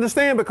couldn't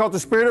understand because the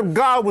Spirit of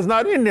God was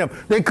not in them.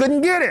 They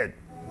couldn't get it.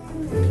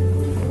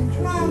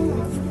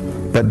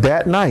 But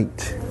that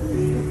night,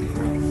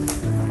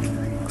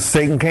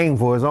 Satan came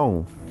for his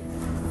own.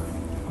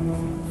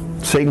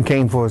 Satan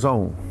came for his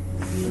own.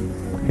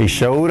 He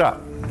showed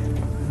up.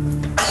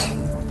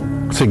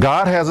 See,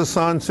 God has a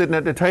son sitting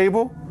at the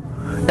table,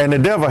 and the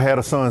devil had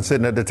a son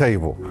sitting at the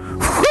table.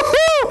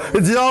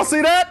 Did y'all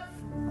see that?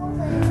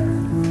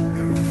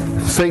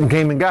 Satan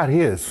came and got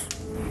his.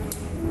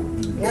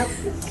 Yep.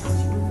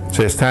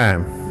 So it's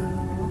time.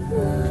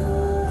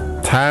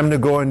 Time to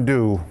go and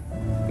do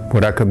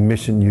what I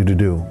commissioned you to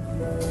do.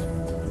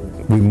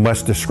 We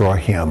must destroy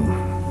him.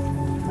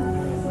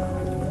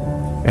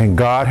 And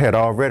God had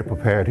already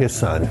prepared his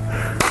son. Woo!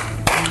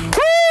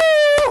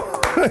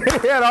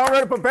 He had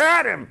already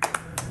prepared him.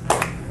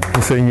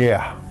 He said,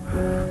 yeah,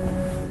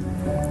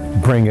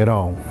 bring it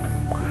on.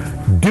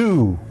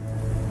 Do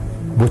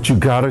what you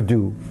got to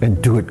do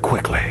and do it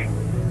quickly.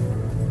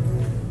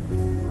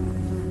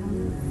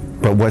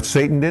 But what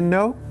Satan didn't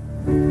know,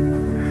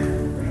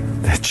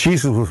 that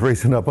Jesus was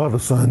raising up other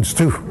sons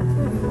too.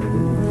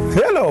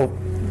 Hello.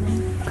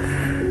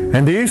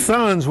 And these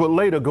sons would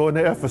later go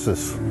into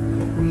Ephesus.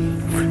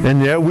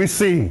 And there we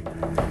see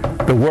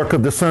the work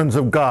of the sons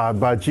of God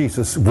by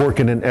Jesus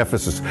working in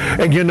Ephesus.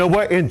 And you know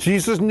what? And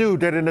Jesus knew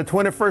that in the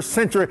 21st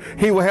century,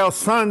 he will have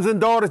sons and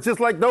daughters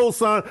just like those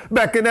sons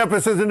back in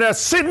Ephesus. And they're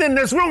sitting in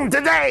this room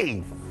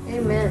today.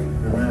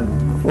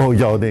 Amen. Oh,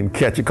 y'all didn't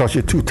catch it because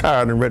you're too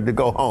tired and ready to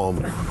go home.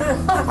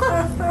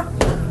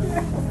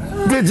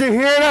 Did you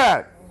hear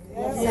that?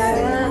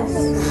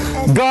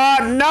 Yes.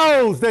 God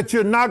knows that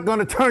you're not going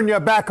to turn your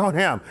back on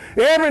him.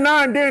 Every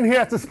now and then he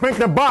has to spank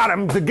the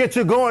bottom to get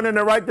you going in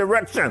the right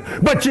direction.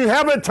 But you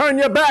haven't turned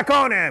your back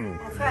on him.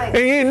 That's right.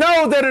 And he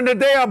knows that in the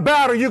day of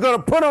battle, you're going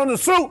to put on the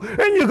suit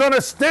and you're going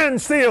to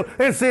stand still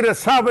and see the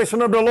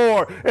salvation of the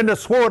Lord and the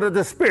sword of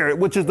the Spirit,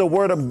 which is the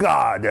word of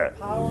God.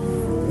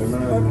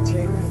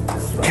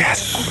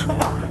 Yes.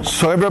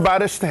 So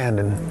everybody's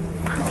standing.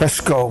 Let's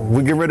go.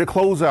 We get ready to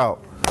close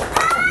out.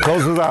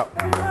 Close us out.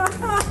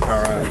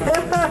 All right.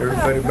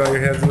 Everybody bow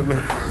your heads with me.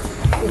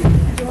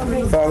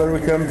 Father, we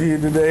come to you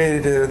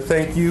today to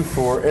thank you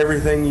for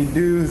everything you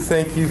do.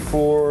 Thank you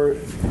for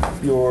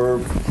your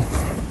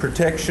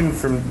protection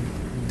from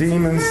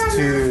demons,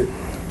 to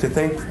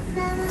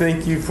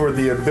thank you for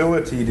the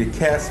ability to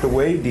cast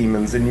away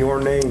demons in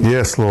your name.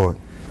 Yes, Lord.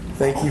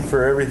 Thank you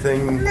for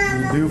everything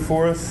you do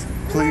for us.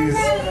 Please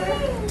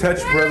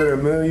touch Brother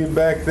Amelia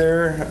back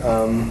there.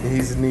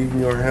 He's needing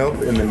your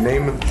help in the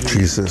name of Jesus.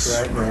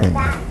 Jesus. Right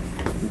now.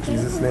 In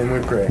Jesus' name we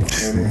pray.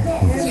 Amen.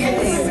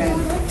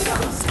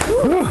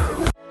 Amen.